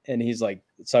name. And he's like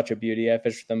such a beauty. I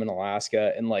fished with him in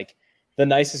Alaska and like the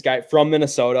nicest guy from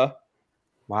Minnesota.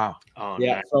 Wow. Oh,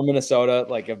 yeah. Nice. From Minnesota,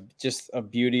 like just a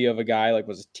beauty of a guy, like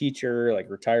was a teacher,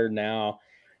 like retired now.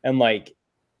 And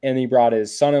he brought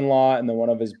his son-in-law and then one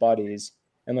of his buddies.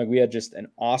 And like, we had just an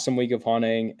awesome week of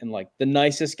hunting and like the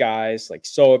nicest guys, like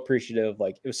so appreciative.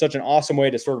 Like it was such an awesome way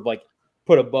to sort of like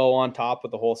put a bow on top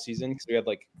of the whole season. Cause we had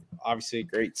like obviously a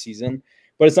great season,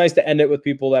 but it's nice to end it with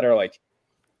people that are like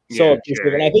so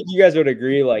appreciative. Sure. And I think you guys would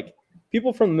agree, like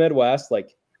people from the Midwest,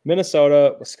 like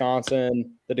Minnesota,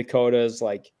 Wisconsin, the Dakotas,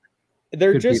 like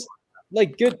they're good just people.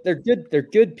 Like good. They're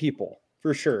good people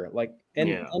for sure. Like,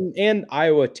 and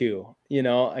Iowa too,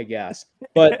 I guess,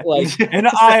 but like in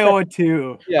Iowa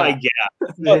too. Yeah. I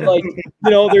guess. But like,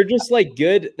 they're just like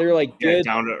good. They're like good,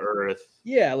 down to earth.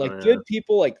 Yeah. Like good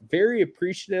people, like very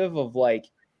appreciative of like,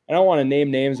 I don't want to name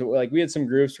names, but like we had some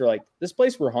groups where like this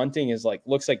place we're hunting is like,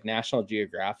 looks like National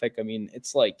Geographic. I mean,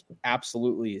 it's like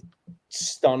absolutely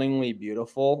stunningly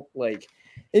beautiful. Like,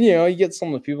 and you get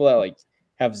some of the people that like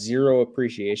have zero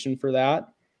appreciation for that.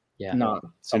 Yeah, not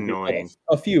some annoying. People,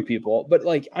 a few people, but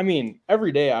like, I mean,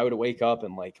 every day I would wake up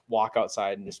and like walk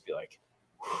outside and just be like,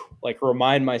 like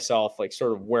remind myself like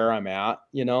sort of where I'm at,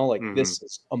 you know, like this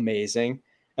is amazing.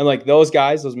 And like those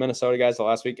guys, those Minnesota guys the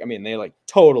last week, I mean, they like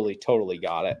totally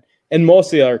got it. And most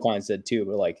of the other clients did too,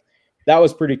 but like that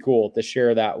was pretty cool to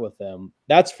share that with them.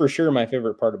 That's for sure my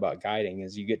favorite part about guiding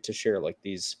is you get to share like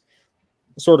these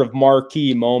sort of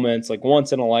marquee moments, like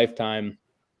once in a lifetime,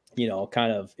 you know,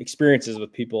 kind of experiences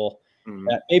with people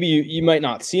that maybe you might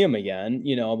not see them again,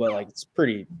 you know, but like it's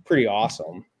pretty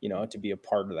awesome, you know, to be a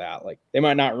part of that. Like they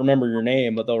might not remember your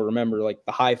name, but they'll remember like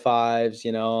the high fives,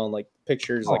 you know, and like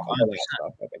pictures, like all that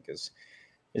stuff. I think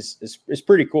is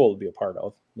pretty cool to be a part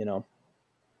of, you know.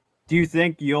 Do you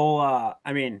think you'll?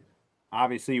 I mean,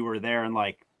 obviously you were there and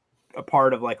like a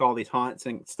part of like all these hunts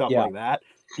and stuff like that.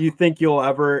 Do you think you'll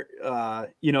ever,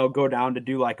 you know, go down to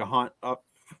do like a hunt up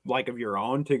like of your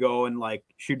own to go and like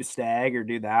shoot a stag or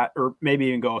do that, or maybe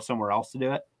even go somewhere else to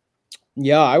do it?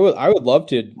 Yeah, I would love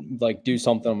to like do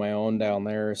something on my own down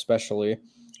there, especially.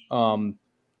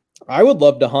 I would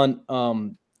love to hunt.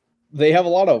 They have a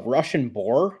lot of Russian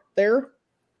boar there.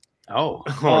 Oh,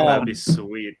 that'd be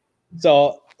sweet.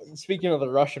 So speaking of the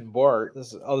Russian boar,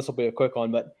 this will be a quick one,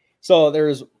 but so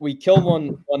we killed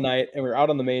one night and we were out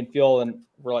on the main field and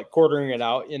we're like quartering it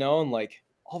out, you know, and like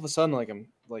all of a sudden, like I'm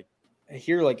like I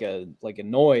hear like a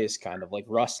noise kind of like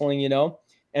rustling, you know,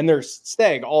 and there's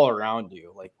stag all around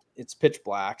you, like it's pitch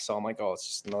black. So I'm like, oh, it's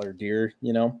just another deer,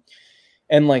 you know,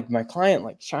 and like my client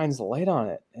like shines the light on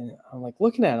it and I'm like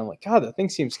looking at it, I'm like, God, that thing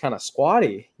seems kind of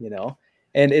squatty, you know,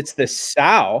 and it's this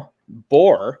sow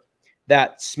boar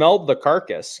that smelled the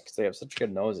carcass because they have such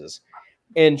good noses.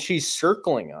 And she's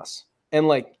circling us and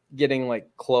like getting like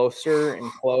closer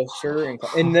and closer.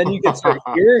 And then you can start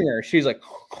hearing her. She's like,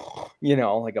 you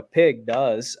know, like a pig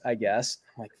does, I guess.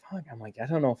 I'm like, fuck. I'm like, I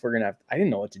don't know if we're going to I didn't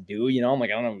know what to do. You know, I'm like,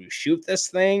 I don't know if we shoot this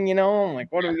thing, you know, I'm like,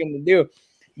 what are we going to do?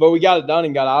 But we got it done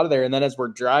and got out of there. And then as we're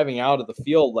driving out of the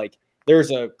field, like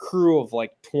there's a crew of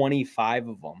like 25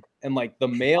 of them. And like the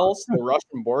males, the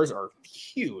Russian boars are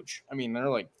huge. I mean, they're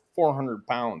like 400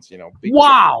 pounds, you know.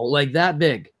 Wow. Like that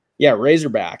big. Yeah,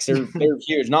 razorbacks. They're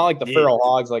huge. Not like the feral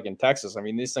hogs like in Texas. I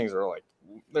mean, these things are like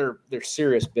they're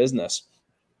serious business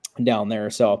down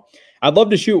there. So I'd love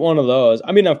to shoot one of those.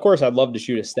 I mean, of course, I'd love to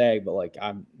shoot a stag, but like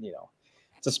I'm, you know,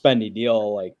 it's a spendy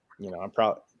deal. Like, you know, I'm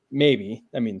probably maybe.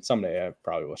 I mean, someday I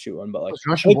probably will shoot one, but like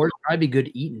Russian boars probably be good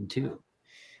eating too.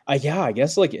 Yeah, I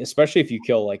guess like especially if you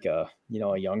kill like a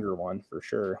younger one for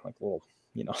sure, like a little.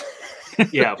 You know,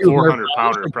 yeah,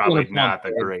 400-pounder probably not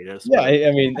the greatest. Yeah,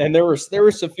 I mean, and there was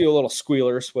a few little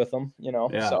squealers with them, you know.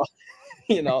 Yeah. So,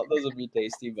 you know, those would be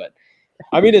tasty. But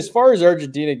I mean, as far as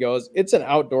Argentina goes, it's an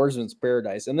outdoorsman's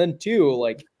paradise. And then too,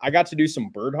 like I got to do some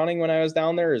bird hunting when I was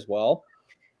down there as well,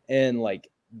 and like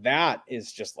that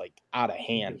is just like out of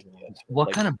hand. What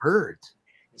like, kind of birds?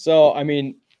 So I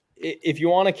mean, if you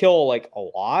want to kill like a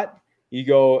lot, you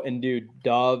go and do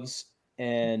doves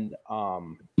and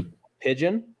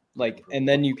pigeon, like, and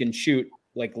then you can shoot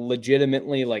like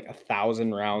legitimately like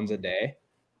 1,000 rounds a day,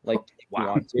 like if you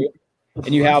want to.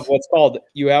 And you have what's called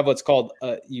you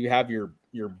have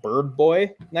your bird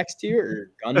boy next to you or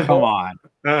your gun. Come on.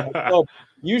 So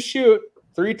you shoot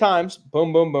 3 times,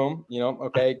 boom, boom, boom. You know,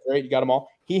 okay, great, you got them all.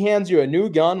 He hands you a new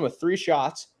gun with 3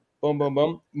 shots, boom, boom,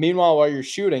 boom. Meanwhile, while you're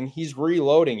shooting, he's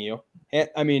reloading you. And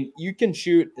I mean, you can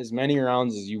shoot as many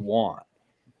rounds as you want.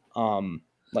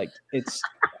 Like it's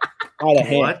out of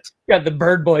hand. What? Got the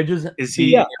bird boy. Just is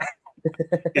he? Yeah.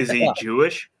 Is he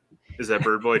Jewish? Is that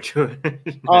bird boy Jewish?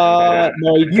 No,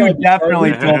 you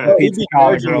definitely told the pizza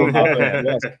college girl.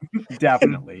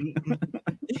 Definitely.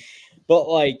 But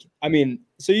like, I mean,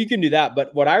 so you can do that.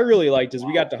 But what I really liked is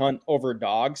we got to hunt over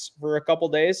dogs for a couple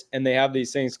days, and they have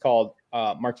these things called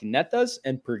martinetas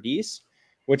and perdiz,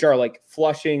 which are like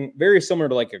flushing, very similar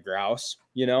to like a grouse,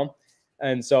 you know.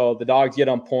 And so the dogs get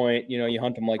on point, you know, you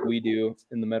hunt them like we do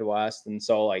in the Midwest. And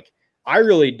so like, I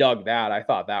really dug that. I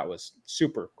thought that was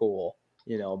super cool,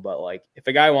 you know, but like if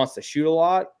a guy wants to shoot a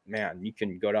lot, man, you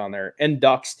can go down there, and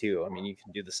ducks too. I mean, you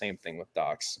can do the same thing with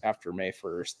ducks after May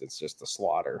 1st. It's just a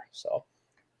slaughter. So.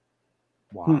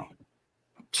 Wow.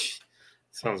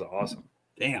 Sounds awesome.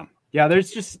 Damn. Yeah. There's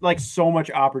just like so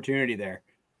much opportunity there.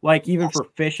 Like even for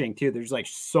fishing too, there's like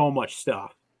so much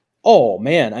stuff. Oh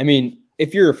man. I mean,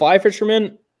 if you're a fly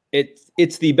fisherman,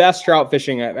 it's the best trout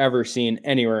fishing I've ever seen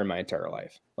anywhere in my entire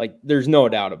life. Like there's no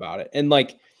doubt about it. And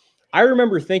like, I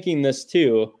remember thinking this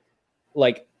too,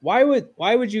 like, why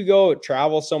would you go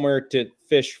travel somewhere to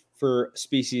fish for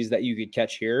species that you could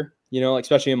catch here, you know, like,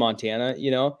 especially in Montana,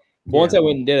 you know, but once I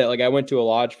went and did it, like I went to a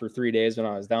lodge for 3 days when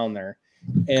I was down there,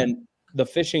 and the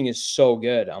fishing is so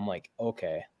good. I'm like,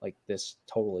 okay, like this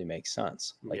totally makes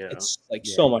sense. Like it's like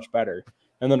so much better.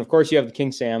 And then of course you have the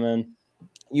king salmon.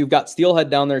 you've got steelhead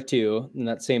down there too in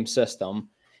that same system.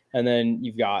 And then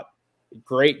you've got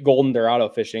great golden dorado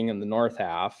fishing in the north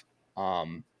half. I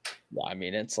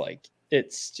mean,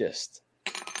 it's just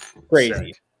crazy.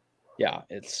 Sick. Yeah,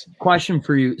 it's question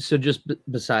for you. So just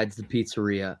besides the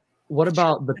pizzeria, what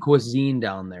about the cuisine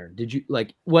down there? Did you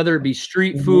like, whether it be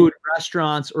street food,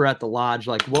 restaurants, or at the lodge,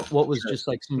 like what was just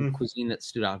like some cuisine that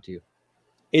stood out to you?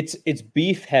 It's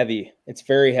beef heavy. It's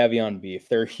very heavy on beef.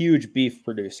 They're a huge beef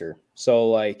producer. So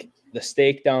like the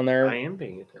steak down there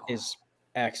is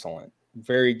excellent.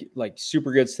 Very like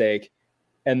super good steak.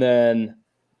 And then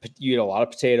you eat a lot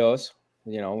of potatoes,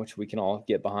 which we can all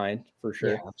get behind for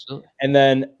sure. Yeah, absolutely. And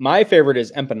then my favorite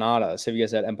is empanadas. Have you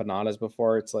guys had empanadas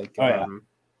before? It's like,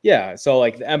 yeah. So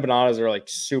like the empanadas are like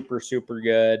super, super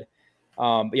good.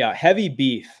 But yeah, heavy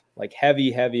beef, like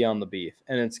heavy on the beef.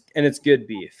 And it's good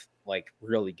beef, like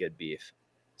really good beef.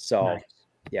 So nice.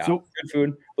 Yeah, so, good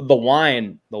food. But the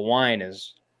wine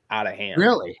is out of hand.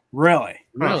 Really?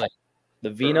 The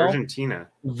vino, Argentina.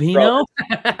 Vino?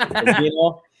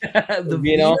 The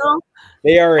vino.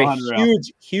 They are a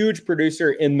huge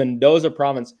producer in Mendoza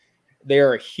province. They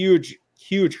are a huge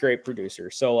grape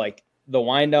producer. So like the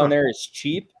wine down there is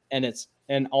cheap,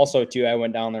 and also too, I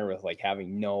went down there with like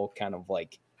having no kind of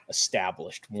like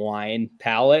established wine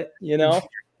palate,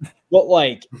 but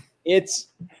like it's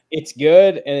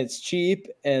good and it's cheap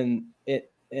and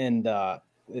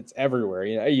it's everywhere.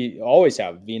 You always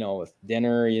have vino with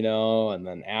dinner, and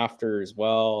then after as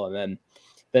well. And then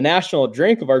the national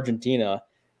drink of Argentina,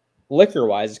 liquor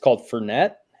wise, is called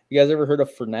Fernet. You guys ever heard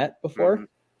of Fernet before?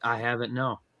 I haven't.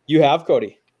 No. You have,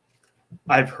 Cody?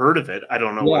 I've heard of it. I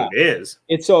don't know what it is.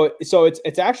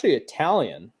 It's actually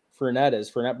Italian. Fernet is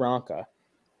Fernet Branca,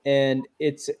 and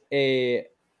it's a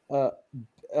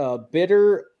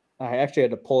bitter. I actually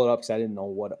had to pull it up because I didn't know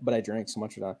what, but I drank so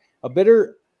much of it. A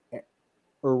bitter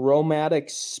aromatic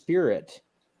spirit,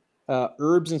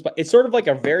 herbs and spice. It's sort of like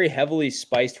a very heavily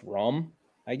spiced rum,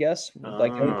 I guess.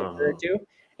 Like how you compare it to,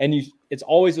 and it's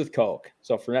always with Coke.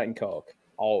 So Fernet and Coke,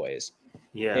 always.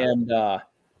 Yeah. And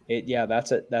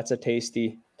that's a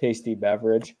tasty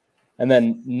beverage. And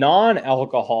then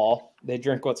non-alcohol, they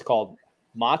drink what's called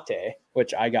mate,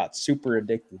 which I got super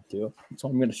addicted to. So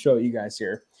I'm going to show you guys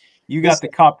here. You got the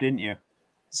cup, didn't you?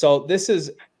 So this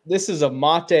is a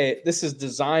mate. This is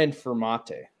designed for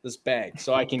mate, this bag.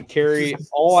 So I can carry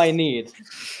all I need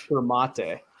for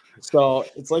mate. So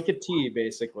it's like a tea,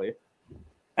 basically.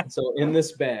 So in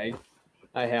this bag,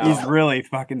 I have. He's really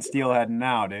fucking steelheading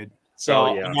now, dude.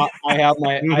 So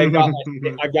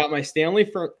I've got my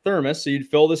Stanley thermos. So you'd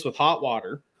fill this with hot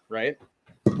water, right?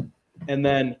 And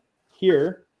then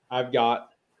here I've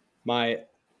got my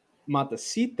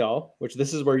matecito, which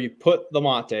this is where you put the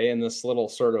mate in this little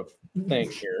sort of thing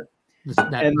here.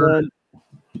 And then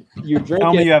you drink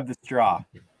Tell me you have the straw.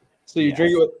 So you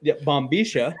drink it with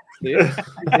bombisha.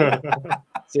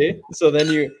 See? So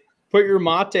then you put your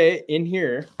mate in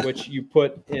here, which you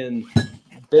put in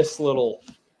this little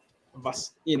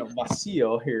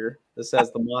vacío here. This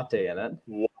has the mate in it.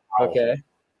 Wow. Okay.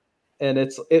 And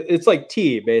it's like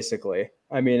tea, basically.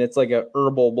 I mean, it's like a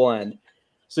herbal blend.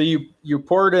 So you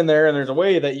pour it in there, and there's a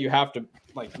way that you have to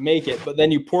like make it, but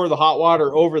then you pour the hot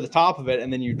water over the top of it,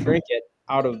 and then you drink it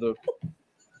out of the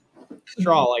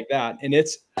straw like that. And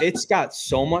it's got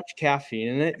so much caffeine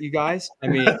in it, you guys. I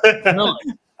mean,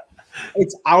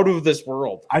 it's out of this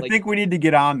world. I think we need to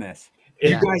get on this.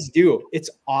 You guys do.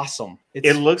 It's awesome.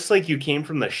 It looks like you came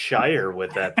from the Shire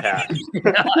with that pack.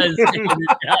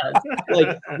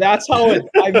 Like that's how it.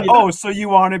 I mean, so you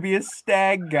want to be a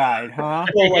stag guide, huh?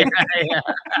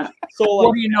 So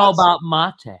what do you know about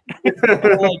mate?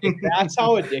 That's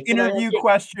how addicted. Interview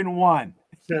question 1.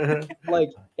 Like,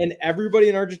 and everybody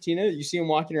in Argentina, you see them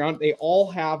walking around. They all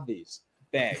have these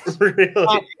bags. Really?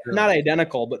 Not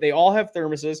identical, but they all have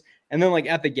thermoses. And then like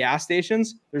at the gas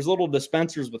stations, there's little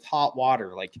dispensers with hot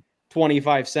water, like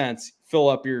 25 cents. Fill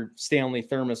up your Stanley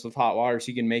thermos with hot water so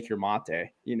you can make your mate.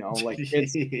 Like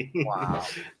it's wow.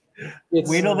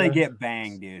 Wait till they get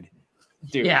Bang, dude.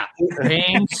 Yeah,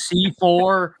 Bang,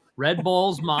 C4, Red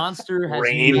Bulls, Monster has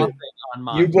nothing on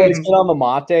mate. You boys get on the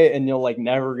mate and you'll like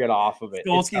never get off of it.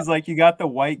 Stolski's like, you got the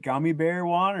white gummy bear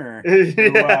one, or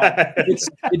it's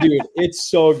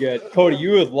so good. Cody,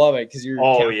 you would love it because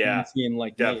you're seeing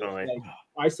like definitely. Like,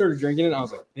 I started drinking it and I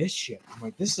was like, this shit. I'm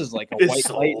like, this is like a white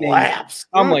lightning.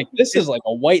 I'm like, this is like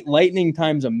a white lightning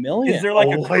times a million. Is there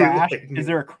like a crash? Is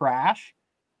there a crash?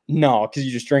 No, because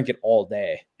you just drink it all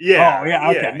day. Yeah. Oh, yeah.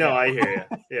 Okay. No, I hear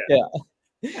you. Yeah.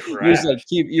 You just like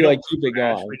keep it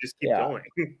going. We just keep going.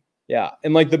 Yeah.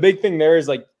 And like the big thing there is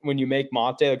like when you make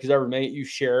mate, like, cause ever make it, you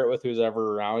share it with who's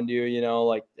ever around you, you know,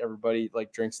 like everybody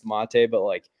like drinks the mate, but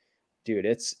like, dude,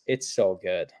 it's so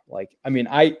good. Like, I mean,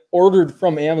 I ordered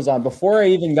from Amazon before I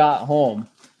even got home.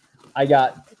 I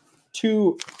got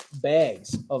 2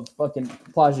 bags of fucking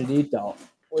Plajadito,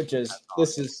 which is,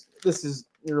 this is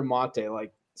your mate.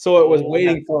 Like, so it was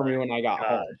waiting for me when I got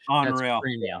home. Unreal.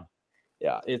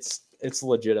 Yeah. It's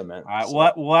legitimate. All right.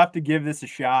 So. We'll have to give this a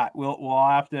shot. We'll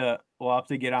have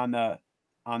to get on the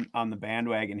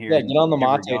bandwagon here. Yeah, get on the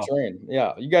mate train.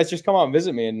 Yeah, you guys just come out and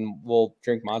visit me, and we'll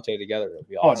drink mate together. It'll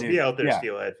be awesome. Be out there,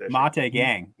 steelhead fishing. Mate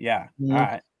gang. Yeah. Mm-hmm. All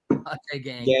right. Mate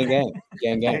gang.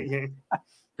 Gang.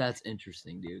 That's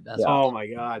interesting, dude. That's Oh my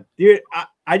god, dude.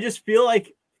 I just feel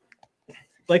like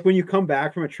when you come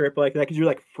back from a trip like that, because you're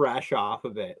like fresh off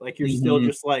of it, like you're still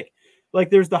just like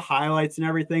there's the highlights and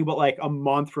everything, but like a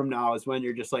month from now is when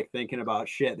you're just like thinking about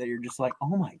shit that you're just like,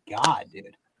 oh my god,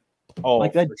 dude. Oh,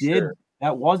 like that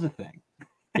that was a thing.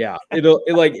 Yeah,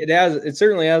 it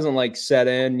certainly hasn't like set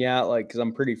in yet, like because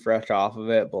I'm pretty fresh off of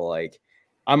it, but like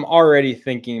I'm already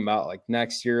thinking about like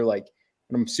next year, like,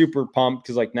 and I'm super pumped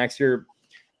because like next year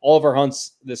all of our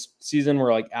hunts this season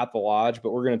were like at the lodge,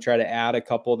 but we're gonna try to add a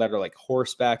couple that are like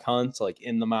horseback hunts, like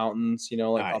in the mountains, you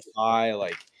know, like up high.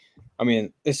 Like, I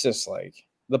mean, it's just like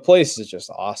the place is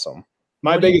just awesome.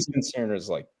 My biggest concern is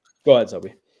like, go ahead,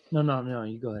 Sobi. No,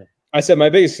 you go ahead. I said my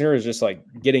biggest concern is just like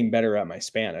getting better at my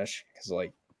Spanish because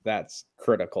like that's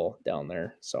critical down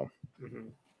there. So,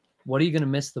 what are you gonna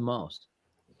miss the most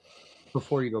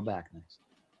before you go back next?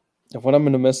 What I'm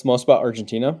gonna miss the most about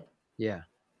Argentina? Yeah.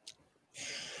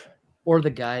 Or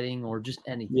the guiding, or just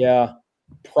anything. Yeah,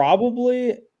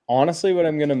 probably. Honestly, what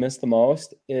I'm gonna miss the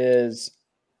most is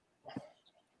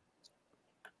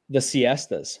the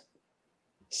siestas.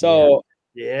 So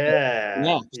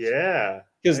yeah.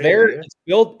 Because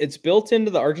it's built into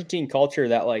the Argentine culture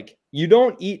that like you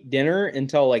don't eat dinner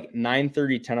until like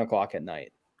 9:30, 10 o'clock at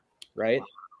night, right?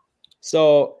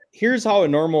 So here's how a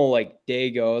normal like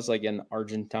day goes, like in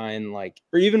Argentine, like,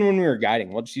 or even when we were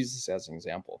guiding. Let's use this as an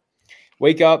example.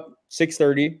 Wake up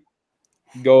 6:30,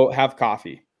 go have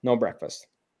coffee, no breakfast.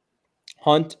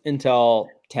 Hunt until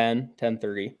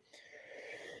 10:30.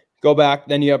 Go back,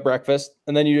 then you have breakfast,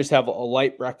 and then you just have a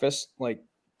light breakfast, like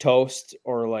toast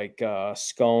or like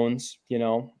scones, you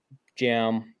know,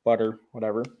 jam, butter,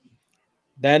 whatever.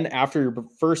 Then after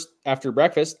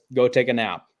breakfast, go take a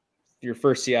nap, your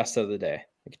first siesta of the day,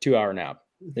 like a 2-hour nap.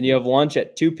 Then you have lunch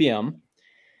at 2 p.m.,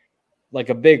 like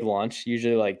a big lunch,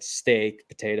 usually like steak,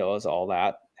 potatoes, all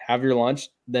that. Have your lunch,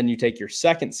 then you take your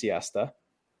second siesta,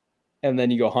 and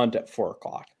then you go hunt at 4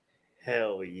 o'clock.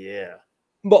 Hell yeah.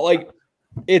 But like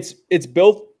it's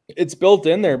built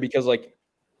in there because like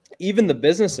even the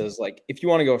businesses, like if you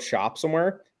want to go shop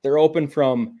somewhere, they're open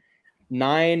from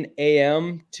 9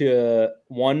 a.m. to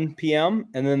 1 p.m.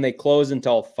 and then they close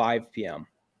until 5 p.m.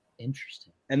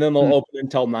 Interesting. And then they'll open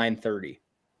until 9:30.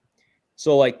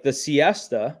 So like the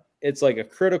siesta, it's like a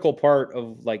critical part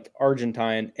of like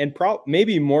Argentine and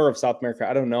maybe more of South America.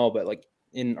 I don't know, but like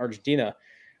in Argentina,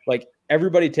 like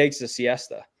everybody takes a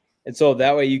siesta. And so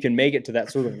that way you can make it to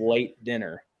that sort of late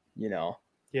dinner, you know?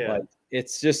 Yeah. Like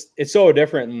it's so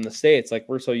different in the States. Like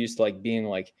we're so used to like being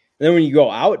like, and then when you go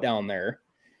out down there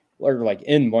or like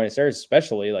in Buenos Aires,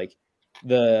 especially like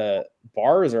the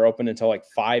bars are open until like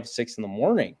 5, 6 in the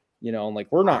morning, you know, and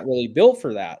like we're not really built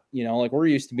for that, you know, like we're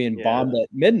used to being bombed at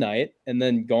midnight and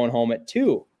then going home at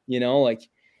 2, you know, like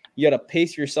you got to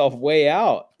pace yourself way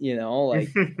out, you know, like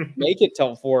make it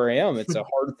till 4 a.m. It's a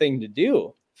hard thing to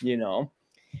do, you know,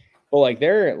 but like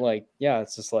they're like, yeah,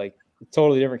 it's just like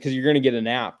totally different because you're going to get a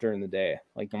nap during the day,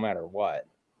 like no matter what.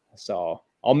 So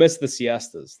I'll miss the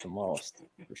siestas the most.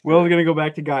 Sure. Will's going to go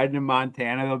back to guiding in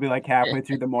Montana. They'll be like halfway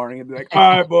through the morning and be like,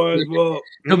 all right, boys, well.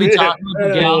 He'll be talking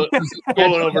with the gal.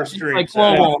 Pulling over streams.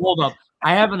 Like, whoa, hold up.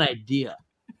 I have an idea.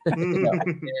 I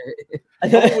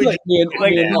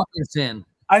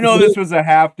know this was a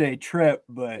half-day trip,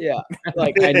 but. Yeah,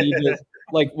 like I need to,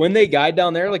 like when they guide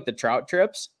down there, like the trout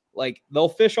trips, like they'll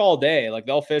fish all day. Like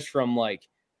they'll fish from like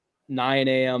 9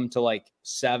 a.m. to like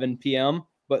 7 p.m.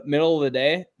 But middle of the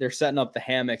day, they're setting up the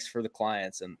hammocks for the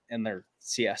clients and they're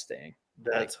siestaing.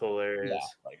 That's like, hilarious. Yeah,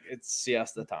 like it's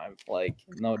siesta time, like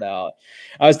no doubt.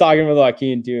 I was talking with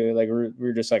Joaquin too. Like we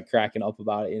were just like cracking up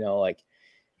about it, you know, like,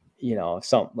 you know,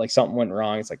 something went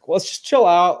wrong. It's like, well, let's just chill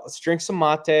out. Let's drink some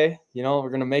mate. You know, we're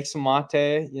gonna make some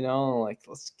mate. You know, like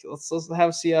let's have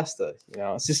a siesta. You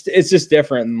know, it's just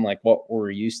different than like what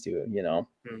we're used to. You know,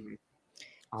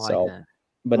 I like that.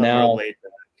 But now,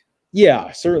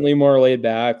 yeah, certainly more laid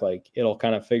back. Like it'll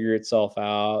kind of figure itself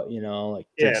out. You know, like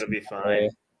it'll be fine.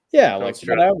 Yeah, Don't like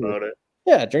stress whatever. about it.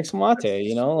 Yeah, drink some latte,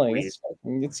 you know, like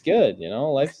it's good, you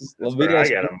know, life is a little bit. I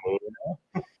gotta move, you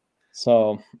know?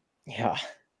 So yeah,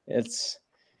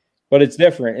 but it's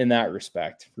different in that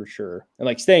respect for sure. And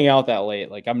like staying out that late,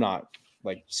 like I'm not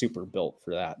like super built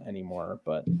for that anymore,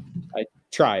 but I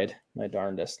tried my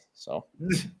darndest. So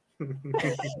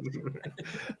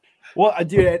well,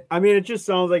 dude, I mean, it just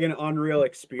sounds like an unreal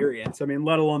experience. I mean,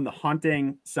 let alone the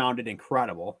hunting sounded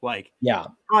incredible. Like, yeah,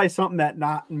 probably something that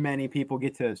not many people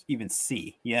get to even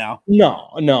see, you know?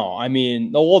 No. I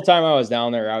mean, the whole time I was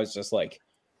down there, I was just like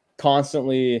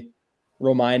constantly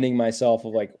reminding myself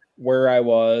of like where I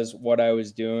was, what I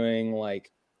was doing, like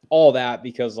all that,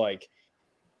 because like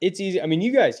it's easy. I mean,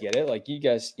 you guys get it. Like you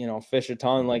guys, you know, fish a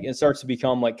ton, like it starts to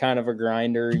become like kind of a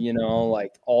grinder, you know,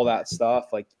 like all that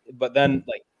stuff. Like, but then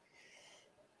like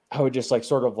I would just like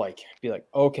sort of like be like,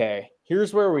 okay,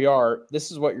 here's where we are.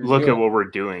 This is what you're doing. Look at what we're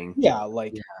doing. Yeah.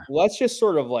 Like, let's just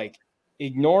sort of like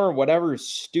ignore whatever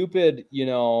stupid, you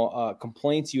know,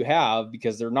 complaints you have,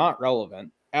 because they're not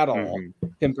relevant at all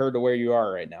compared to where you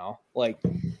are right now. Like,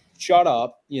 shut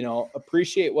up, you know,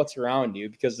 appreciate what's around you,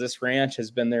 because this ranch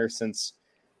has been there since,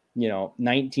 you know,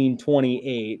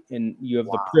 1928, and you have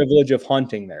the privilege of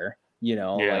hunting there, you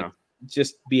know, like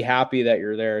just be happy that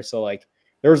you're there. So like,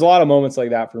 there was a lot of moments like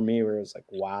that for me where it was like,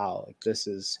 wow, like this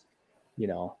is, you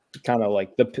know, kind of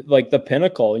like the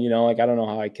pinnacle, you know, like, I don't know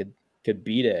how I could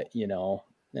beat it, you know,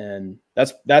 and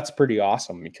that's pretty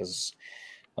awesome, because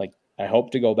like, I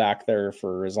hope to go back there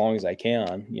for as long as I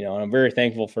can, you know, and I'm very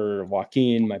thankful for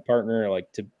Joaquin, my partner,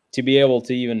 like to be able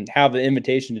to even have the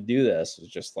invitation to do this is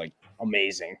just like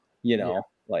amazing, you know,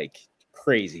 like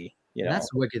crazy, you know. That's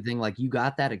the wicked thing. Like you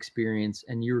got that experience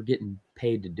and you were getting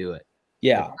paid to do it.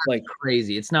 Yeah. Like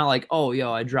crazy. It's not like, oh,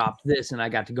 yo, I dropped this and I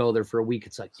got to go there for a week.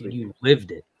 It's like, dude, you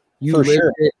lived it. You lived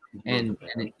it and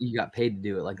you got paid to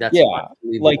do it. Like that's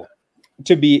like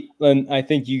to be, and I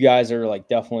think you guys are like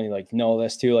definitely like know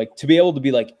this too, like to be able to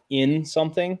be like in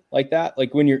something like that,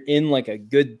 like when you're in like a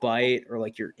good bite or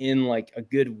like you're in like a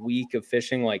good week of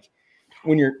fishing, like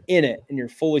when you're in it and you're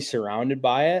fully surrounded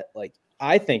by it, like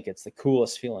I think it's the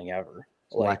coolest feeling ever.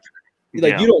 Like you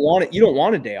don't want it, you don't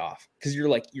want a day off, because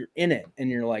you're in it and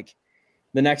you're like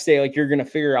the next day, like you're gonna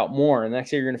figure out more, and the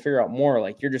next day you're gonna figure out more,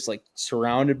 like you're just like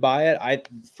surrounded by it.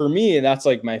 For me, that's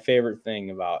like my favorite thing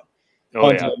about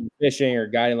hunting, fishing, or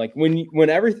guiding. Like when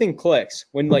everything clicks,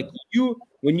 when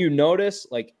you notice,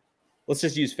 like let's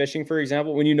just use fishing for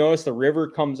example, when you notice the river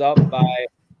comes up by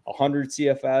 100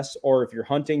 CFS, or if you're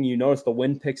hunting, you notice the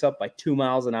wind picks up by 2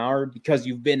 miles an hour because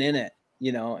you've been in it,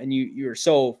 you know, and you're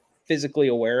so physically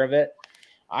aware of it.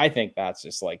 I think that's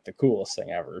just like the coolest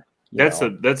thing ever. That's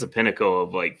the pinnacle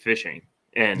of like fishing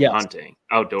and hunting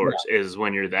outdoors is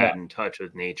when you're that in touch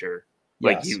with nature.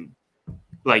 Like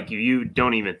you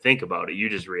don't even think about it. You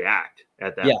just react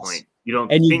at that point. You don't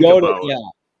think about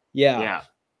it.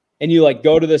 And you like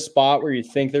go to the spot where you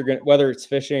think they're gonna, whether it's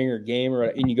fishing or game, or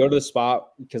and you go to the spot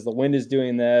because the wind is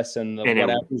doing this and the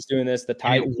whatever's doing this, the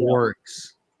tide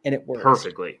works. And it works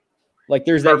perfectly. Like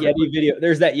there's that Yeti video.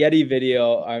 There's that Yeti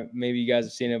video. Maybe you guys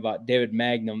have seen it, about David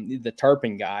Magnum, the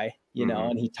tarpon guy, you know,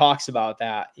 and he talks about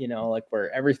that, you know, like where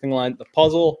everything lines, the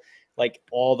puzzle, like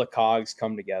all the cogs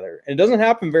come together. And it doesn't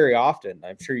happen very often.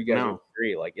 I'm sure you guys would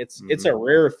agree. Like it's a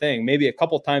rare thing, maybe a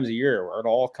couple times a year where it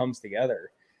all comes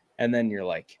together. And then you're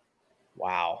like,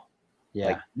 wow.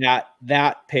 Yeah. Like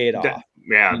that paid off.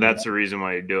 That's the reason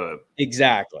why you do it.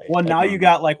 Exactly. Well, now you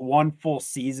got like one full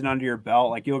season under your belt.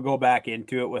 Like you'll go back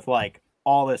into it with like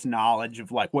all this knowledge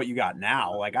of like what you got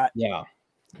now. Like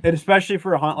and especially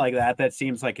for a hunt like that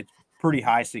seems like it's pretty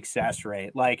high success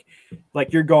rate. Like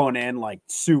you're going in like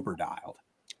super dialed.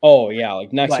 Oh yeah.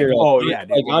 Like next year. Dude,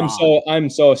 I'm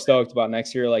so stoked about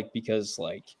next year. Like, because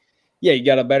like, you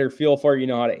got a better feel for it. You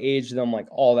know how to age them, like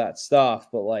all that stuff.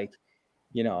 But like,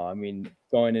 you know, I mean,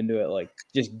 going into it like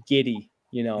just giddy,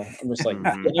 you know, I'm just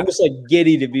like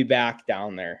giddy to be back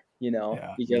down there, you know,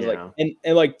 because like,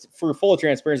 and like for full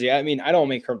transparency, I mean, I don't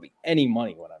make hardly any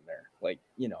money when I'm there. Like,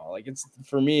 you know, like it's,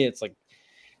 for me, it's like,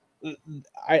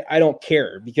 I don't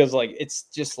care, because like, it's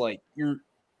just like, you're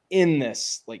in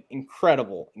this like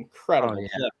incredible place.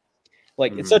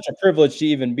 Like it's such a privilege to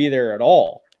even be there at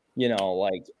all, you know,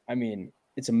 like, I mean,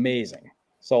 it's amazing.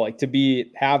 So like to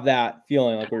have that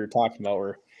feeling like we were talking about,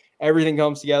 where everything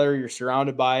comes together, you're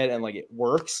surrounded by it, and like it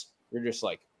works. You're just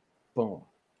like, boom,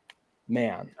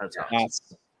 man,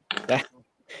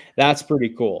 that's pretty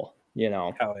cool, you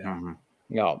know. Hell yeah.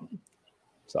 Yeah.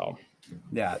 So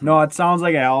no, it sounds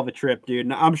like a hell of a trip, dude.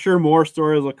 And I'm sure more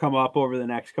stories will come up over the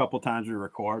next couple times we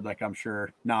record. Like I'm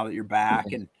sure now that you're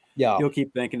back, and you'll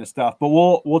keep thinking of stuff. But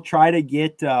we'll try to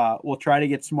get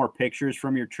some more pictures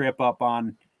from your trip up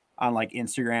on like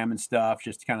Instagram and stuff,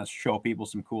 just to kind of show people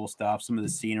some cool stuff. Some of the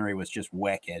scenery was just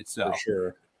wicked. So for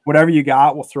sure, whatever you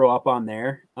got, we'll throw up on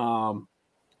there.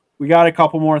 We got a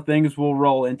couple more things we'll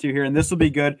roll into here, and this will be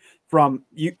good from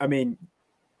you. I mean,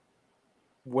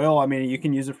 Will, I mean, you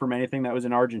can use it from anything that was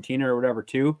in Argentina or whatever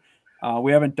too.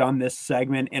 We haven't done this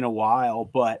segment in a while,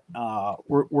 but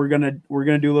we're gonna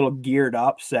do a little geared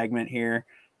up segment here,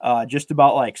 just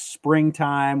about like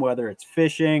springtime, whether it's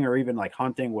fishing or even like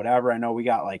hunting, whatever. I know we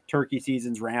got like turkey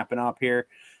seasons ramping up here,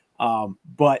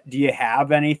 but do you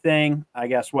have anything? I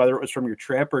guess whether it was from your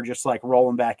trip or just like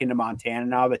rolling back into Montana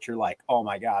now that you're like, oh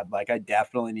my god, like I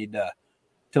definitely need to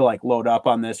like load up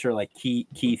on this, or like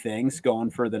key things going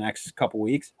for the next couple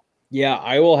weeks? Yeah,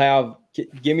 I will have.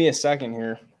 Give me a second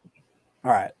here.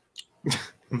 All right.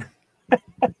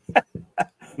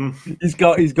 He's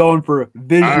going for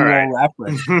visual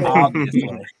reference.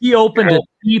 Obviously. He opened a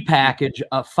tea package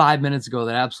 5 minutes ago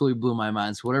that absolutely blew my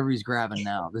mind. So whatever he's grabbing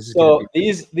now, this is so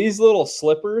these little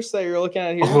slippers that you're looking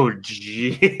at here. Oh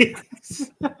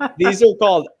jeez. These are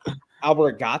called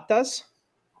albergatas.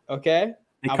 Okay.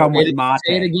 They come with mate.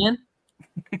 Say it again.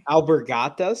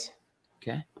 Albergatas.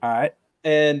 Okay. All right.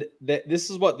 And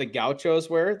this is what the gauchos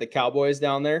wear, the cowboys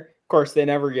down there. Of course, they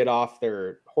never get off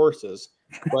their horses.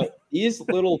 But these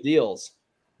little deals,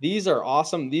 these are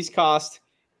awesome. These cost,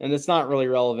 and it's not really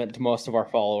relevant to most of our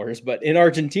followers, but in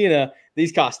Argentina,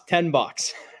 these cost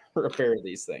 $10 for a pair of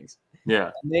these things.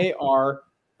 Yeah. And they are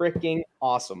freaking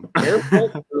awesome. Are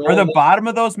the bottom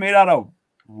of those made out of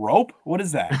rope? What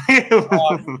is that?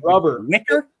 Rubber.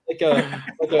 Wicker? Like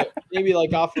a maybe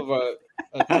like off of a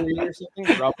tree or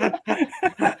something. Rubber.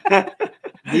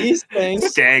 These things.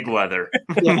 Stag leather.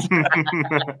 Yeah.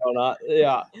 No, not,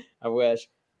 yeah, I wish.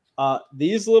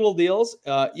 These little deals,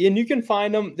 and you can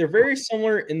find them. They're very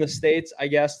similar in the States, I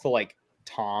guess, to like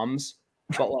Toms,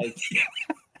 but like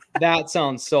that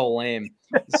sounds so lame.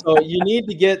 So you need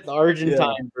to get the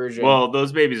Argentine version. Well,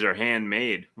 those babies are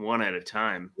handmade, one at a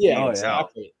time. Yeah,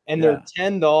 exactly. And they're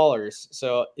 $10,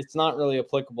 so it's not really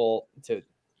applicable to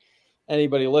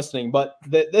anybody listening. But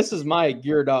this is my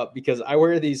geared up, because I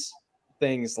wear these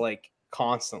things like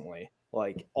constantly,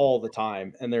 like all the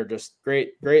time, and they're just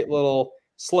great little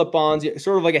slip-ons,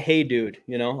 sort of like a hey dude,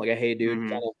 you know, like a hey dude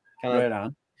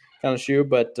kind of shoe.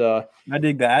 But I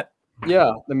dig that.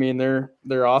 Yeah, I mean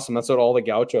they're awesome. That's what all the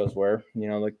gauchos wear, you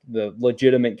know, like the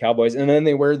legitimate cowboys. And then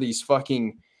they wear these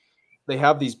they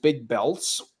have these big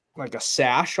belts, like a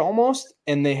sash almost,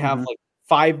 and they have like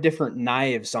 5 different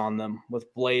knives on them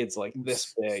with blades like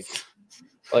this big.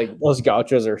 Like those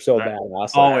gauchos are so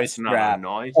badass. Always scrap.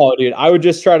 Oh, dude, I would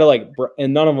just try to like,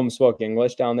 and none of them spoke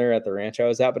English down there at the ranch I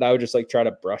was at, but I would just like try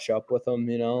to brush up with them,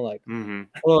 you know, like,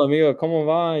 oh, amigo, como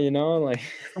va, you know, like.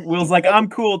 Will's like, I'm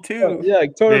cool too. Yeah,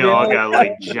 like, totally. They all got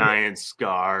like giant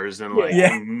scars and like,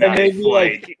 and they'd be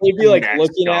like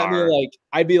looking at me like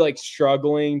I'd be like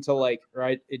struggling to like,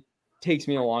 right. It takes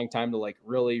me a long time to like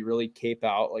really, really cape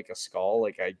out like a skull.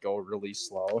 Like I go really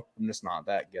slow. I'm just not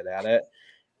that good at it.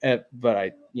 But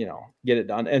I, you know, get it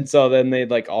done. And so then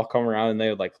they'd like all come around and they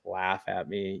would like laugh at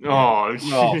me. They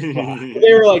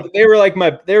were like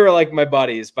my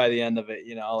buddies by the end of it,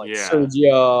 you know, like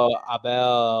Sergio,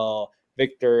 Abel,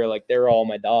 Victor, like they're all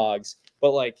my dogs.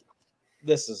 But like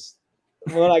this is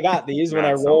when I got these, when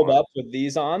I rolled up with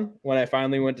these on, when I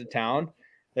finally went to town,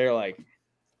 they're like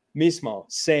mismo,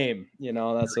 same, you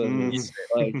know, that's what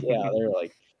like, yeah, they're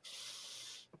like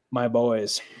my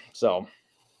boys. So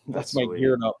that's my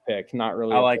geared up pick. Not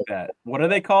really. I like that. What are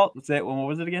they called? Let's say it. What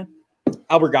was it again?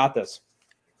 Albergatas.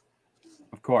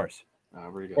 Of course.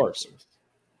 Of course.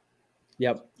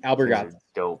 Yep. Albergatas.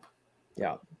 Dope.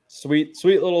 Yeah. Sweet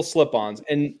little slip-ons.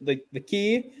 And the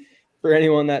key for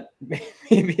anyone that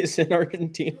maybe is in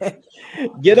Argentina,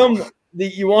 get them.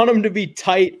 You want them to be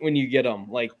tight when you get them,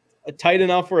 like tight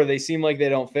enough where they seem like they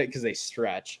don't fit because they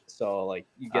stretch. So like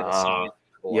you get a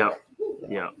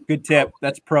yeah. Good tip.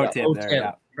 That's pro tip there.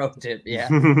 Yeah. Pro tip, yeah.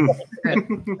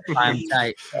 I'm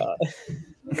tight.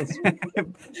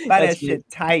 That shit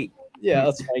tight. Yeah,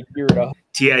 that's my geared up.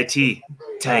 TIT.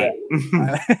 Tight.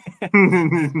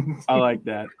 I like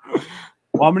that.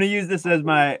 Well, I'm going to use this as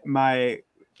my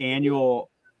annual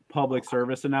public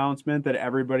service announcement that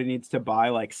everybody needs to buy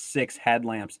like 6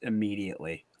 headlamps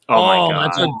immediately. Oh my God.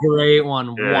 That's a great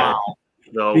one. Yeah.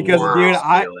 Wow. Because dude,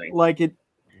 I like it.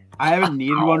 I haven't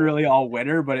needed one really all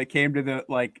winter, but it came to the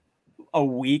like a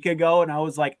week ago, and I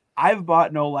was like, I've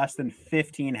bought no less than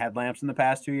 15 headlamps in the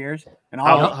past 2 years. And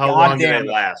how long did they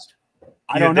last?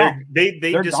 I don't know. They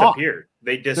disappeared.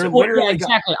 They disappeared. Well, yeah,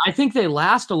 exactly. I think they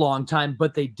last a long time,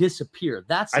 but they disappear.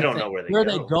 That's the I don't thing. know where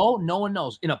they go. No one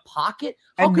knows. In a pocket,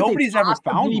 and nobody's ever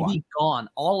found one. be gone.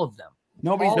 All of them.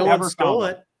 Nobody's no ever one stole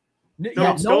it. No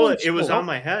one stole it. It was on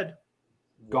my head.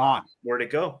 Gone. Where'd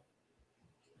it go?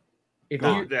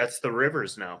 That's the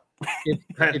rivers now.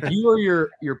 If you or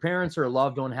your parents or a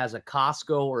loved one has a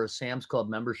Costco or a Sam's Club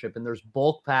membership and there's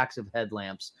bulk packs of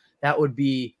headlamps, that would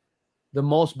be the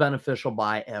most beneficial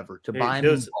buy ever, to buy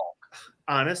them in bulk.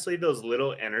 Honestly, those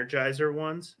little Energizer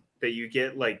ones that you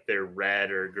get, like they're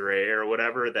red or gray or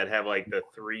whatever, that have like the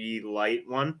 3 light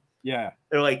one. Yeah.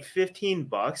 They're like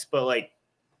 $15, but like,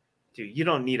 dude, you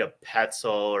don't need a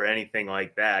Petzl or anything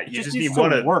like that. You just need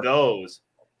one of those.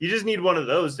 You just need one of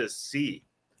those to see.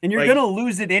 And you're gonna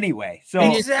lose it anyway. So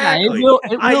exactly.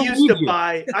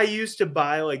 I used to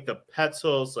buy like the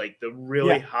Petzls, like the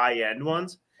really high end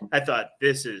ones. I thought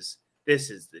this is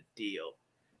the deal.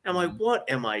 I'm like, what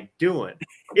am I doing?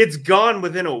 It's gone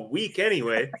within a week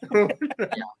anyway.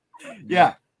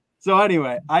 Yeah. So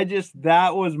anyway,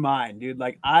 that was mine, dude.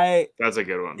 Like that's a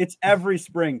good one. It's every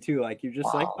spring too. Like you're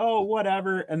just like, oh,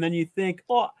 whatever. And then you think,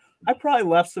 oh, I probably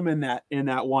left some in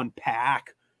that one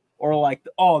pack. Or like,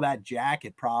 oh, that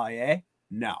jacket probably, eh?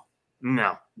 No,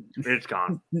 it's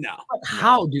gone. No.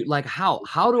 How, dude? Like how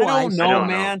do I don't know,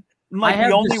 man. Like I have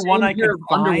the only one I can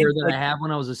find underwear that I have when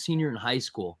I was a senior in high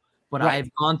school, but I've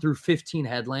gone through 15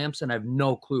 headlamps and I have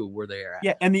no clue where they are at.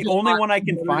 Yeah, and the only one I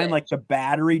can find, like the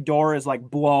battery door is like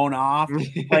blown off.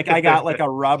 Like I got like a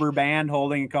rubber band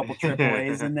holding a couple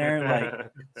AAAs in there.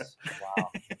 Like, wow.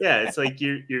 Yeah, it's like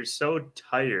you're so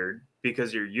tired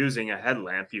because you're using a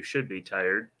headlamp. You should be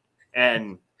tired.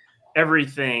 And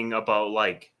everything about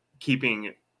like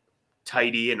keeping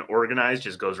tidy and organized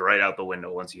just goes right out the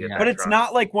window once you get. But it's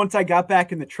not like once I got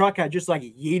back in the truck, I just like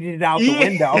yeeted it out the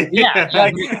window. Yeah,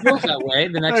 like, it feels that way.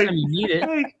 The next time you need it,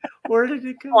 like, where did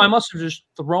it go? Oh, I must have just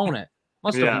thrown it.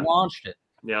 Must have launched it.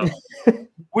 Yeah,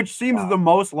 which seems the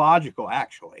most logical,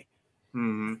 actually.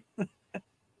 Mm-hmm.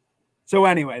 So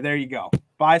anyway, there you go.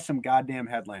 Buy some goddamn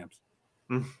headlamps.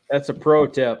 That's a pro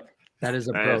tip. That is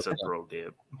a pro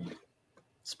tip.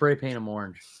 Spray paint them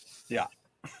orange. Yeah.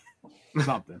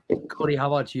 Something. Cody,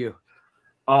 how about you?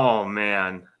 Oh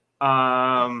man.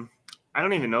 I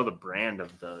don't even know the brand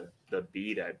of the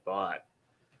bead I bought.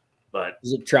 But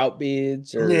is it trout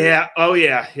beads or yeah, oh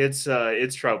yeah, it's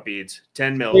trout beads,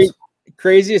 10 mils.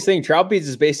 Craziest thing, trout beads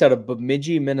is based out of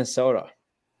Bemidji, Minnesota.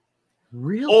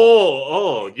 Really?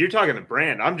 Oh, you're talking the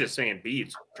brand. I'm just saying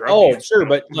beads. Beads. Sure,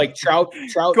 but like trout.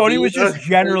 Cody was just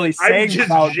generally saying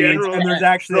trout beads, and there's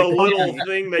actually the little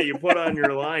thing that you put on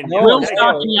your line. Will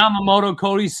Stolski, Yamamoto,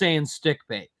 Cody's saying stick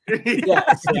bait. Yeah,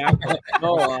 exactly.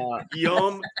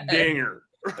 Yum dinger.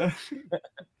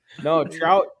 No,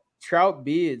 trout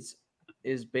beads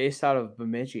is based out of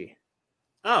Bemidji.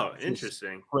 Oh,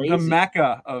 interesting. The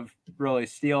mecca of really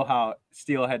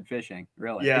steelhead fishing,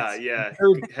 really. Yeah.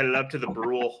 Headed up to the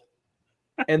Brule.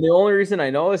 And the only reason I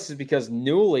know this is because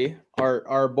Newley,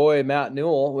 our boy Matt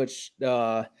Newell, which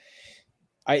have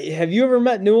you ever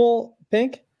met Newell,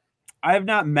 Pink? I have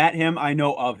not met him. I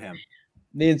know of him.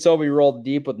 Me and Sobi rolled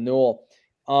deep with Newell.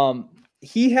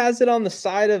 He has it on the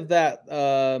side of that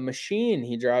machine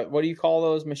he drives. What do you call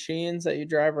those machines that you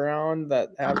drive around that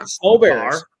have snow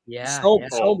bears? Yeah,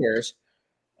 snow bears.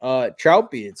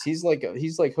 Trout beads. He's like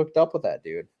hooked up with that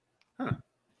dude. Huh.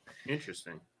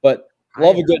 Interesting. But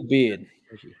love a good bead.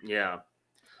 Yeah.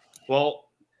 Well,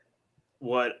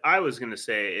 what I was gonna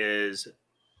say is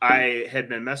I had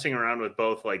been messing around with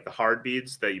both like the hard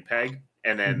beads that you peg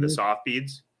and then the soft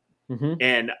beads. Mm-hmm.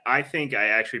 And I think I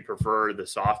actually prefer the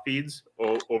soft beads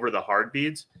over the hard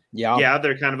beads. Yeah,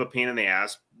 they're kind of a pain in the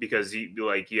ass because you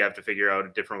have to figure out a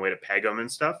different way to peg them and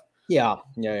stuff. Yeah.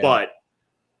 But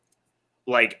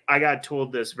like I got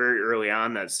told this very early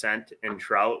on that scent and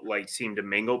trout like seem to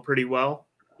mingle pretty well.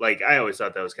 Like I always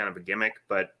thought that was kind of a gimmick,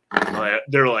 but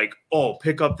they're like, "Oh,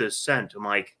 pick up this scent." I'm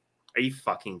like, "Are you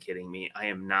fucking kidding me? I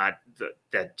am not.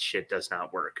 That shit does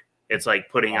not work." It's like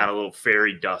putting out a little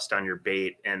fairy dust on your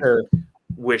bait and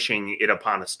wishing it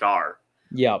upon a star.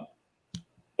 Yep.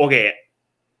 Okay.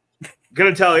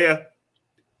 Gonna tell you,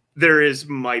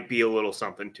 might be a little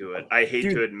something to it. I hate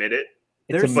to admit it.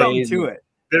 There's something to it.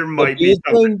 There might be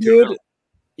something to it.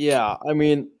 Yeah. I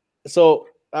mean, so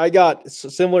I got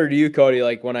similar to you, Cody.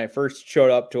 Like when I first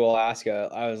showed up to Alaska,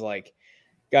 I was like,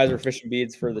 guys were fishing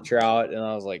beads for the trout, and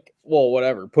I was like, well,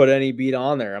 whatever, put any bead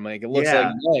on there. I'm like, it looks like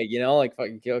a leg, like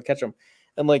fucking catch them.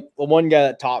 And like the one guy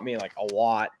that taught me like a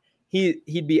lot,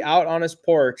 he'd be out on his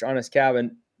porch on his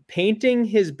cabin painting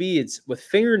his beads with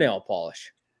fingernail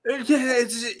polish.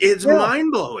 It's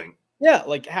mind blowing. Yeah,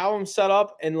 like how I'm set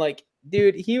up, and like,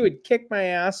 dude, he would kick my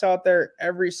ass out there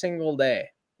every single day.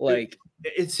 Like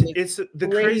it's the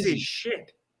crazy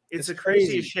shit. It's the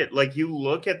craziest shit. Like you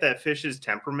look at that fish's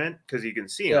temperament because you can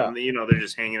see them. You know, they're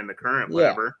just hanging in the current,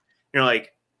 whatever. You're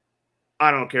like,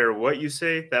 I don't care what you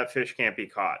say, that fish can't be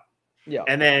caught. Yeah.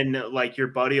 And then like your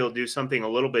buddy will do something a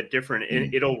little bit different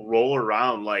and it'll roll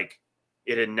around like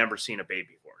it had never seen a bait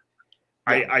before.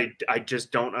 Yeah. I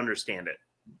just don't understand it.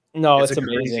 No, it's the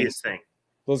amazing. Craziest thing.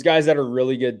 Those guys that are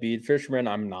really good bead fishermen,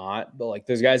 I'm not, but like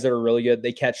those guys that are really good,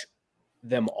 they catch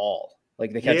them all.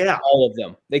 Like they catch all of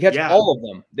them. They catch all of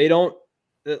them. They don't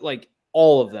like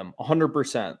all of them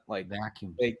 100%. Like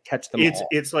vacuum. They catch them all.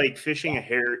 It's like fishing a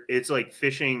hair. It's like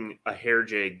fishing a hair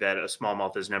jig that a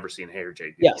smallmouth has never seen a hair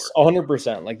jig before. Yes,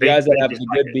 100%. Like the guys that have the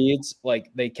good beads,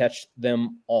 like they catch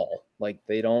them all. Like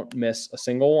they don't miss a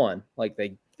single one. Like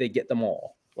they get them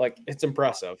all. Like it's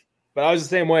impressive. But I was the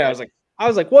same way. I was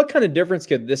like, what kind of difference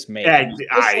could this make?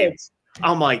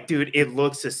 I'm like, dude, it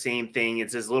looks the same thing.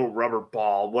 It's this little rubber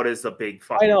ball. What is the big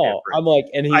fucking difference? I'm like,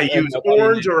 I use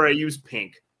orange or I use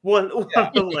pink. I'm like,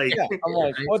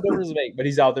 what difference does it make? But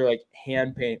he's out there like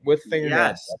hand paint with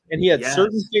fingernails. And he had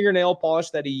certain fingernail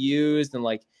polish that he used and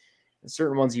like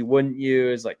certain ones he wouldn't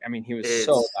use. Like, I mean, he was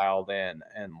so dialed in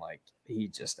and like he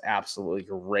just absolutely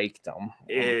raked them.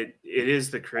 It is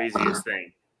the craziest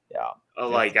thing. Yeah.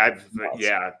 Like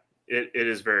it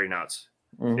is very nuts.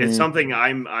 Mm-hmm. It's something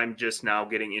I'm just now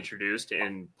getting introduced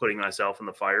and putting myself in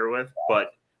the fire with,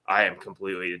 but I am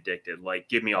completely addicted. Like,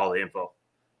 give me all the info.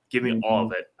 Give me all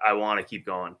of it. I want to keep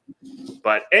going.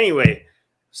 But anyway,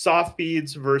 soft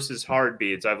beads versus hard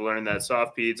beads. I've learned that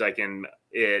soft beads,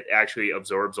 it actually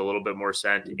absorbs a little bit more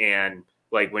scent. And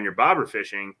like when you're bobber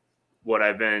fishing, what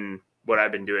I've been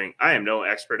doing, I am no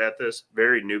expert at this,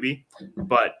 very newbie,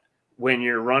 but when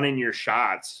you're running your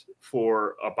shots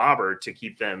for a bobber to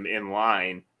keep them in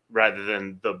line rather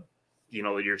than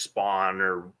your spawn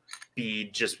or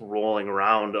bead just rolling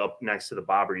around up next to the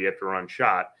bobber, you have to run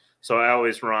shot. So I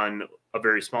always run a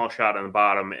very small shot on the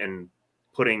bottom and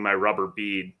putting my rubber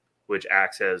bead, which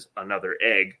acts as another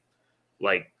egg,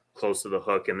 like close to the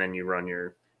hook, and then you run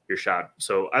your shot.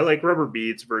 So I like rubber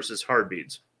beads versus hard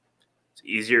beads. It's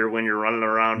easier when you're running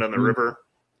around on the river,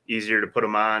 easier to put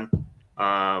them on.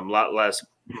 A lot less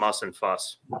muss and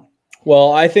fuss.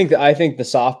 Well, I think the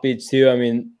soft beads too. I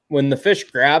mean, when the fish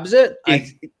grabs it,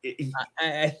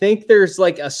 I think there's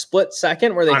like a split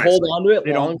second where they hold onto it.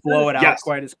 They don't blow it out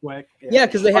quite as quick. Yeah,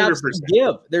 because they have some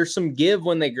give. There's some give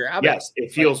when they grab it. Yes,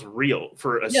 it feels real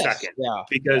for a second. Yeah,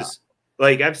 because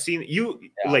like I've seen you,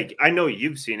 like I know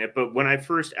you've seen it, but when I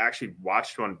first actually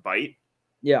watched one bite,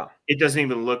 it doesn't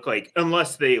even look like,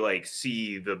 unless they like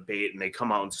see the bait and they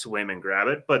come out and swim and grab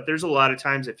it. But there's a lot of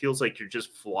times it feels like you're just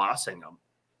flossing them.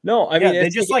 No, I mean, they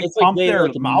just like pump their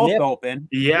mouth open.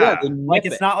 Yeah, like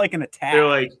it's not like an attack. They're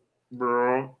like,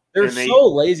 bro. They're so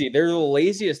lazy. They're the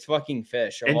laziest fucking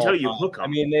fish until you hook them. I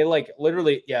mean, they like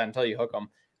literally, until you hook them,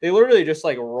 they literally just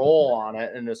like roll on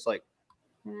it and just like.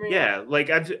 Yeah, like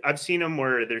I've seen them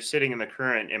where they're sitting in the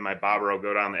current and my bobber will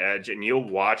go down the edge and you'll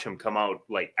watch them come out,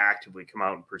 like actively come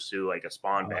out and pursue like a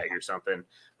spawn bag or something.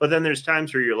 But then there's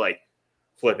times where you're like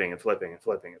flipping and flipping and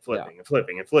flipping and flipping and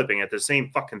flipping and flipping at the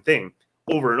same fucking thing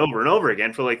over and over and over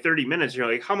again for like 30 minutes.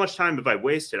 You're like, how much time have I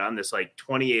wasted on this like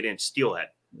 28-inch steelhead?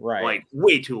 Right. Like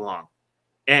way too long.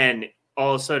 And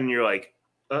all of a sudden you're like,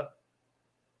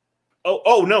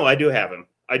 oh no, I do have him.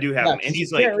 And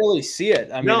he's like, can't really see it.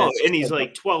 I mean, and he's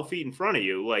like 12 feet in front of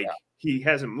you. Like he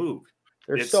hasn't moved.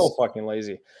 They're so fucking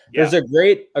lazy. There's a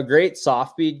great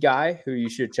soft bead guy who you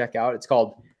should check out. It's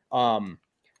called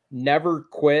Never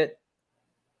Quit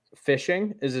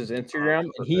Fishing is his Instagram.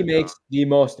 And he makes the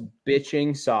most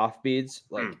bitching soft beads.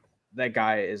 Like that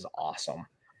guy is awesome.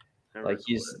 Like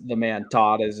he's the man.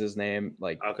 Todd is his name.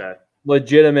 Like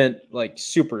legitimate, like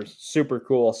super, super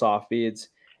cool soft beads.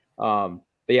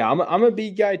 But yeah, I'm a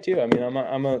bead guy too. I mean,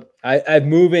 I'm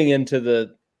moving into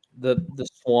the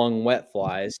swung wet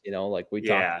flies, like we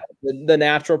talked about, the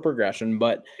natural progression,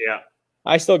 but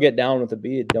I still get down with the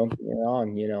bead. Don't get me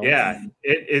wrong, Yeah,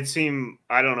 it seemed,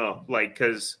 I don't know, like,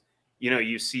 cause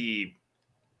you see,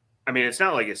 I mean, it's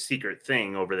not like a secret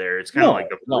thing over there. It's kind of like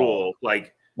the rule,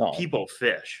 like people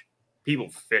fish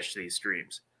these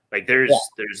streams. Like there's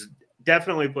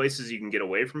definitely places you can get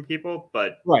away from people,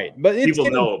 but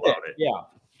people know about it. Yeah.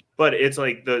 But it's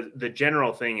like the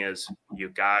general thing is you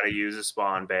got to use a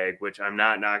spawn bag, which I'm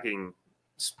not knocking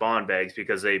spawn bags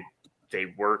because they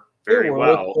work very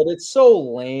well. But it's so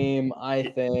lame, I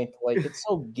think. Like it's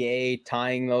so gay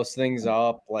tying those things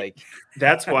up. Like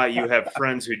that's why you have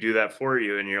friends who do that for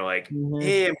you, and you're like,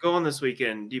 hey, I'm going this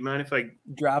weekend. Do you mind if I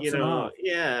drop some off?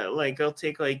 Yeah, like I'll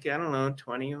take like, I don't know,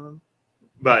 20 of them.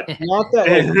 But not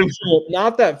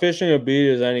that fishing a bead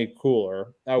is any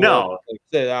cooler. I won't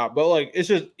say that, but like it's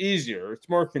just easier. It's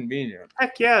more convenient.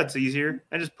 Heck yeah, it's easier.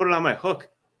 I just put it on my hook.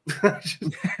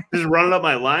 just run it up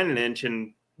my line an inch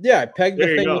and I peg the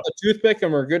thing with a toothpick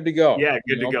and we're good to go. Yeah,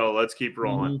 good to go. Let's keep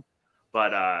rolling.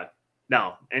 But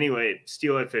no, anyway,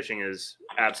 steelhead fishing is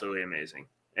absolutely amazing,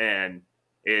 and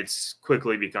it's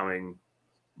quickly becoming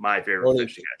my favorite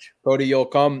fish to catch. Cody, you'll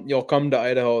come to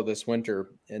Idaho this winter,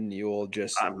 and you will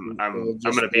just. I'm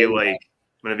gonna be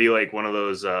like one of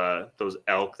those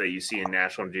elk that you see in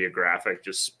National Geographic,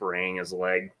 just spraying his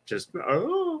leg. Just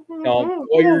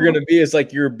what you're gonna be is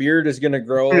like your beard is gonna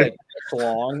grow like this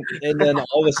long, and then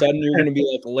all of a sudden you're gonna be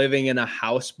like living in a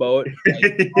houseboat.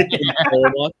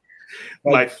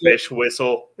 My fish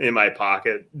whistle in my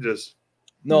pocket, just.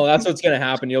 No, that's what's gonna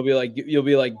happen. You'll be like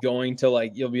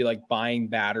buying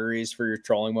batteries for your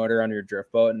trolling motor on your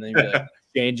drift boat, and then you'll be like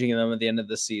changing them at the end of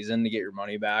the season to get your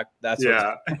money back. That's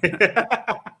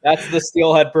that's the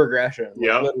steelhead progression.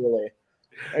 Yeah, literally.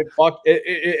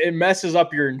 It messes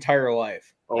up your entire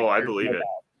life. Oh, I believe it.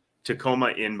 Tacoma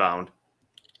inbound,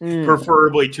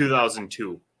 preferably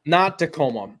 2002. Not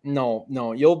Tacoma. No.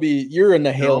 You're a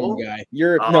Nehalem guy.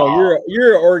 You're an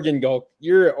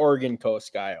Oregon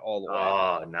Coast guy all the way.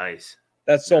 Oh, nice.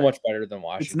 That's so much better than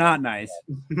Washington. It's not nice.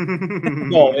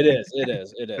 No, it is.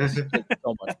 It's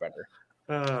so much better.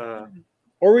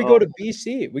 Or we go to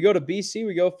BC. We go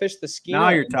fish the Skeena. Now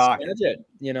you're talking. Skagit,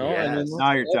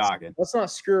 now you're talking. Let's not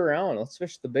screw around. Let's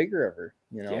fish the big river.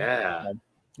 Yeah.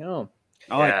 No.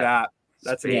 I like that.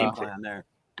 That's a game plan there.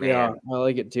 Man. Yeah, I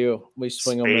like it too. We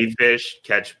swing them in. Fish,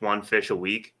 catch one fish a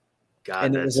week. God,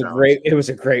 and it was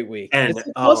a great week. And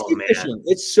musky fishing.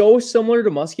 It's so similar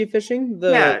to musky fishing.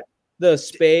 The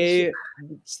spey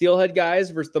steelhead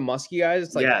guys versus the musky guys.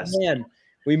 It's like, man,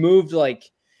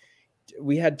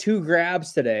 we had 2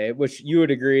 grabs today, which you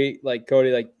would agree, like Cody,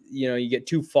 like you get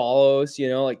 2 follows,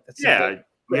 like that's a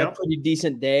pretty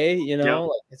decent day,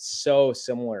 like it's so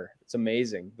similar. It's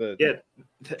amazing. The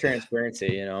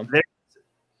transparency,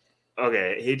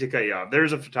 Okay, I hate to cut you off.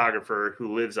 There's a photographer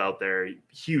who lives out there,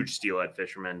 huge steelhead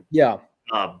fisherman. Yeah.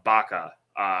 Baca.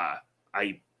 I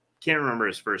can't remember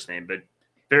his first name, but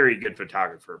very good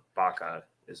photographer. Baca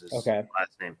is his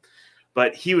last name.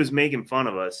 But he was making fun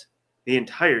of us the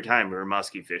entire time we were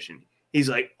musky fishing. He's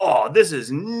like, "Oh, this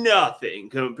is nothing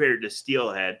compared to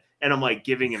steelhead." And I'm like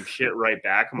giving him shit right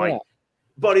back. I'm like,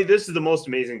 "Buddy, this is the most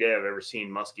amazing day I've ever seen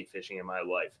musky fishing in my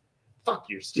life." Fuck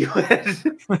your steelhead.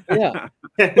 Yeah,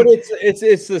 but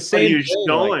it's the same. He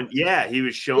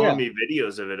was showing me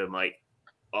videos of it. I'm like,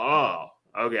 oh,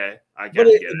 okay, I get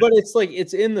it. But it's like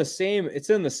it's in the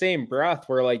same breath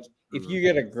where like if you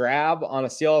get a grab on a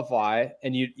steelhead fly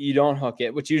and you don't hook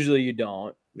it, which usually you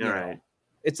don't. All right.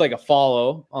 It's like a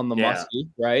follow on the musky,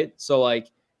 right? So like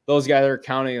those guys are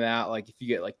counting that. Like if you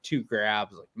get like 2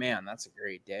 grabs, like man, that's a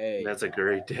great day. That's a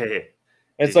great day.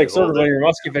 It's like sort of when you're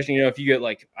musky fishing, if you get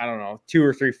like, I don't know, 2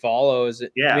 or 3 follows.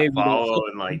 Maybe follow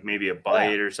and like maybe a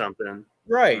bite or something.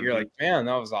 Right. Mm-hmm. You're like, man,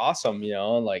 that was awesome.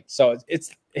 Like, so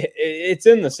it's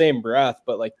in the same breath,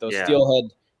 but like those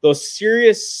steelhead, those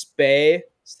serious spey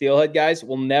steelhead guys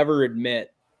will never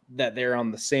admit that they're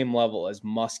on the same level as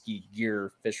musky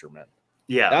gear fishermen.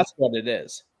 Yeah. That's what it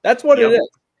is. That's what it is.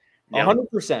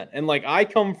 100%. And like, I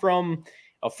come from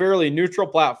a fairly neutral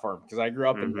platform because I grew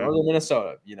up in northern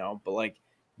Minnesota, but like,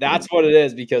 that's what it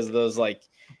is because those like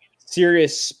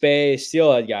serious spey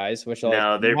steelhead guys, which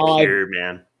no, they're pure,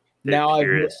 man. Now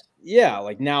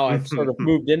I've sort of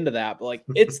moved into that, but like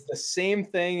it's the same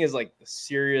thing as like the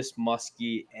serious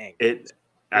musky angler.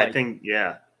 I think,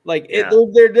 like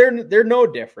they're no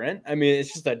different. I mean,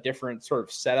 it's just a different sort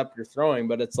of setup you're throwing,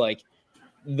 but it's like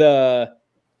the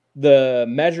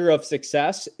measure of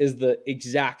success is the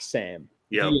exact same.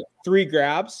 Yeah, 3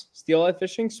 grabs, steelhead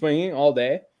fishing, swinging all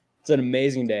day. It's an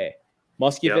amazing day.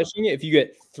 Musky fishing, if you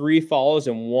get 3 follows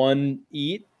and 1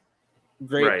 eat,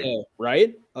 great day,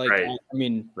 right? Like, I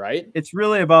mean, right? It's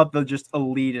really about the just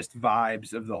elitist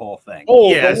vibes of the whole thing.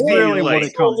 Oh, yeah, that's really what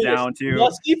it comes down to.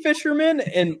 Musky fishermen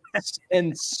and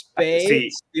spey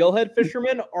steelhead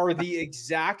fishermen are the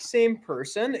exact same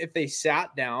person. If they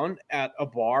sat down at a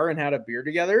bar and had a beer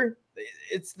together,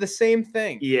 it's the same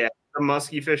thing. Yeah. The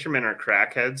musky fishermen are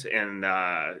crackheads, and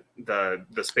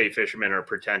the spey fishermen are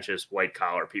pretentious white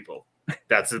collar people.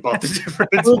 That's about the difference.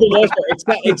 For the most part,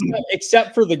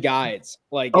 except for the guides.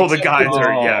 Like, the guides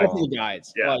are the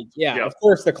guides. Like, of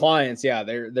course the clients,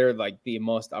 they're like the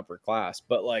most upper class.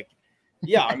 But like,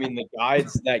 I mean the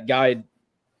guides that guide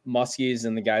muskies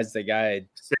and the guys that guide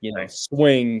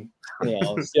swing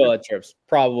steelhead trips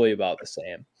probably about the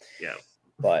same. Yeah,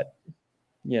 but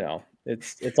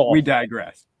It's all. We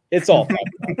digress. It's all.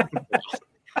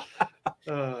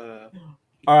 All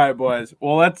right, boys.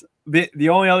 Well, that's the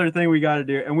only other thing we got to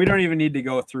do, and we don't even need to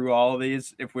go through all of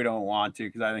these if we don't want to,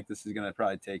 because I think this is going to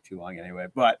probably take too long anyway.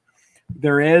 But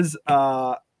there is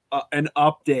an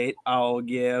update I'll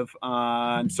give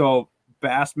on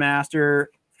Bassmaster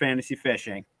Fantasy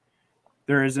Fishing.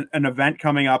 There is an event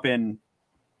coming up on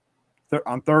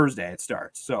Thursday. It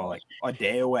starts, so like a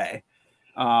day away.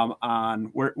 On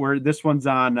where this one's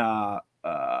on where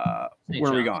are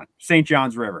we going? St.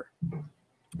 John's River.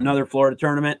 Another Florida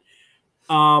tournament.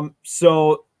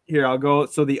 So here I'll go.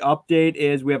 So the update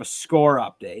is we have a score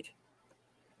update,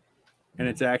 and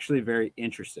it's actually very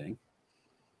interesting.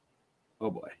 Oh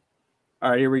boy.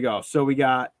 All right, here we go. So we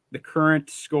got the current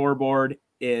scoreboard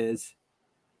is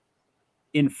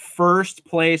in first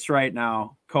place right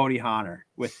now, Cody Hahner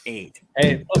with 8.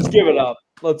 Hey, let's give it up.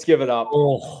 Let's give it up.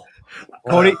 Oh.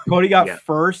 Cody got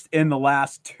first in the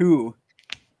last 2.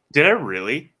 Did I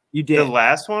really? You did. The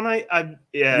last one I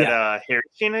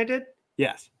Hurricane I did?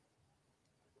 Yes.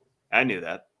 I knew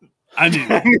that.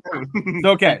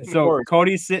 Okay, so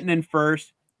Cody's sitting in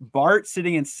first, Bart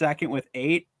sitting in second with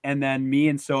 8, and then me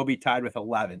and Sobi tied with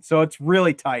 11. So it's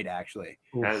really tight, actually.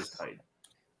 That is tight.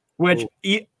 Which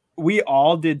we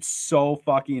all did so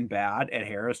fucking bad at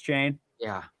Harris Chain.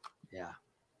 Yeah.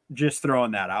 Just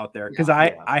throwing that out there, because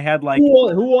I had like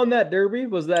who won that derby?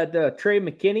 Was that Trey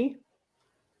McKinney?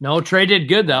 No, Trey did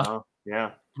good though.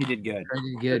 Yeah, he did good. Trey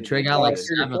did good. Trey got like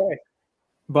 7.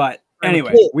 But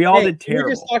anyway, we all did terrible.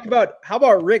 We just talked about how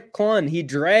about Rick Clunn? He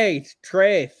dragged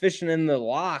Trey fishing in the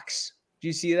locks. Did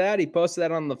you see that? He posted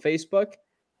that on the Facebook.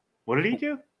 What did he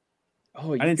do?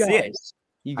 Oh, I didn't see it.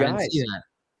 You guys,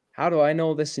 how do I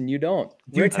know this and you don't?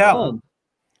 Do tell.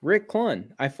 Rick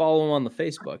Clunn. I follow him on the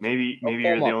Facebook. Maybe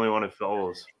you're the only one who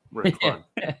follows Rick Clunn.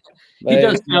 He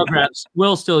does tail grabs.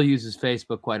 Will still uses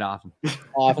Facebook quite often.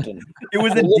 It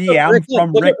was a DM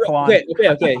from Rick Clunn.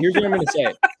 Okay. Here's what I'm going to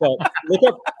say. So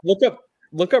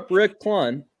look up Rick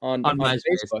Clunn on my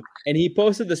Facebook, and he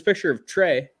posted this picture of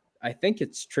Trey. I think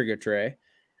it's Trigger Trey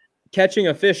catching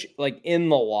a fish like in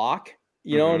the lock,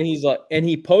 you know, and he's like, and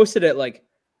he posted it like,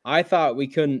 I thought we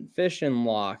couldn't fish in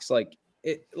locks,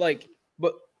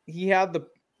 but he had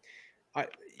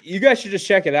you guys should just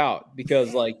check it out,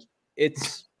 because like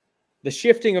it's the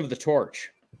shifting of the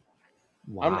torch.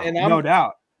 Wow. No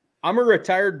doubt. I'm a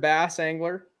retired bass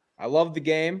angler. I love the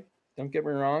game. Don't get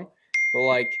me wrong, but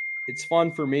like it's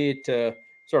fun for me to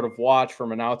sort of watch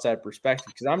from an outside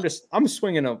perspective, because I'm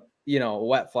swinging a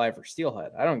wet fly for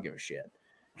steelhead. I don't give a shit.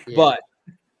 Yeah. But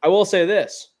I will say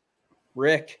this,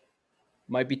 Rick,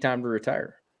 might be time to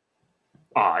retire.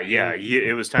 Yeah,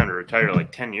 it was time to retire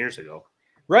like 10 years ago.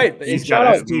 Right. And shout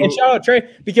out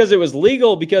Trey, because it was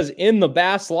legal, because in the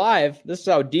Bass Live, this is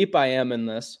how deep I am in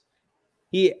this.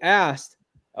 He asked,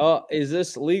 is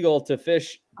this legal to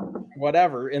fish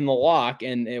whatever in the lock?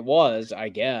 And it was, I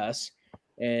guess.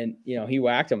 And, he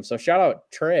whacked him. So shout out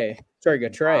Trey.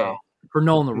 Wow. For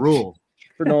knowing the rules.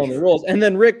 And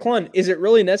then Rick Clunn, is it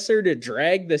really necessary to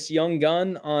drag this young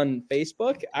gun on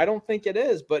Facebook? I don't think it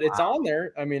is, but it's on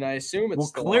there. I mean, I assume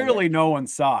it's clearly no one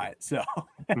saw it. So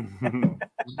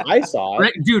I saw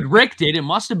it. Rick did. It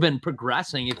must have been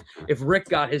progressing if Rick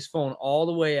got his phone all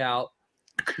the way out.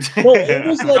 No, it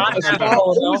was like a shot.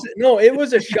 It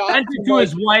was a shot. Sent it to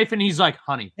his wife, and he's like,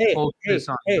 honey, post this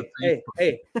on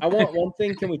hey, I want one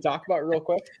thing. Can we talk about it real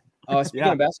quick? Speaking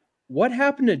of bass, what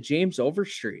happened to James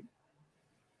Overstreet?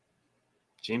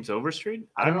 James Overstreet?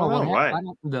 I don't know why.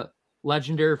 The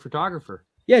legendary photographer.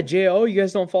 Yeah, J.O. You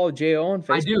guys don't follow J.O. on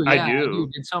Facebook? I do.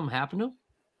 Did something happen to him?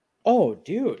 Oh,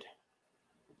 dude.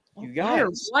 You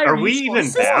guys. Why are we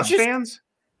even bass fans?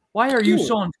 Why are you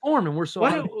so informed and we're so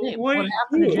what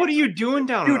are you doing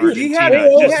down in Argentina?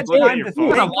 He's got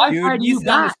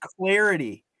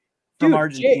clarity from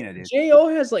Argentina. J.O.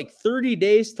 has like 30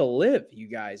 days to live, you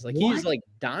guys. Like he's like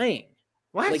dying.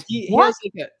 What? Like he has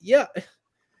like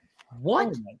What?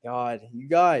 Oh my God, you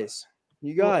guys.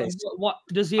 What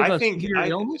does he have?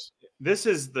 Illness? This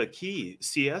is the key.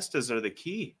 Siestas are the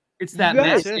key. It's that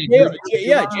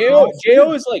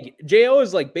J.O.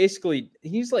 is like basically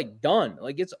he's like done.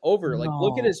 Like it's over. Like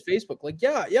look at his Facebook. Like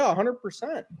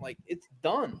 100%. Like it's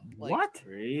done. Like, what?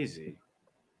 Crazy.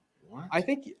 What? I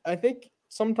think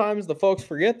sometimes the folks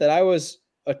forget that I was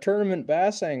a tournament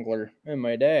bass angler in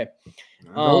my day.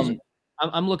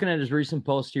 I'm looking at his recent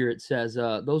post here. It says,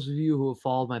 those of you who have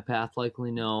followed my path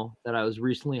likely know that I was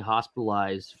recently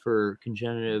hospitalized for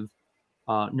congenital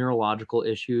neurological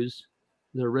issues.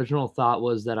 The original thought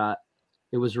was that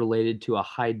it was related to a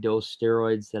high dose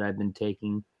steroids that I've been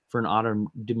taking for an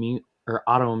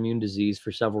autoimmune disease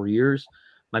for several years.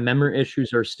 My memory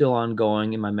issues are still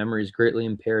ongoing, and my memory is greatly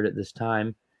impaired at this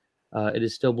time. It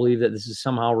is still believed that this is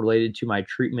somehow related to my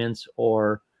treatments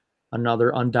or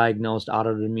another undiagnosed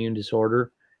autoimmune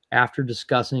disorder. After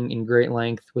discussing in great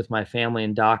length with my family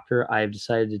and doctor, I have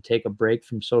decided to take a break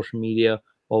from social media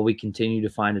while we continue to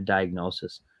find a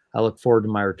diagnosis. I look forward to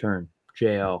my return.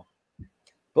 J.O.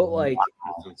 But like,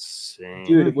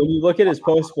 dude, when you look at his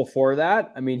post before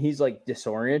that, I mean, he's like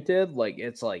disoriented. Like,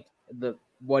 it's like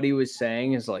what he was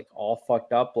saying is like all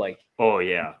fucked up. Like, oh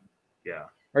yeah, yeah.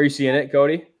 Are you seeing it,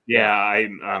 Cody? Yeah,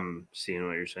 I'm seeing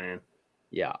what you're saying.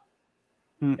 Yeah.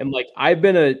 And like, I've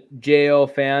been a JO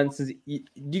fan since. Do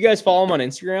you guys follow him on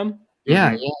Instagram?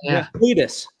 Yeah.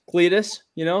 Cletus,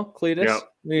 you know, Cletus. Yep.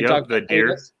 We talk the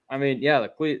deer. Cletus. I mean, yeah, the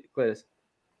Cletus.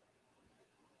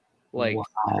 Like, wow,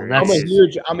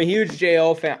 I'm a huge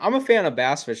JO fan. I'm a fan of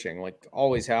bass fishing, like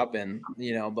always have been,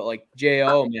 you know. But like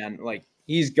JO, man, like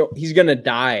he's gonna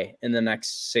die in the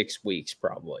next 6 weeks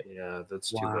probably. Yeah,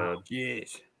 that's too bad.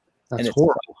 Jeez, that's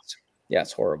horrible. Yeah,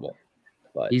 it's horrible.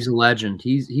 But he's a legend.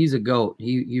 He's a goat.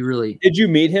 He really. Did you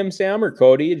meet him, Sam or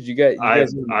Cody? Did you guys?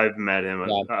 I've met him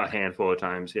a handful of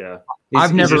times. Yeah,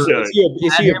 I've never. Is he a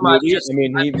beauty? I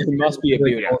mean, he must be a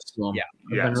beauty. Yeah,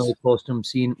 I've been really close to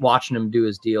him, watching him do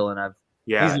his deal, and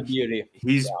he's a beauty.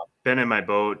 He's been in my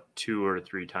boat 2 or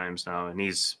 3 times now, and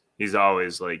he's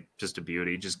always like just a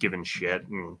beauty, just giving shit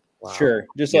and sure,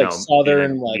 just like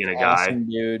southern, like awesome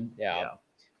dude. Yeah.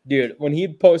 Dude, when he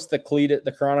posts the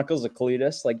Chronicles of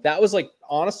Cletus, like that was like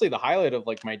honestly the highlight of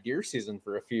like my deer season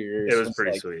for a few years. It was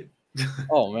pretty sweet.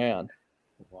 Oh man.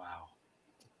 Wow.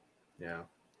 Yeah.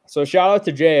 So shout out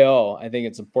to JO. I think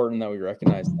it's important that we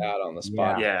recognize that on the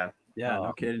spot. Yeah.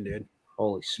 No kidding, dude.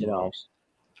 Holy smokes.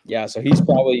 Yeah, so he's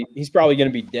probably gonna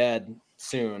be dead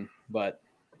soon, but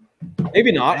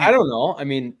maybe not. I don't know. I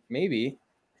mean, maybe.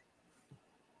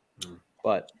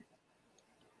 But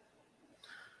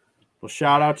well,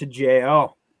 shout out to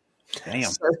J.O.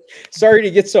 Damn. Sorry to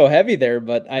get so heavy there,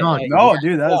 but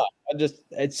dude,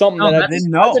 it's something that I didn't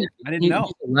know.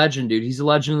 He's a legend, dude. He's a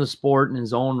legend of the sport in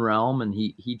his own realm, and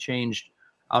he changed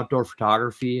outdoor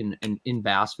photography and in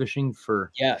bass fishing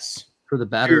for the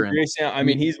better. I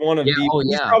mean, he's one of he's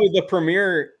probably the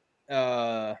premier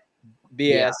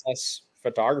BASS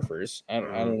photographers. I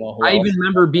don't know. I even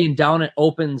remember being down at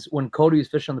Opens when Cody was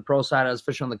fishing on the pro side. I was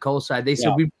fishing on the co side. They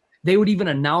said they would even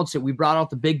announce it. We brought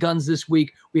out the big guns this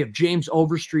week. We have James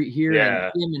Overstreet here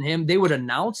and him. They would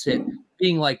announce it,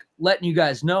 being like, letting you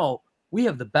guys know we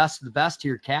have the best of the best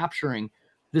here capturing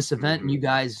this event and you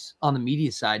guys on the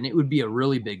media side. And it would be a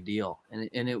really big deal. And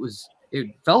it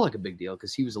felt like a big deal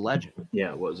because he was a legend.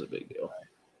 Yeah, it was a big deal.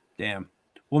 Damn.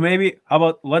 Well, maybe how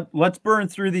about let's burn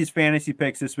through these fantasy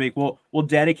picks this week. We'll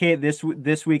dedicate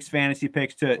this week's fantasy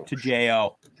picks to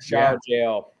Jo. Shout out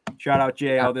Jo. Shout out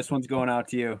Jo. This one's going out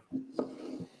to you.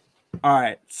 All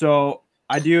right, so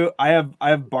I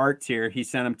have Bart's here. He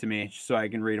sent them to me so I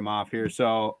can read them off here.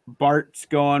 So Bart's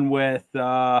going with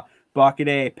bucket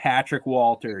A, Patrick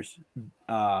Walters,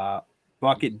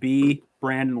 bucket B,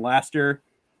 Brandon Lester,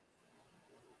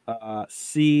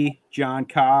 C, John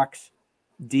Cox,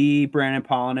 D, Brandon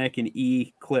Polnick, and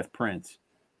E, Cliff Prince.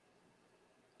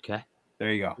 Okay.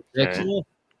 There you go. Okay.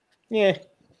 Yeah.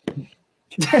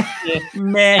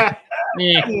 Meh.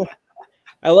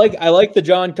 I like the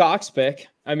John Cox pick.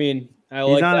 I mean,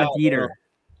 he's on a heater,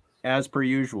 as per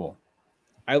usual.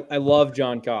 I love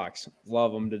John Cox.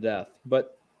 Love him to death.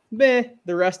 But the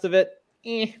rest of it,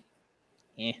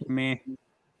 Meh.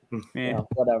 Yeah,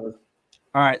 whatever.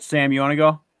 All right, Sam, you want to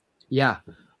go? Yeah.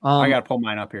 I got to pull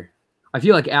mine up here. I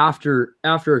feel like after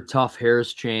a tough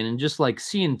Harris chain and just like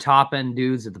seeing top end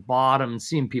dudes at the bottom and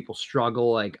seeing people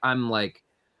struggle, like I'm like,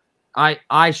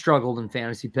 I struggled in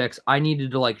fantasy picks. I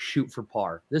needed to like shoot for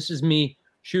par. This is me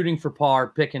shooting for par,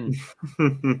 picking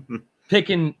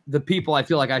the people I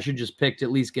feel like I should just pick to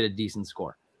at least get a decent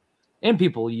score. And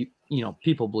people,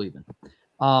 people believe in.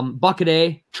 Bucket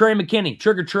A, Trey McKinney,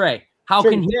 Trigger Trey. How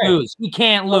can he lose? He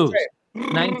can't lose.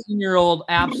 19-year-old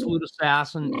absolute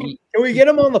assassin. Can we get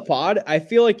him on the pod? I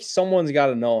feel like someone's got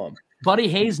to know him. Buddy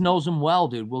Hayes knows him well,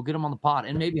 dude. We'll get him on the pod,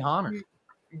 and maybe Hahner.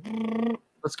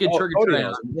 Let's get Trigger Trey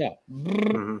on. Yeah.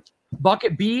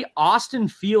 Bucket B, Austin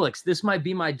Felix. This might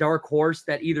be my dark horse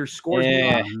that either scores me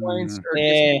a lot of points or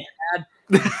gets bad.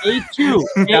 Day 2.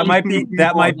 That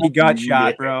might be gut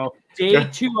shot, bro. Day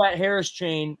 2 at Harris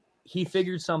Chain, he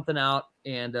figured something out,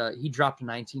 and he dropped a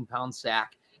 19-pound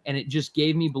sack. And it just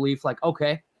gave me belief like,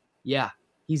 okay, yeah,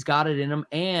 he's got it in him.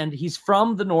 And he's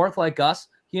from the north like us.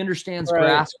 He understands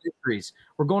grass victories.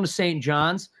 We're going to St.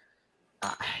 John's.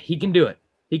 He can do it.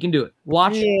 He can do it.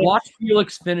 Watch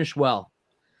Felix finish well.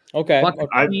 Okay.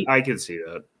 I can see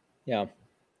that. Yeah.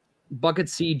 Bucket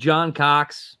C, John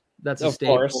Cox. That's a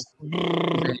staple.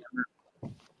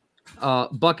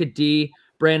 Bucket D,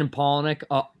 Brandon Polnick,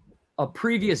 a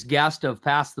previous guest of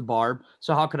Past the Barb.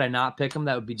 So how could I not pick him?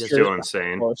 That would be still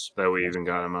insane that we even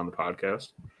got him on the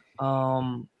podcast.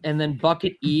 And then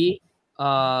Bucket E,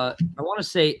 I want to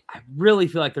say I really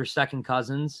feel like they're second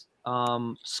cousins.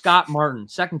 Scott Martin,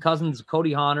 second cousins of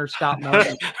Cody Hahner, Scott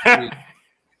Martin.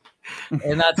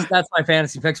 And that's my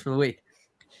fantasy picks for the week.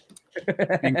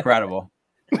 Incredible.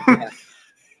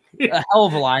 A hell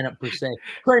of a lineup per se.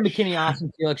 Corey McKinney, Austin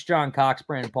Felix, John Cox,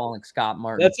 Brandon Polnick, Scott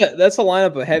Martin. That's a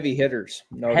lineup of heavy hitters.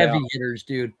 Hitters,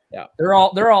 dude. Yeah. They're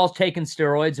all taking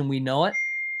steroids and we know it.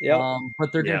 Yeah.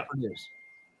 But they're gonna produce.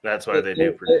 That's why they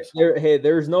do produce. Hey,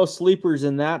 there's no sleepers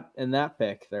in that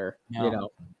pick there. No. You know.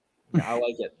 I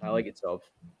like it. I like it, so.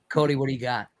 Cody, what do you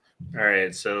got? All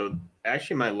right. So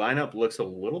actually my lineup looks a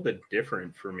little bit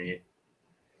different for me.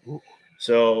 Ooh.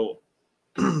 So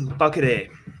Bucket A.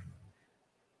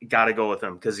 Got to go with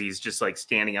him because he's just like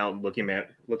standing out and looking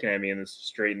at me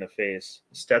straight in the face.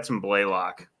 Stetson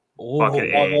Blaylock.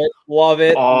 Bucket A. Love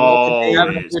it. Always.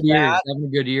 Having a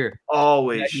good year.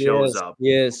 Always shows up.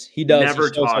 Yes, he does.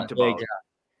 Never talked about.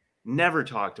 Never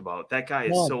talked about. That guy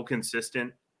is so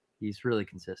consistent. He's really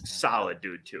consistent. Solid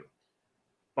dude too.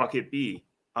 Bucket B.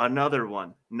 Another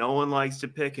one. No one likes to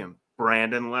pick him.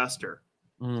 Brandon Lester.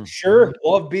 Sure.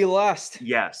 Love B Lest.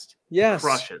 Yes.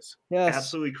 Crushes. Yes.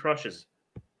 Absolutely crushes.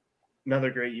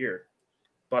 Another great year.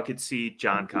 Bucket C,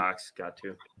 John Cox got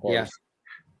to. Yeah.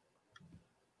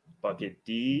 Bucket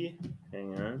D.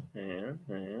 Hang on. Let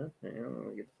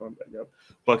me get the phone back up.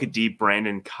 Bucket D,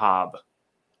 Brandon Cobb.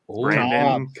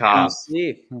 Brandon Cobb.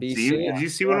 BC. Did you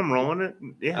see what I'm rolling it?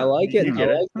 Yeah. I like it.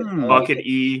 Bucket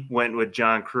E went with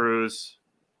John Cruz.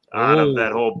 Out of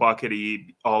that whole Bucket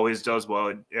E, always does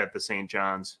well at the St.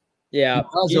 John's. Yeah,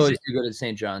 he's always too good at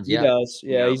St. John's. He does.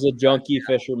 Yeah, he's a junkie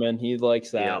fisherman. He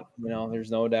likes that. Yeah. You know,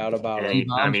 there's no doubt about it. He's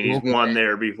won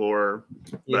there before,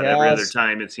 but every other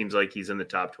time it seems like he's in the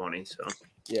top 20. So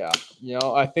yeah,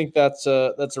 I think that's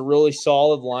a really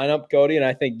solid lineup, Cody, and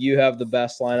I think you have the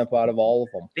best lineup out of all of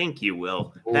them. Thank you,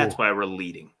 Will. That's why we're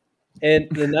leading. And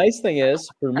the nice thing is,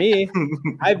 for me,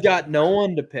 I've got no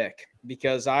one to pick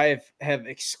because I have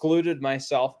excluded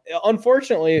myself.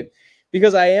 Unfortunately,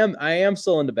 because I am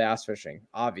still into bass fishing,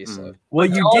 obviously. Well,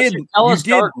 you did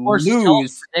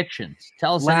lose predictions.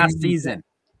 Tell us last season.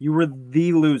 You were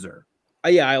the loser.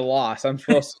 Yeah, I lost. I'm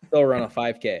supposed to still run a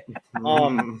 5K.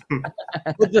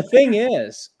 But the thing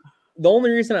is, the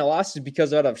only reason I lost is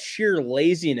because out of sheer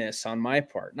laziness on my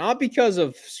part, not because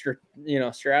of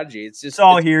strategy. It's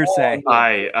all hearsay.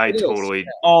 I totally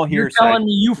all hearsay. You're telling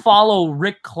me you follow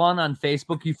Rick Clunn on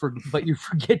Facebook, but you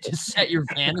forget to set your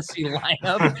fantasy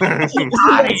lineup.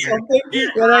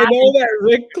 When I know that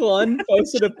Rick Clunn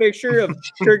posted a picture of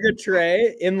Trigger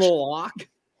Trey in the lock.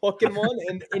 Hooking one,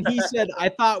 and he said, "I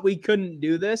thought we couldn't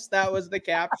do this." That was the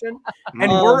caption,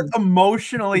 and we're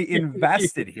emotionally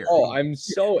invested here. Oh, I'm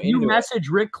so into you message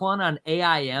Rick Clunn on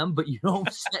AIM, but you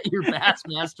don't set your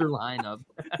Bassmaster lineup.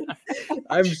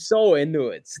 I'm so into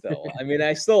it still. I mean,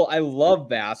 I love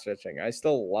bass fishing. I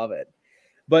still love it.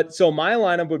 But so my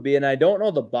lineup would be, and I don't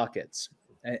know the buckets,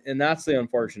 and that's the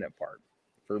unfortunate part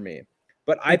for me.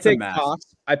 But I picked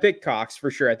Cox. I picked Cox for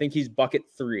sure. I think he's bucket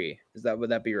 3. Would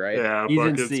that be right? Yeah, he's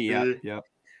in C. Yeah.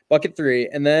 Bucket 3,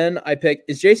 and then I picked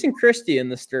Jason Christie in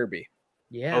the Sturby.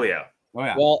 Yeah. Oh yeah.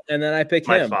 Well, and then I picked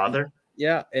my him. father.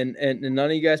 Yeah, and none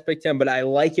of you guys picked him, but I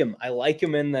like him. I like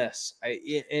him in this.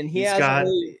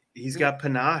 He's got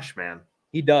panache, man.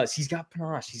 He does. He's got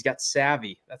panache. He's got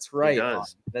savvy. That's right. He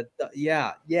does.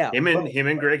 Yeah. Him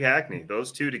and Greg Hackney,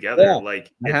 those two together. Yeah,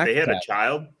 like if they had a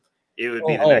child, it would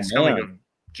be the next coming of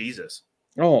Jesus.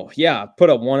 Oh yeah, put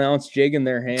a 1 ounce jig in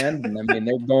their hand, and I mean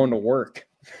they're going to work.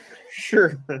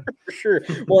 Sure.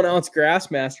 1 ounce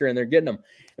Grassmaster, and they're getting them.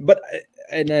 But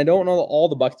I don't know all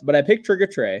the buckets, but I picked Trigger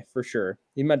Trey for sure.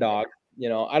 He's my dog.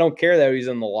 I don't care that he's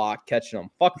in the lock catching them.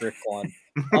 Fuck Rick Clunn.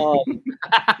 No,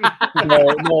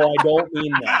 I don't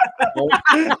mean that.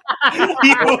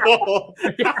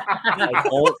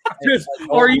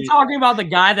 Or are you talking about the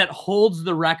guy that holds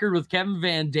the record with Kevin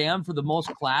Van Dam for the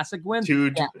most classic wins?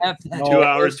 2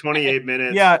 hours, 28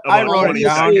 minutes. Yeah, I wrote it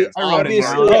down.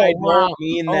 Obviously, I don't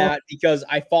mean that because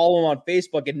I follow him on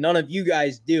Facebook and none of you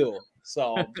guys do.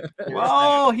 So,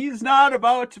 well, he's not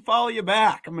about to follow you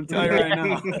back. I'm going to tell you right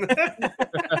now.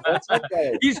 That's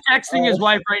okay. He's texting his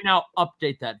wife right now.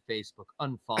 Update that Facebook.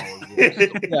 Unfollow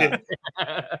you.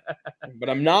 Yeah. But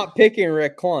I'm not picking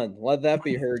Rick Clunn. Let that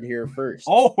be heard here first.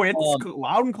 Oh, it's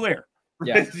loud and clear.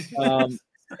 Yeah.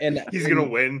 and he's gonna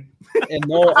win. And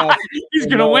no, he's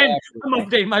gonna win. I'm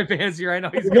updating my fantasy right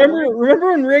now. Remember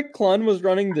when Rick Clunn was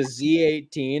running the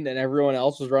Z18 and everyone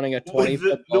else was running a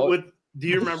 20-foot boat? Do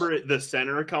you remember the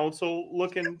center console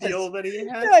looking deal that he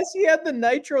had? Yes, he had the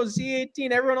Nitro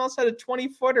Z18. Everyone else had a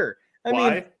 20-footer.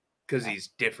 Why? Because he's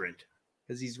different.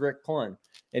 Because he's Rick Clunn,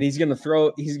 and he's gonna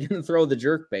throw the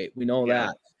jerk bait. We know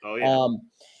that. Oh yeah.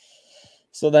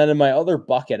 So then in my other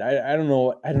bucket, I don't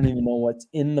know. I don't even know what's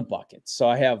in the bucket. So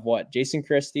I have what? Jason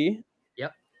Christie.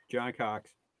 Yep. John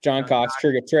Cox,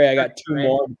 Trigger Trey. I got two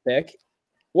more to pick.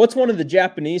 What's one of the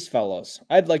Japanese fellows?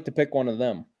 I'd like to pick one of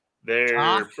them.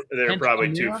 They're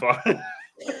probably too far. I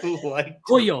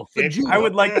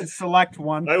would like to select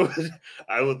one. I would.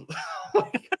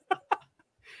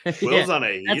 Will's on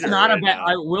a heater. That's not right a bad.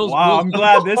 Wow, I'm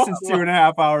glad this is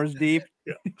 2.5 hours deep.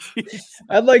 Yeah.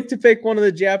 I'd like to pick one of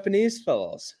the Japanese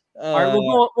fellows. All right,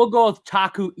 we'll go with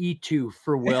Taku E2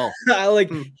 for Will.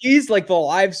 He's like the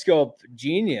live scope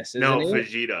genius. Isn't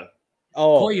he? Vegeta.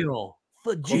 Oh,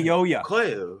 Kiyoya.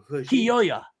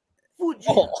 Kiyoya.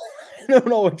 Oh, I don't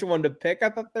know which one to pick. I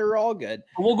thought they were all good.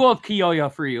 We'll go with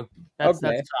Kiyoya for you. That's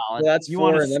solid. So that's you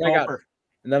 4, and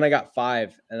then I got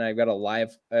 5, and I've got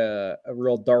a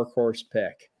real dark horse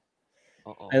pick.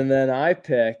 And then I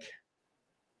pick,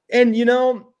 and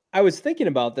I was thinking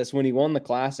about this when he won the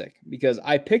Classic because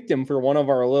I picked him for one of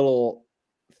our little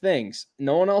things.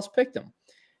 No one else picked him,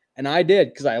 and I did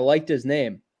because I liked his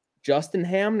name, Justin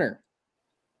Hamner.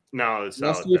 No, it's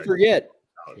lest you forget.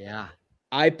 Yeah,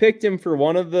 I picked him for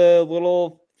one of the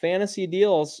little fantasy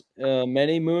deals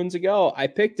many moons ago. I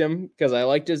picked him because I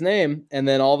liked his name, and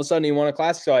then all of a sudden he won a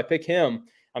Classic, so I pick him.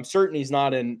 I'm certain he's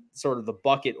not in sort of the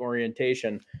bucket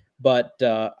orientation, but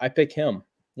I pick him.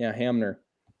 Yeah, Hamner.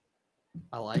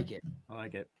 I like it.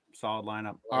 Solid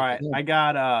lineup. All right, I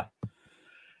got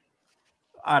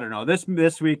I don't know.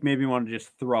 This week maybe want to just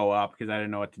throw up because I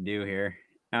didn't know what to do here.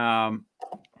 I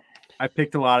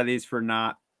picked a lot of these for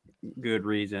not good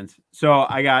reasons. So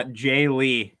I got Jay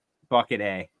Lee, bucket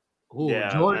A. Ooh,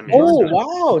 yeah,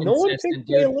 wow. No one picked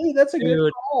Jay Lee. That's a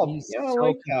good call. Yeah, I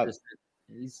like that.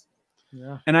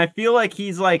 Yeah. And I feel like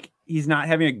he's not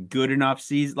having a good enough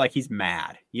season. Like he's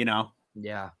mad, Yeah.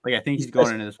 Like I think he's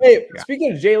going into this. Hey,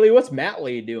 speaking of Jay Lee, what's Matt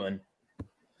Lee doing?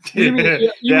 Ask him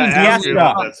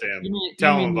about that, Sam.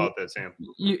 Tell him about that, Sam.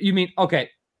 You mean okay?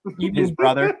 His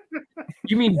brother?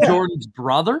 You mean Jordan's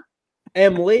brother?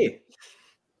 M. Lee.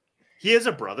 He has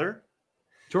a brother.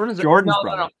 Jordan's brother.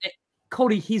 No.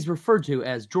 Cody, he's referred to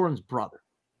as Jordan's brother.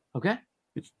 Okay.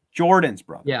 It's Jordan's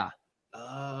brother. Yeah.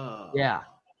 Oh. Yeah.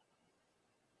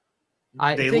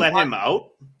 They let him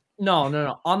out?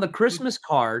 No. On the Christmas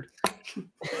card,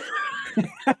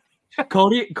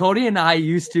 Cody and I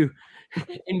used to,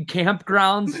 in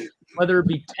campgrounds, whether it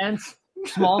be tents,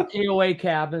 small KOA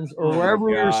cabins, or wherever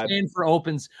we were staying for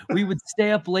opens, we would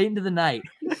stay up late into the night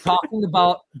talking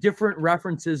about different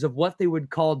references of what they would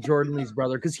call Jordan Lee's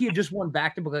brother, because he had just won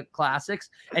back-to-back classics,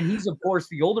 and he's, of course,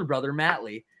 the older brother, Matt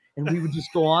Lee. And we would just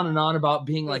go on and on about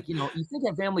being like, you think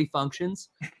at family functions,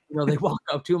 they walk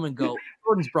up to him and go,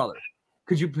 Jordan's brother,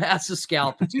 could you pass the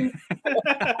scalp? In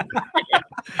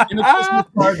the Christmas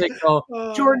card, they go,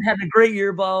 Jordan had a great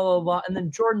year, blah, blah, blah. And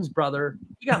then Jordan's brother,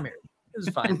 he got married. It was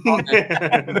fine.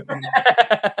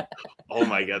 Oh,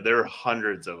 my God. There are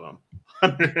hundreds of them.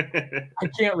 I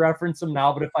can't reference them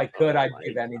now, but if I could, I'd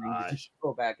give anything to just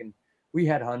go back. And we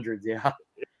had hundreds, yeah.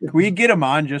 Can we get him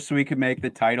on just so we could make the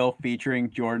title featuring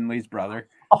Jordan Lee's brother?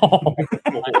 Oh,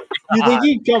 you think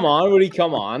he'd come on? Would he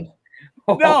come on?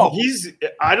 No,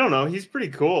 I don't know. He's pretty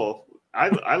cool.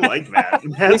 I like Matt.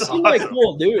 They seem like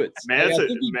cool dudes. Matt's a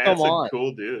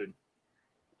cool dude.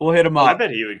 We'll hit him up. I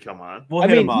bet he would come on. We'll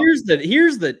hit him up.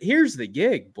 Here's the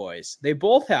gig, boys. They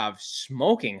both have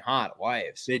smoking hot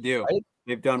wives. They do. Right?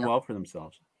 They've done well for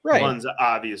themselves. Right. One's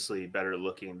obviously better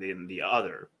looking than the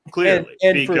other. Clearly.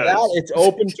 And for that, it's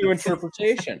open to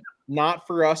interpretation, not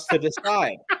for us to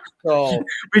decide. So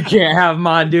we can't have him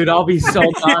on, dude. I'll be so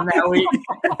gone that week.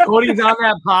 Cody's on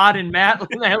that pod and Matt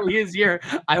Lee is here.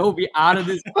 I will be out of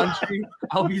this country.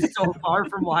 I'll be so far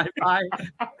from Wi-Fi.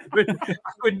 I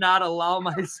would not allow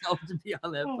myself to be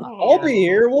on that pod. I'll be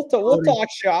here. We'll talk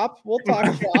shop. We'll talk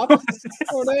shop.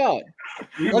 No doubt.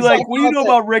 You'd be like, what do you know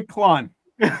about Rick Clunn?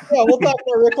 Yeah, we'll talk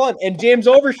about Rick Clunn and James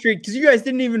Overstreet because you guys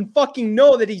didn't even fucking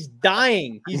know that he's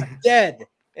dying. He's dead,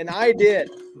 and I did.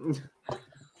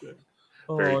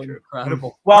 Very true.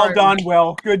 Incredible. Well done,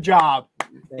 Will. Good job.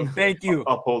 Thank you.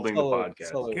 Upholding the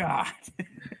podcast. God.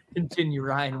 Continue,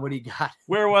 Ryan. What do you got?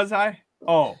 Where was I?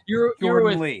 Oh, you're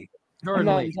Jordan Lee. I'm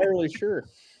not entirely sure.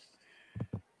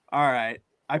 All right.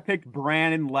 I picked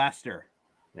Brandon Lester.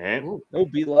 No,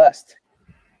 be Lest.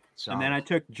 So. And then I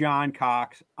took John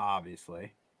Cox,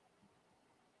 obviously.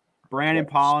 Brandon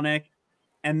Polinick.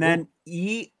 And then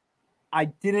I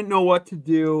didn't know what to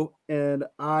do, and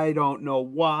I don't know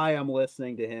why I'm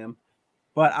listening to him.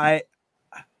 But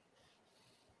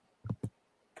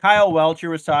Kyle Welcher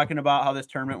was talking about how this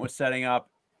tournament was setting up.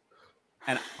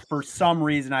 And for some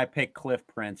reason, I picked Cliff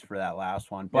Prince for that last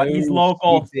one. But he's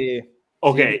local.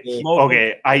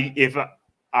 Okay. If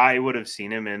I would have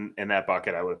seen him in that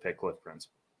bucket, I would have picked Cliff Prince.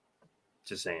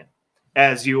 Just saying.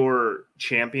 As your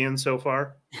champion so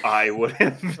far, I would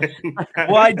have.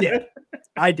 Well, I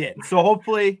did. So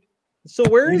hopefully. So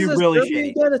where is this really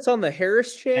again? It's on the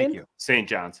Harris chain. Thank you. St.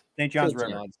 John's. St. John's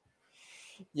River.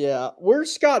 Yeah.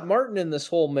 Where's Scott Martin in this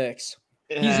whole mix?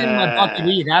 He's in my bucket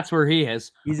E. That's where he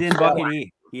is. He's in bucket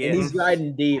E. He's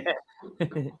riding deep.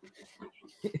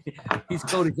 He's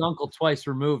Cody's uncle twice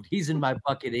removed. He's in my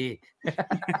bucket E.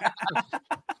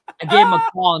 I gave him a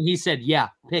call and he said, "Yeah,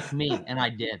 pick me," and I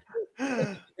did.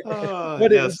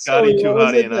 Yeah, Scotty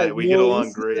Tuhati and I, we get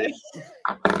along great.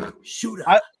 Shoot!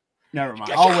 Never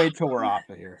mind. I'll wait till we're off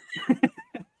of here.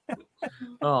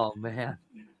 Oh man!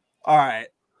 All right.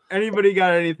 Anybody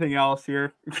got anything else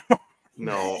here?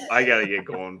 No, I gotta get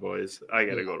going, boys. I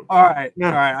gotta go to bed. All right.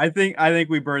 I think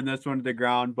we burned this one to the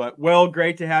ground. But Will,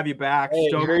 great to have you back. Hey,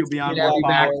 Stoked to be on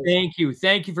back. Thank you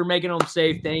for making them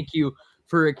safe. Thank you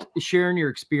for sharing your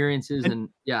experiences. And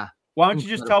yeah, why don't you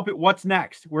just tell people what's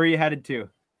next? Where are you headed to?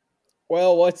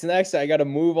 Well, what's next? I got to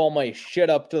move all my shit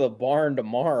up to the barn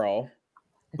tomorrow.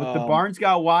 But the barn's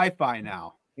got Wi-Fi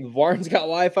now. The barn's got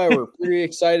Wi-Fi. We're pretty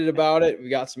excited about it. We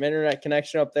got some internet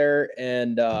connection up there.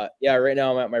 And yeah, right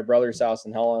now I'm at my brother's house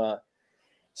in Helena.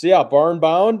 So yeah, barn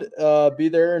bound. Be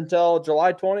there until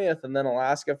July 20th and then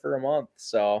Alaska for a month.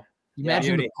 So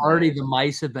imagine the party the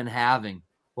mice have been having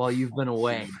while you've been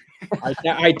away.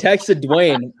 I texted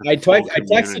Dwayne. I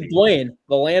texted Dwayne,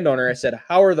 the landowner. I said,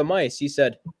 "How are the mice?" He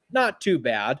said, "Not too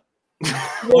bad."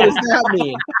 What does that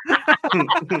mean?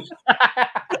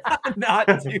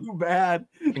 Not too bad.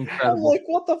 Incredible. I'm like,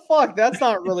 what the fuck? That's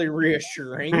not really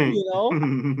reassuring, you know?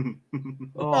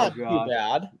 Not too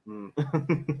bad.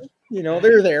 You know,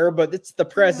 they're there, but it's the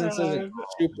presence isn't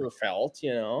super felt,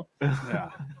 you know? Yeah.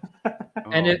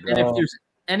 And if there's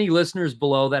any listeners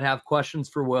below that have questions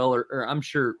for Will, or I'm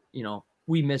sure, you know,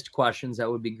 we missed questions, that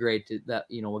would be great that,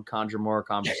 you know, would conjure more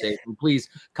conversation. Please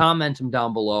comment them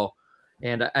down below.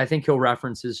 And I think he'll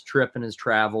reference his trip and his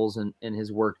travels and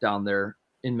his work down there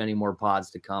in many more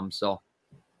pods to come. So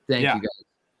thank you guys.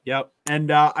 Yep.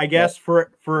 And I guess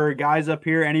for guys up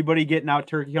here, anybody getting out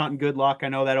turkey hunting, good luck. I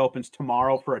know that opens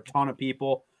tomorrow for a ton of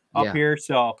people up here.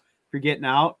 So if you're getting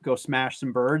out, go smash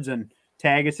some birds and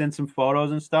tag us in some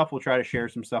photos and stuff. We'll try to share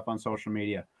some stuff on social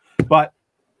media. But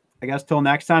I guess till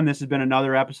next time, this has been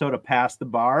another episode of Past the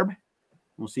Barb.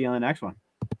 We'll see you on the next one.